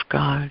Son of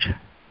God,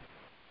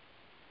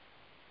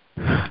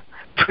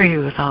 free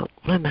without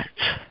limits,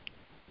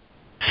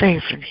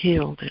 safe and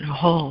healed and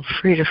whole,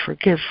 free to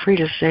forgive, free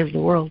to save the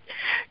world.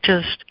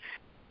 Just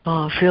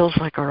feels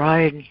like a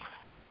ride,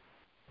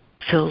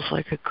 feels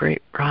like a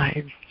great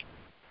ride.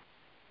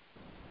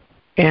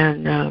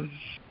 And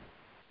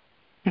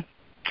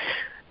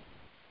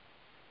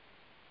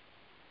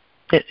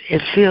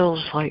it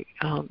feels like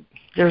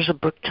there's a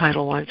book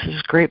title once,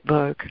 it's a great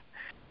book.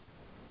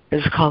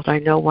 It's called I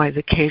Know Why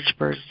the Caged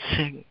Bird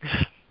Sings.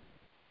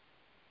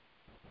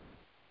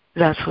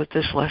 That's what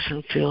this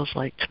lesson feels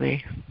like to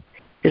me.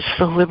 It's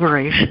the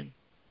liberation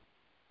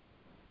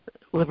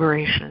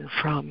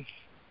from,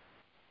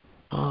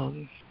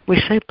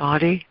 we say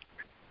body,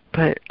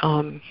 but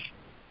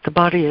the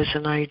body is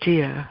an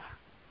idea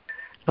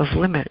of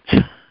limits.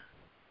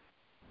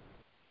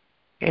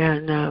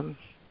 And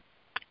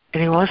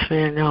he wants me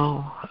to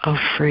know of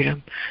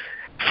freedom.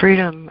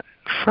 Freedom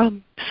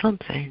from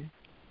something.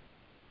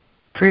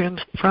 Freedom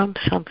from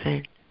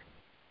something.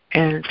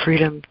 And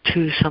freedom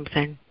to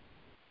something.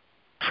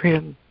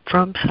 Freedom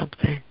from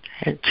something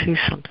and to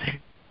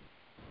something.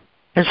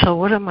 And so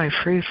what am I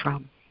free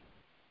from?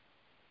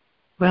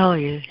 Well,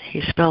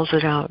 he spells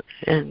it out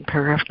in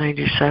paragraph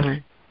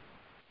 97.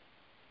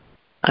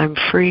 I'm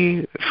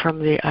free from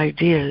the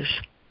ideas,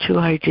 2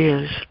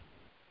 ideas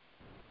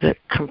that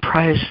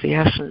comprise the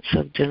essence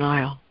of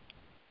denial.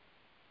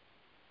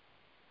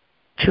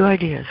 2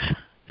 ideas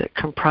that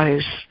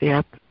comprise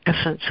the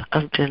essence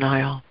of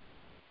denial.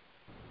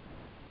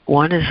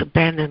 One is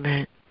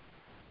abandonment,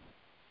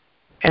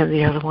 and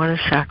the other one is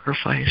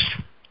sacrifice.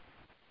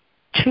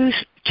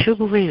 Two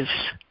beliefs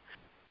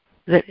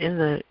that in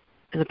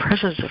the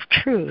presence of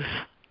truth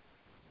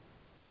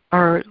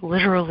are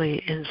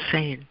literally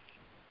insane.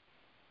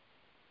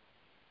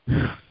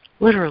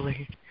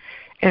 Literally.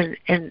 And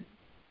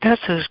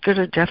that's as good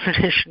a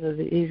definition of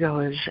the ego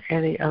as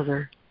any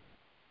other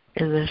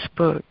in this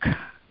book.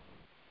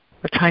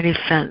 A tiny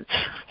fence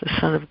the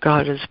Son of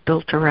God is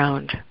built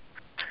around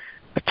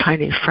a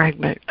tiny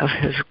fragment of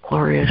his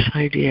glorious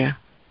idea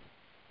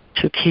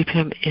to keep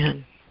him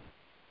in.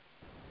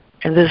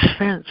 And this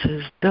fence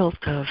is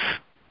built of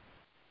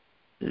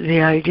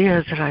the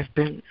idea that I've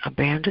been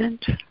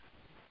abandoned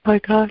by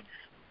God,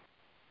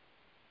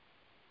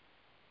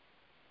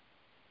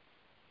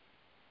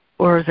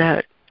 or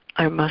that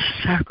I must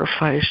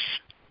sacrifice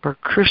or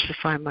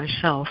crucify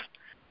myself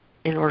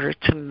in order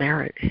to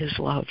merit his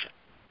love.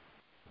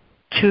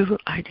 2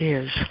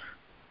 ideas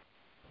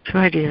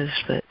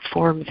that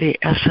form the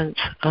essence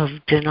of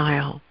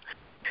denial.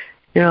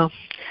 You know,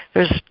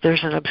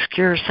 there's an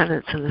obscure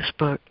sentence in this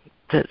book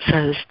that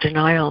says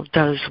denial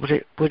does what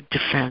it would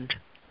defend.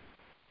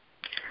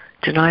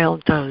 Denial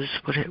does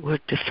what it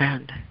would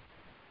defend.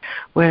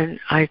 When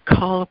I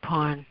call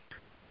upon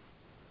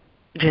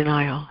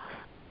denial,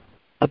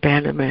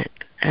 abandonment,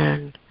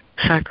 and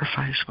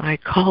sacrifice, when I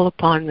call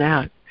upon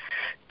that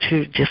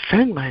to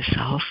defend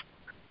myself,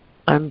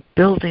 I'm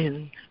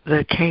building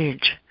the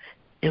cage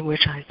in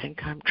which I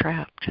think I'm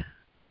trapped.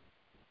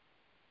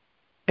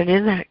 And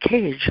in that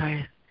cage,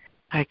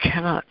 I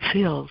cannot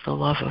feel the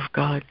love of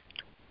God.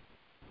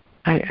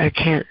 I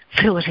can't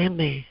feel it in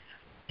me,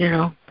 you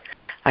know.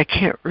 I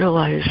can't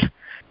realize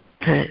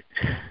that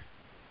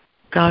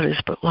God is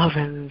but love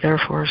and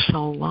therefore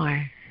so am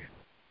I.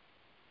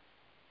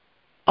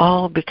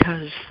 All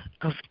because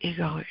of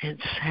ego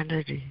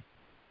insanity.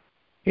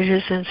 It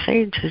is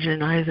insane to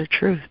deny the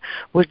truth.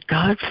 Would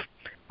God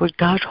would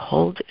God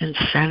hold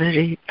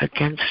insanity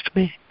against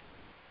me?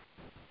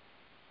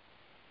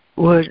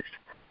 Would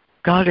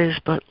God is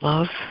but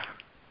love?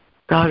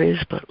 God is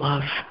but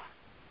love,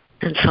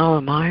 and so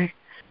am I.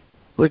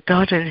 Would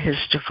God in his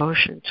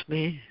devotion to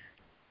me,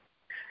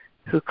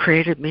 who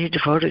created me,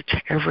 devoted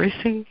to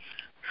everything,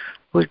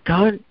 would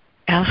God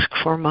ask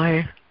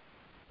me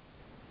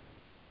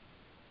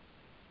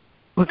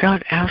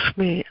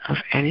of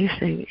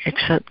anything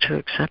except to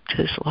accept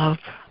his love?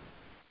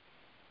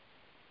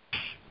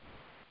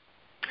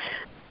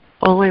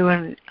 Only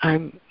when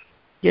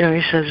he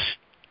says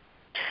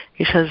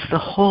the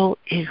whole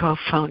ego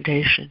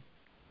foundation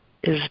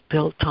is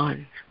built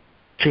on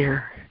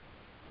fear.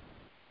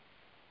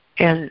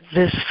 And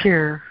this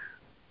fear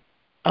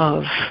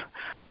of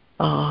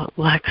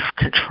lack of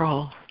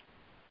control,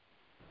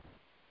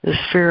 this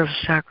fear of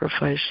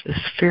sacrifice, this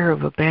fear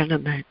of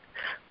abandonment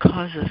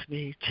causes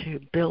me to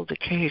build a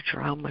cage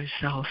around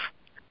myself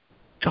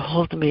to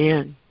hold me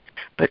in.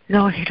 But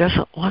no, he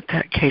doesn't want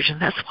that cage,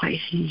 and that's why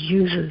he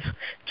uses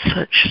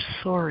such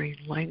soaring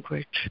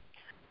language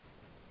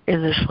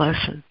in this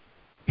lesson.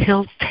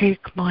 He'll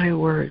take my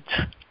words.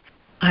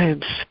 I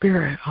am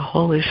Spirit, a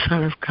holy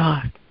Son of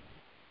God,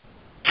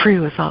 free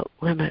without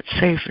limit,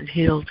 safe and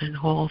healed and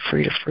whole,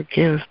 free to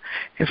forgive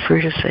and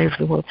free to save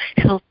the world.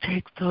 He'll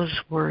take those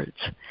words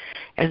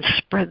and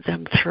spread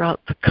them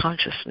throughout the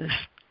consciousness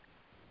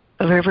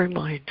of every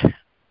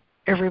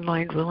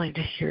mind willing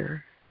to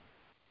hear,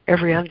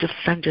 every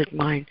undefended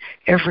mind,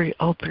 every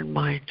open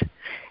mind,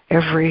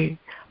 every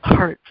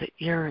heart that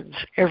yearns,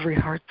 every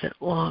heart that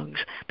longs,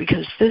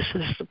 because this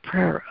is the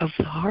prayer of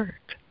the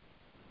heart,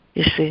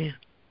 you see.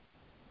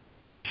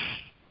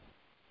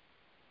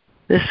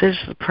 This is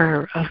the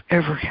prayer of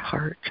every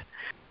heart,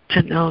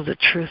 to know the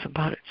truth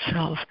about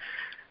itself.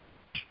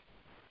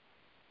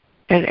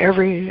 And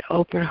every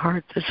open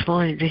heart that's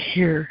willing to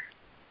hear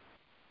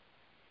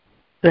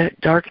that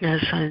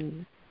darkness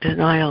and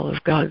denial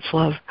of God's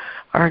love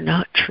are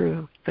not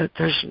true, that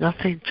there's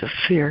nothing to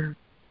fear,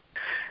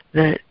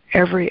 that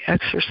every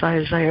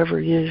exercise I ever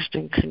used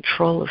in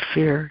control of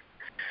fear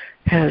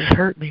has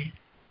hurt me.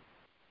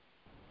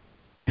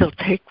 He'll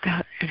take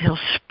that and he'll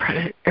spread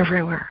it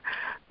everywhere.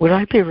 Would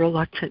I be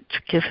reluctant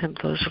to give him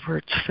those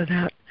words for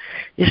that?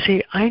 You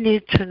see, I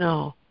need to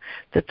know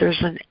that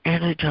there's an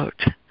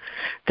antidote.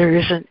 There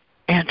is an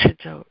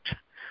antidote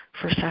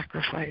for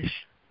sacrifice.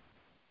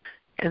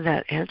 And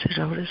that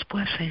antidote is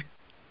blessing.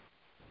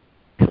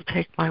 He'll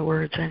take my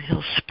words and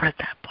he'll spread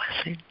that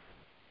blessing.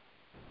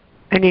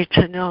 I need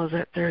to know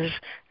that there's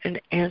an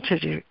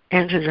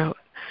antidote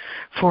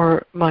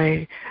for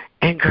my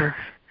anger,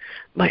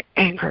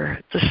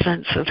 the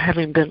sense of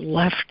having been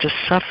left to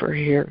suffer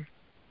here.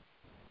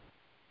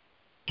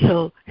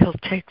 He'll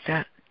take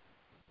that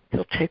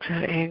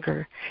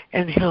anger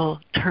and he'll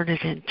turn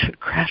it into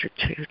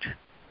gratitude.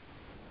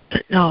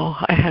 That no,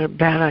 I had a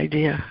bad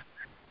idea.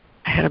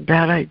 I had a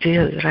bad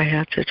idea that I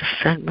had to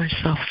defend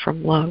myself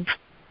from love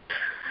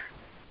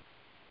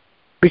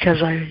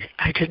because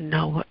I didn't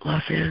know what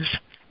love is.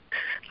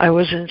 I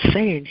was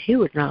insane. He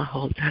would not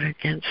hold that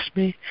against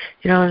me.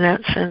 In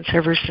that sense,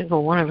 every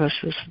single one of us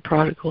is the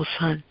prodigal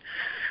son.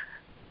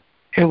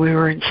 And we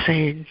were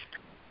insane.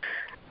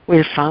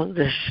 We found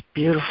this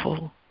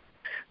beautiful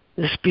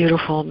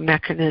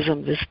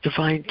mechanism, this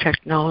divine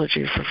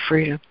technology for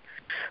freedom.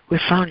 We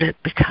found it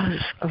because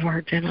of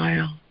our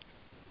denial.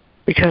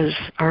 Because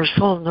our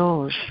soul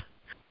knows.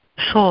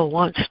 The soul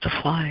wants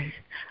to fly.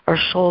 Our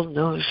soul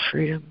knows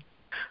freedom.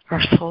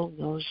 Our soul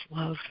knows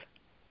love.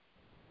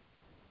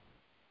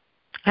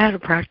 I had a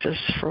practice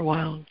for a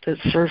while that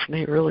served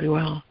me really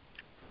well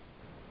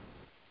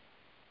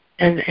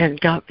and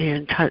got me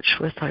in touch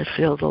with, I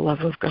feel the love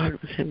of God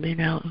within me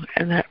now.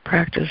 And that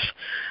practice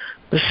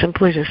was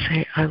simply to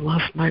say, I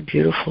love my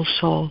beautiful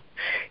soul,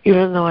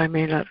 even though I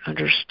may not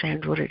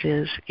understand what it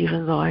is,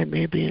 even though I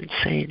may be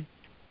insane,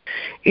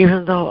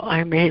 even though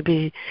I may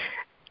be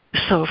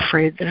so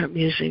afraid that I'm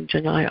using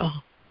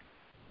denial.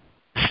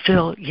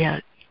 Still,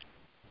 yet,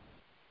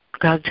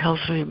 God tells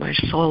me my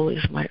soul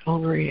is my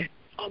only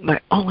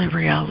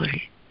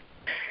reality.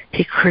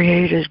 He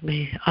created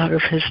me out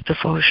of his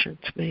devotion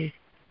to me.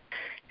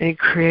 And he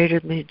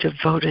created me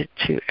devoted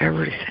to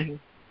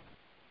everything.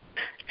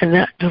 And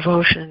that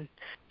devotion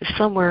is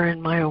somewhere in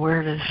my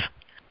awareness,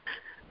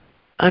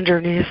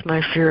 underneath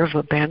my fear of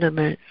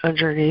abandonment,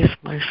 underneath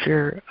my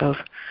fear of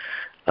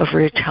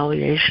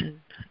retaliation,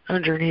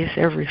 underneath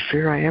every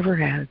fear I ever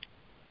had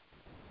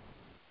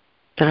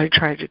that I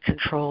tried to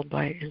control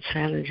by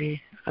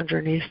insanity.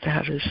 Underneath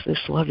that is this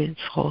loving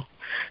soul.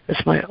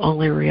 It's my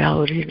only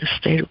reality in a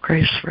state of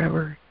grace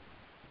forever.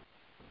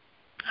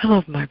 I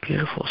love my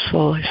beautiful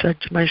soul, I said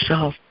to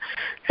myself,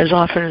 as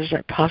often as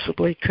I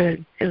possibly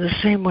could. In the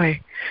same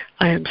way,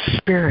 I am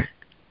Spirit,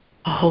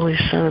 a holy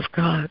Son of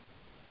God,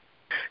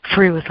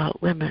 free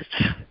without limits,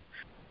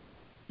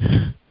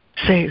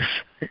 safe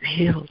and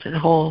healed and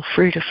whole,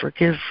 free to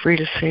forgive, free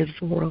to save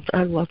the world.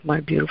 I love my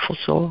beautiful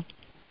soul.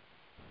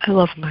 I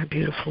love my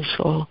beautiful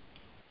soul.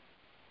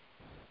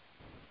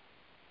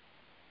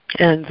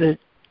 And the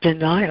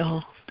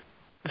denial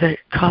that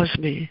caused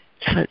me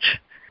such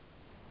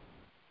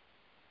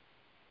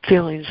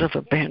feelings of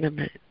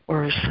abandonment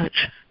or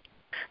such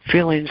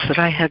feelings that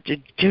I had to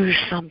do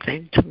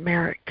something to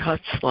merit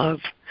God's love,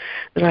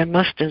 that I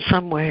must in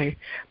some way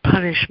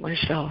punish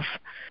myself.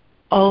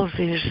 All of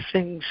these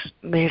things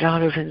made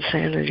out of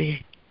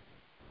insanity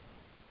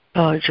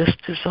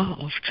just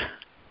dissolved.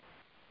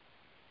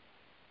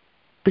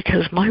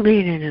 Because my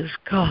meaning is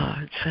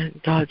God's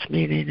and God's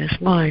meaning is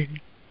mine.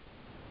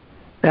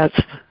 That's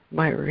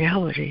my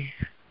reality.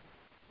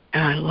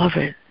 And I love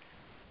it.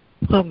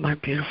 Love my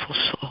beautiful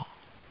soul.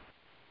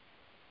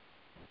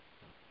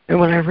 And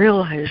when I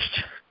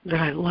realized that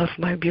I love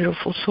my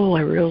beautiful soul,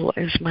 I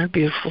realized my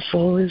beautiful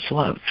soul is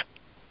love.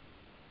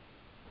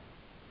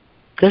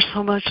 There's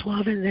so much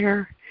love in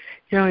there.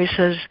 You know, he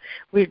says,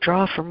 we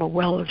draw from a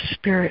well of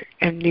spirit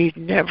and need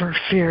never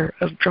fear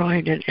of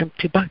drawing an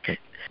empty bucket.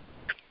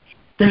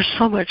 There's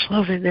so much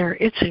love in there,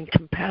 it's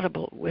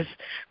incompatible with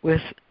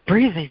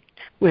breathing.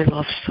 We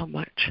love so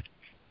much.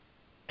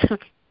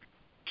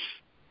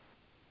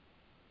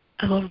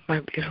 I love my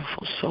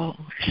beautiful soul,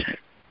 I said,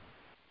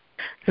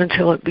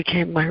 until it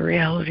became my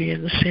reality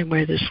in the same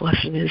way this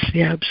lesson is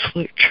the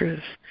absolute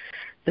truth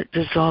that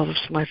dissolves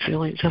my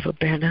feelings of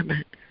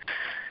abandonment,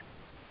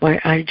 my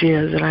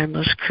idea that I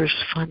must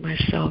crucify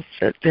myself,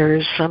 that there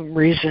is some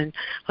reason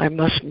I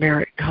must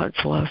merit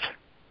God's love.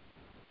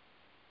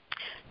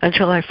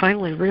 Until I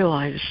finally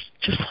realized,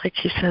 just like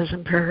he says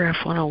in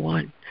paragraph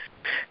 101,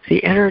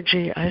 the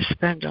energy I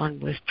spend on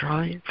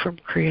withdrawing from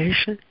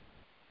creation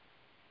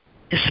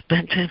is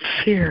spent in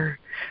fear.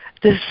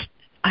 This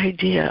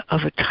idea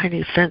of a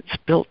tiny fence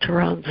built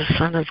around the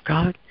Son of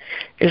God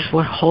is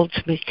what holds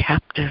me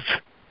captive.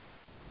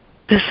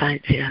 This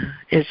idea,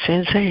 it's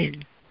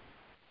insane.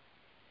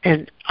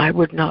 And I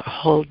would not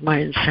hold my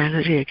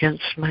insanity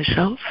against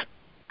myself,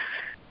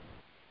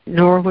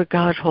 nor would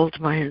God hold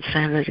my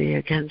insanity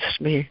against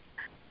me.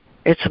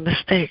 It's a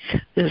mistake,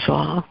 is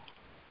all.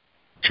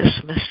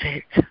 Just a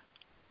mistake.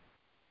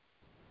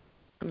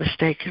 A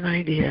mistaken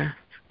idea,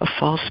 a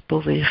false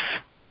belief,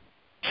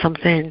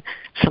 something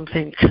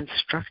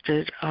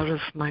constructed out of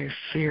my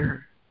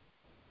fear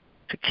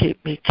to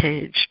keep me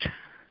caged.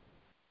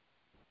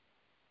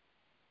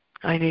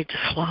 I need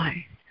to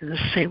fly in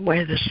the same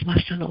way this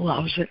lesson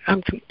allows it.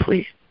 I'm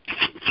complete.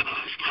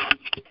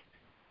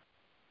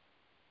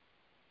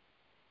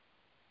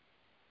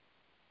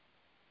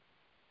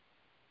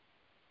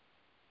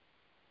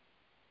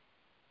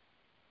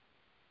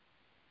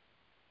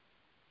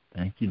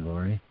 Thank you,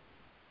 Lori.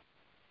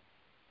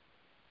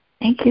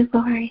 Thank you,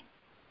 Lori.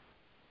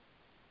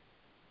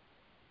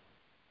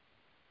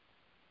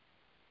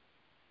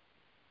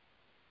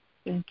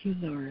 Thank you,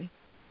 Lori.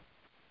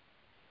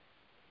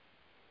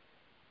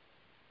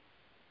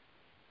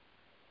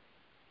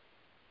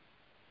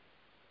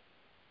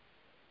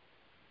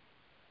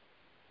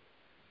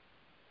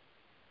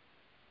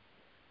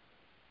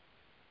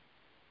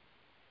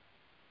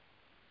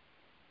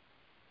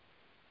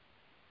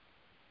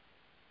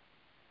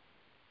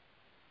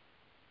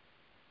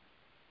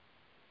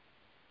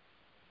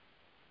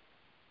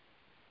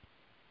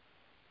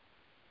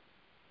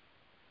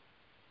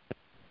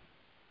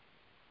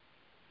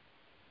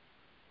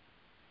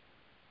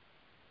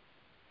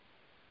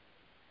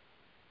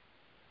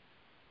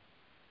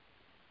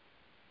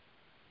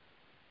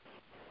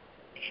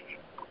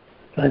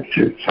 Thank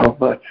you so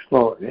much,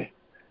 Lori.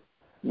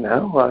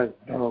 Now I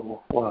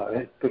know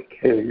why the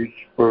caged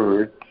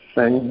bird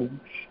sings.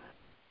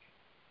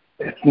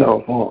 It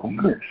no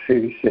longer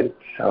sees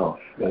itself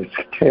as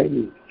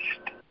caged.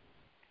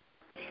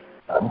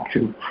 I'm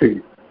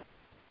complete.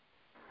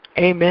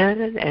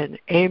 Amen and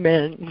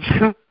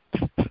amen.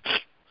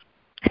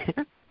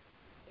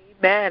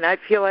 Amen. I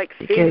feel like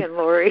singing,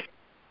 Lori.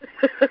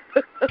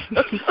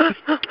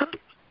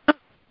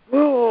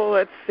 Oh,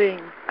 let's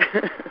sing.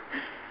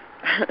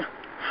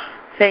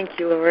 Thank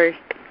you, Lori.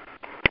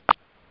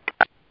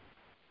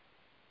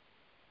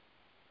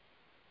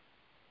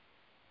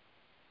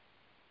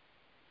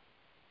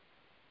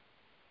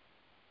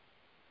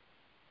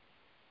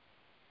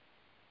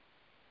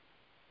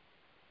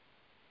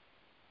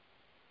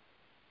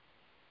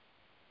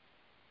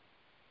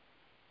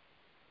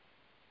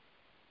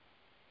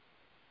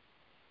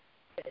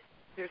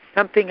 There's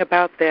something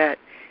about that,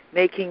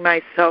 making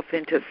myself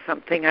into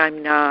something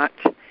I'm not,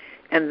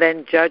 and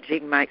then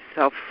judging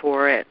myself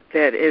for it,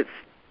 that is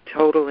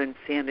total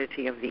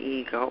insanity of the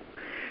ego.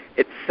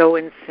 It's so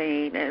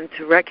insane, and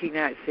to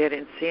recognize that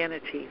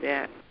insanity,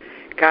 that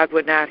God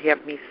would not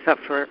have me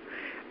suffer,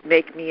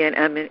 make me an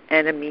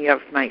enemy of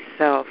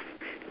myself.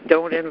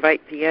 Don't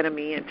invite the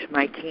enemy into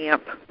my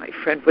camp, my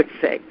friend would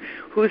say.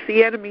 Who's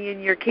the enemy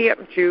in your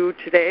camp, Jude,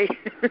 today?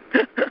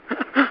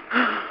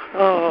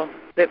 Oh,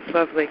 that's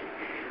lovely.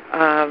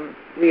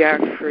 We are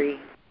free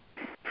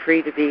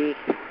to be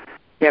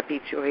happy,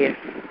 joyous,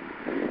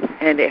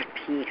 and at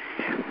peace.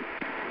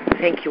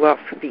 Thank you all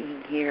for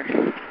being here.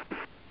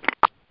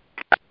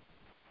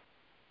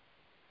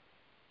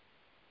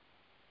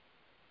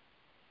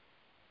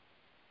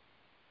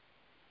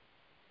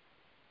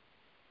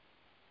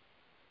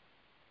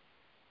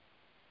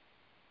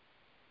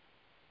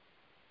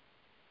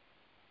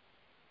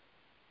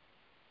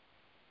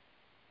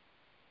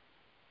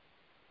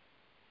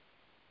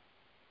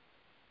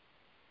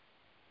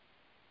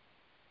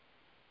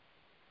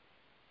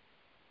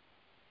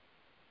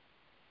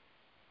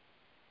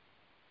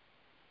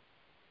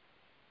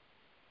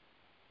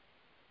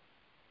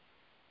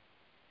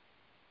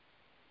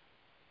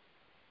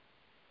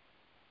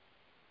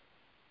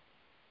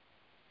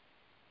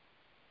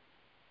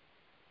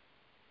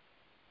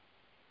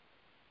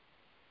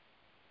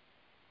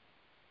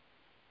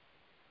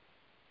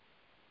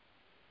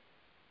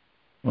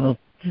 Well,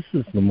 this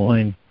is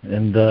Lemoyne,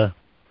 and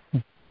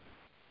it's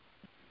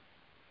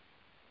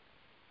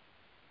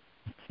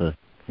a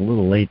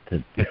little late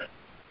to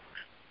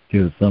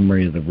do a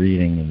summary of the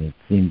reading, and it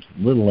seems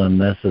a little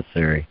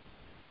unnecessary.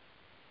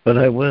 But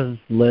I was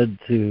led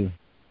to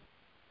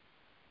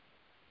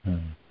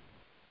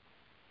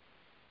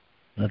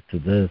up to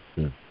this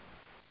as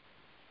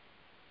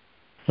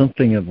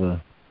something of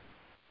a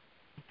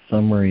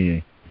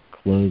summary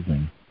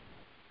closing.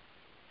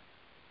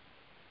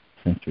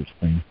 It's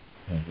interesting.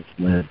 I was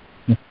led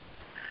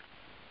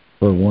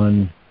for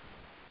one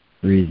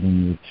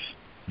reason, which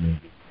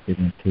maybe get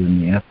into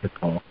in the after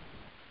call.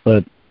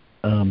 But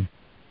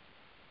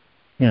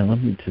yeah,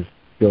 let me just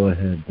go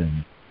ahead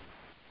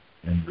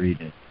and read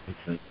it,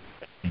 because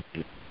I think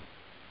it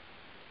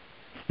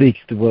speaks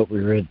to what we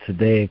read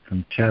today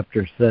from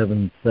chapter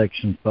 7,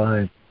 section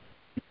 5,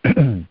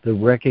 the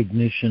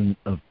recognition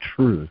of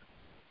truth.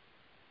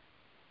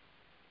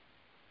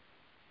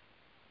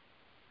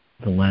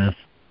 The last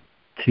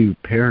two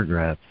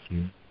paragraphs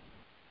here.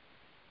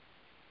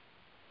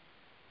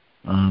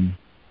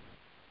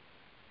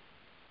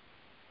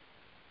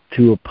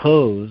 To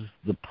oppose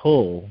the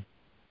pull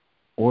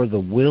or the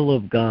will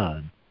of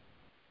God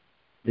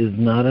is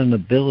not an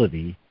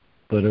ability,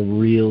 but a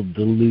real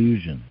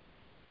delusion.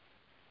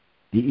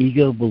 The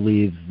ego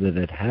believes that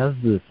it has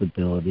this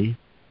ability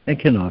and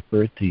can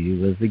offer it to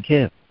you as a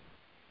gift.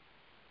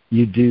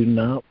 You do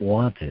not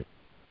want it.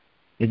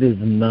 It is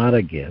not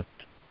a gift.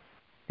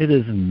 It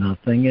is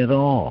nothing at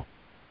all.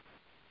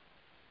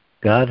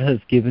 God has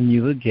given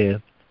you a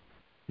gift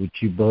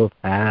which you both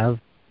have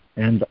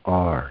and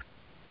are.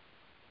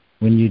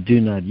 When you do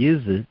not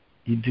use it,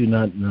 you do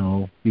not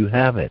know you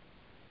have it.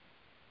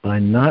 By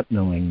not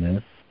knowing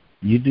this,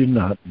 you do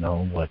not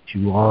know what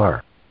you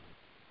are.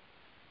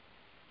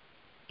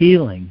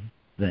 Healing,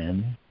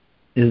 then,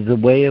 is a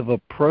way of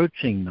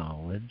approaching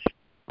knowledge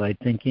by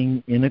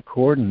thinking in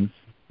accordance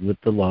with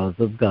the laws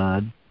of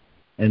God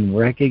and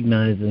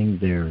recognizing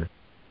their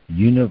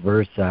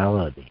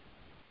universality.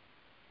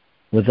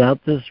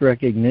 Without this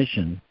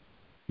recognition,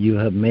 you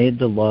have made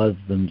the laws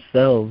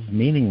themselves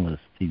meaningless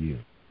to you.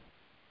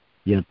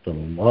 Yet the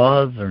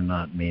laws are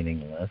not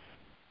meaningless,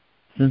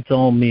 since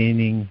all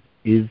meaning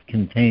is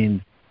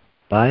contained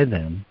by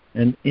them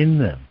and in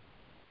them.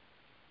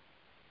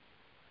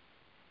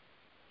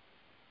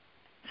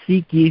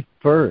 Seek ye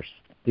first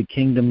the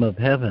kingdom of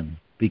heaven,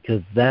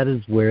 because that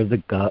is where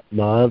the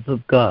laws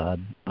of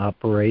God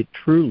operate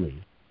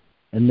truly,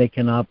 and they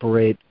can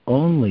operate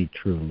only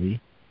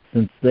truly,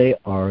 since they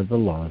are the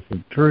laws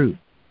of truth.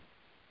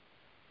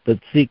 But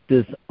seek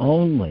this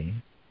only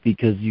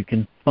because you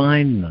can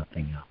find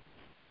nothing else.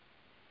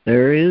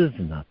 There is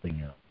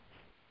nothing else.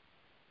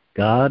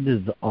 God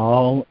is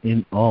all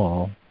in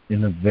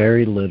a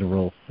very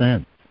literal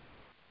sense.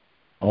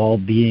 All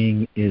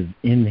being is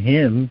in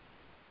Him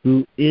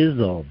who is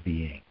all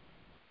being.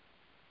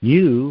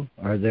 You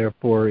are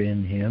therefore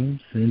in Him,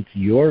 since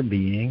your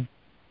being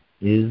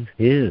is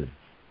His.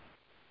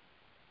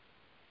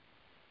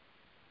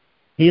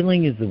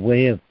 Healing is a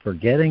way of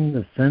forgetting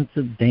the sense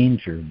of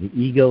danger the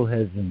ego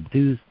has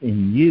induced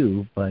in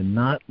you by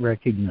not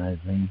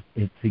recognizing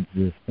its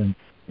existence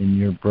in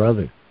your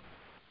brother.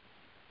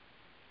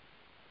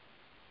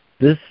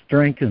 This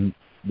strengthens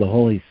the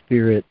Holy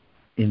Spirit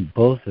in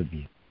both of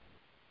you,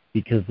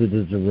 because it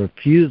is a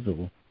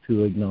refusal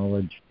to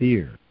acknowledge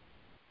fear.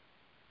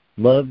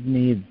 Love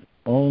needs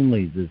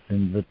only this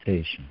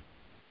invitation.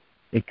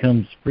 It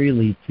comes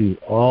freely to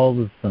all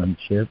the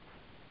sonship,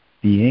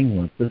 being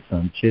what the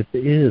sonship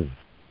is.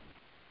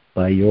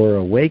 By your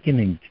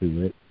awakening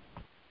to it,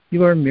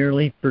 you are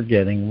merely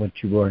forgetting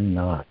what you are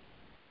not.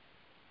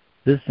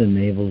 This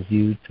enables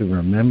you to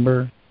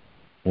remember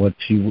what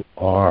you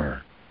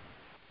are.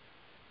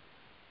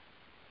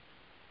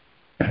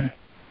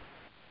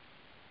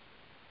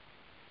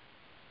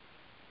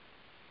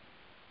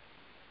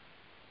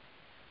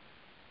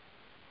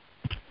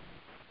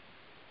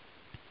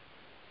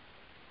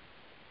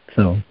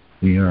 So,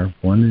 we are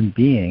one in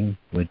being,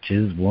 which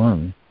is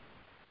one,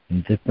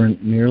 and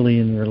different merely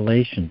in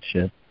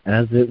relationship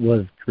as it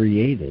was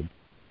created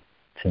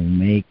to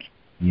make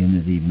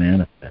unity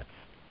manifest.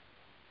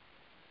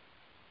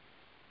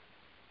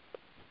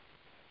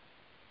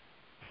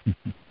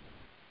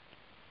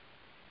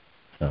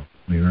 So,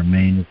 we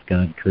remain as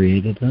God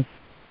created us.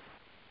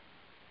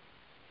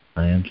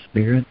 I am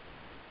spirit.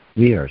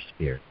 We are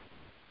spirit.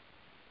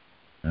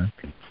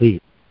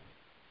 Complete.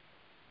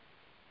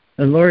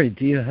 And Lori,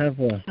 do you have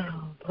a...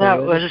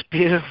 That was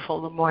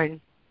beautiful,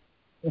 Lemoyne.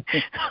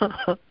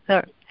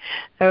 that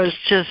was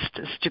just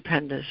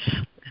stupendous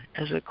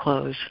as a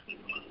close.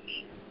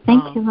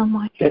 Thank you,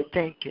 Lemoyne.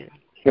 Thank you.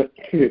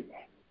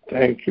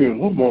 Thank you,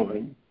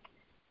 Lemoyne.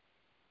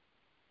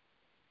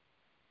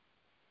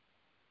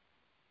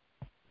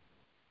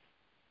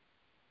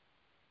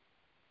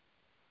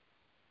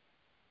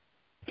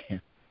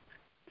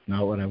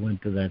 Not what I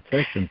went to that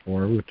section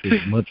for, which was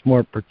much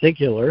more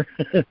particular.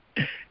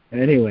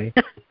 Anyway,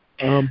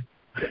 well,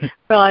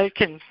 I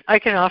can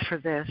offer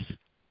this.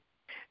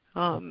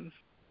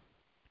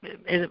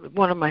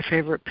 one of my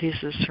favorite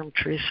pieces from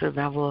Teresa of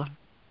Avila,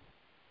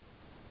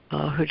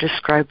 who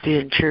described the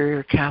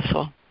interior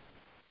castle,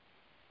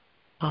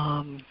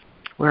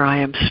 where I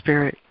am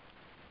spirit.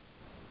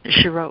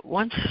 She wrote,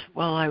 "Once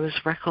while I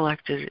was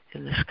recollected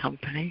in this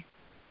company,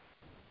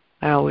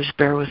 I always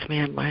bear with me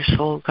in my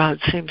soul,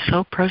 God seemed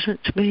so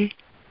present to me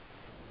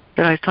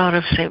that I thought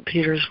of St.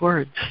 Peter's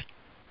words,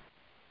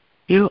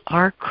 'You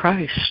are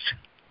Christ,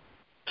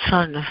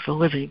 Son of the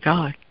living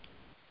God.'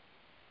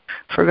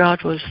 For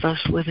God was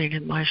thus living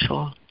in my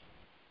soul.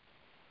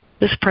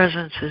 This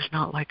presence is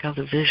not like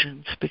other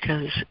visions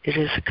because it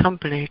is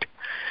accompanied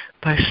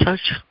by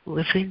such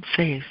living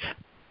faith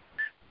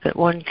that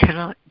one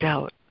cannot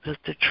doubt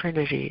that the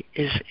Trinity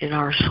is in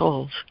our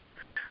souls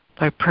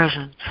by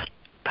presence,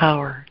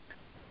 power,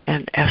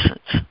 and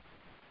essence.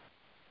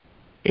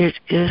 It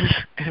is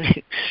an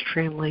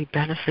extremely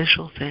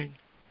beneficial thing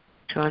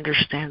to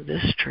understand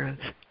this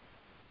truth.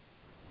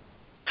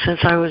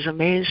 Since I was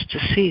amazed to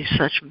see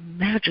such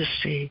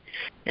majesty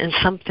in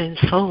something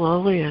so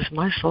lowly as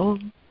my soul,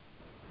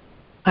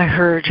 I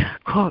heard,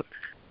 quote,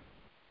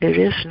 'It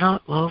is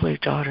not lowly,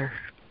 daughter,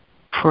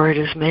 for it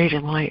is made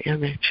in my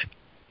image,'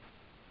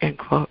 end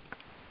quote.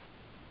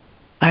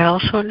 I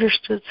also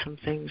understood some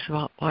things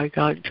about why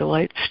God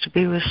delights to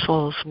be with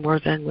souls more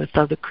than with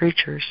other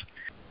creatures.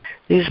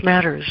 These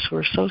matters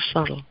were so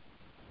subtle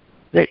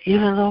that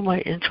even though my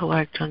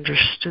intellect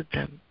understood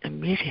them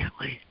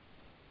immediately,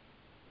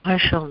 I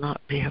shall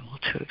not be able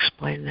to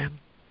explain them.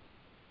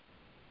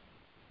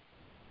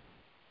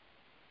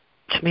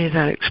 To me,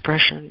 that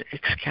expression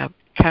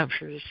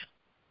captures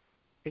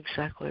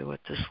exactly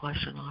what this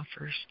lesson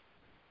offers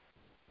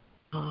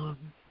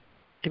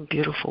in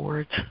beautiful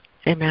words.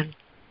 Amen.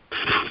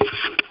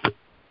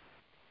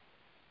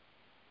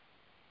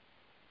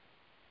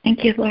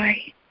 Thank you,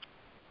 Lori.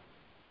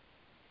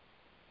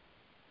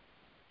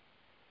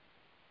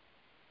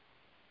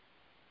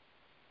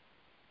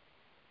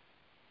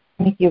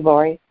 Thank you,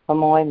 Lori,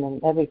 Moyne,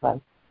 and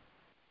everyone.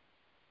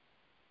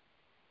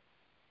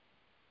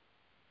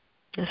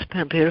 It's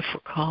been a beautiful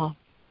call.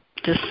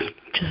 Just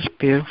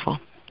beautiful.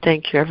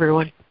 Thank you,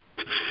 everyone.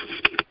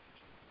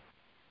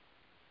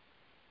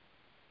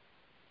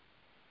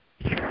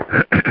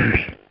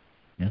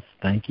 Yes,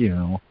 thank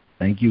you.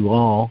 Thank you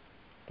all.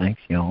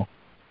 Thanks, y'all.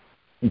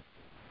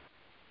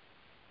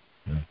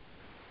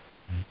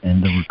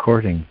 And the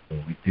recording, so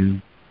we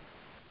do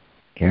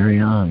carry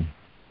on.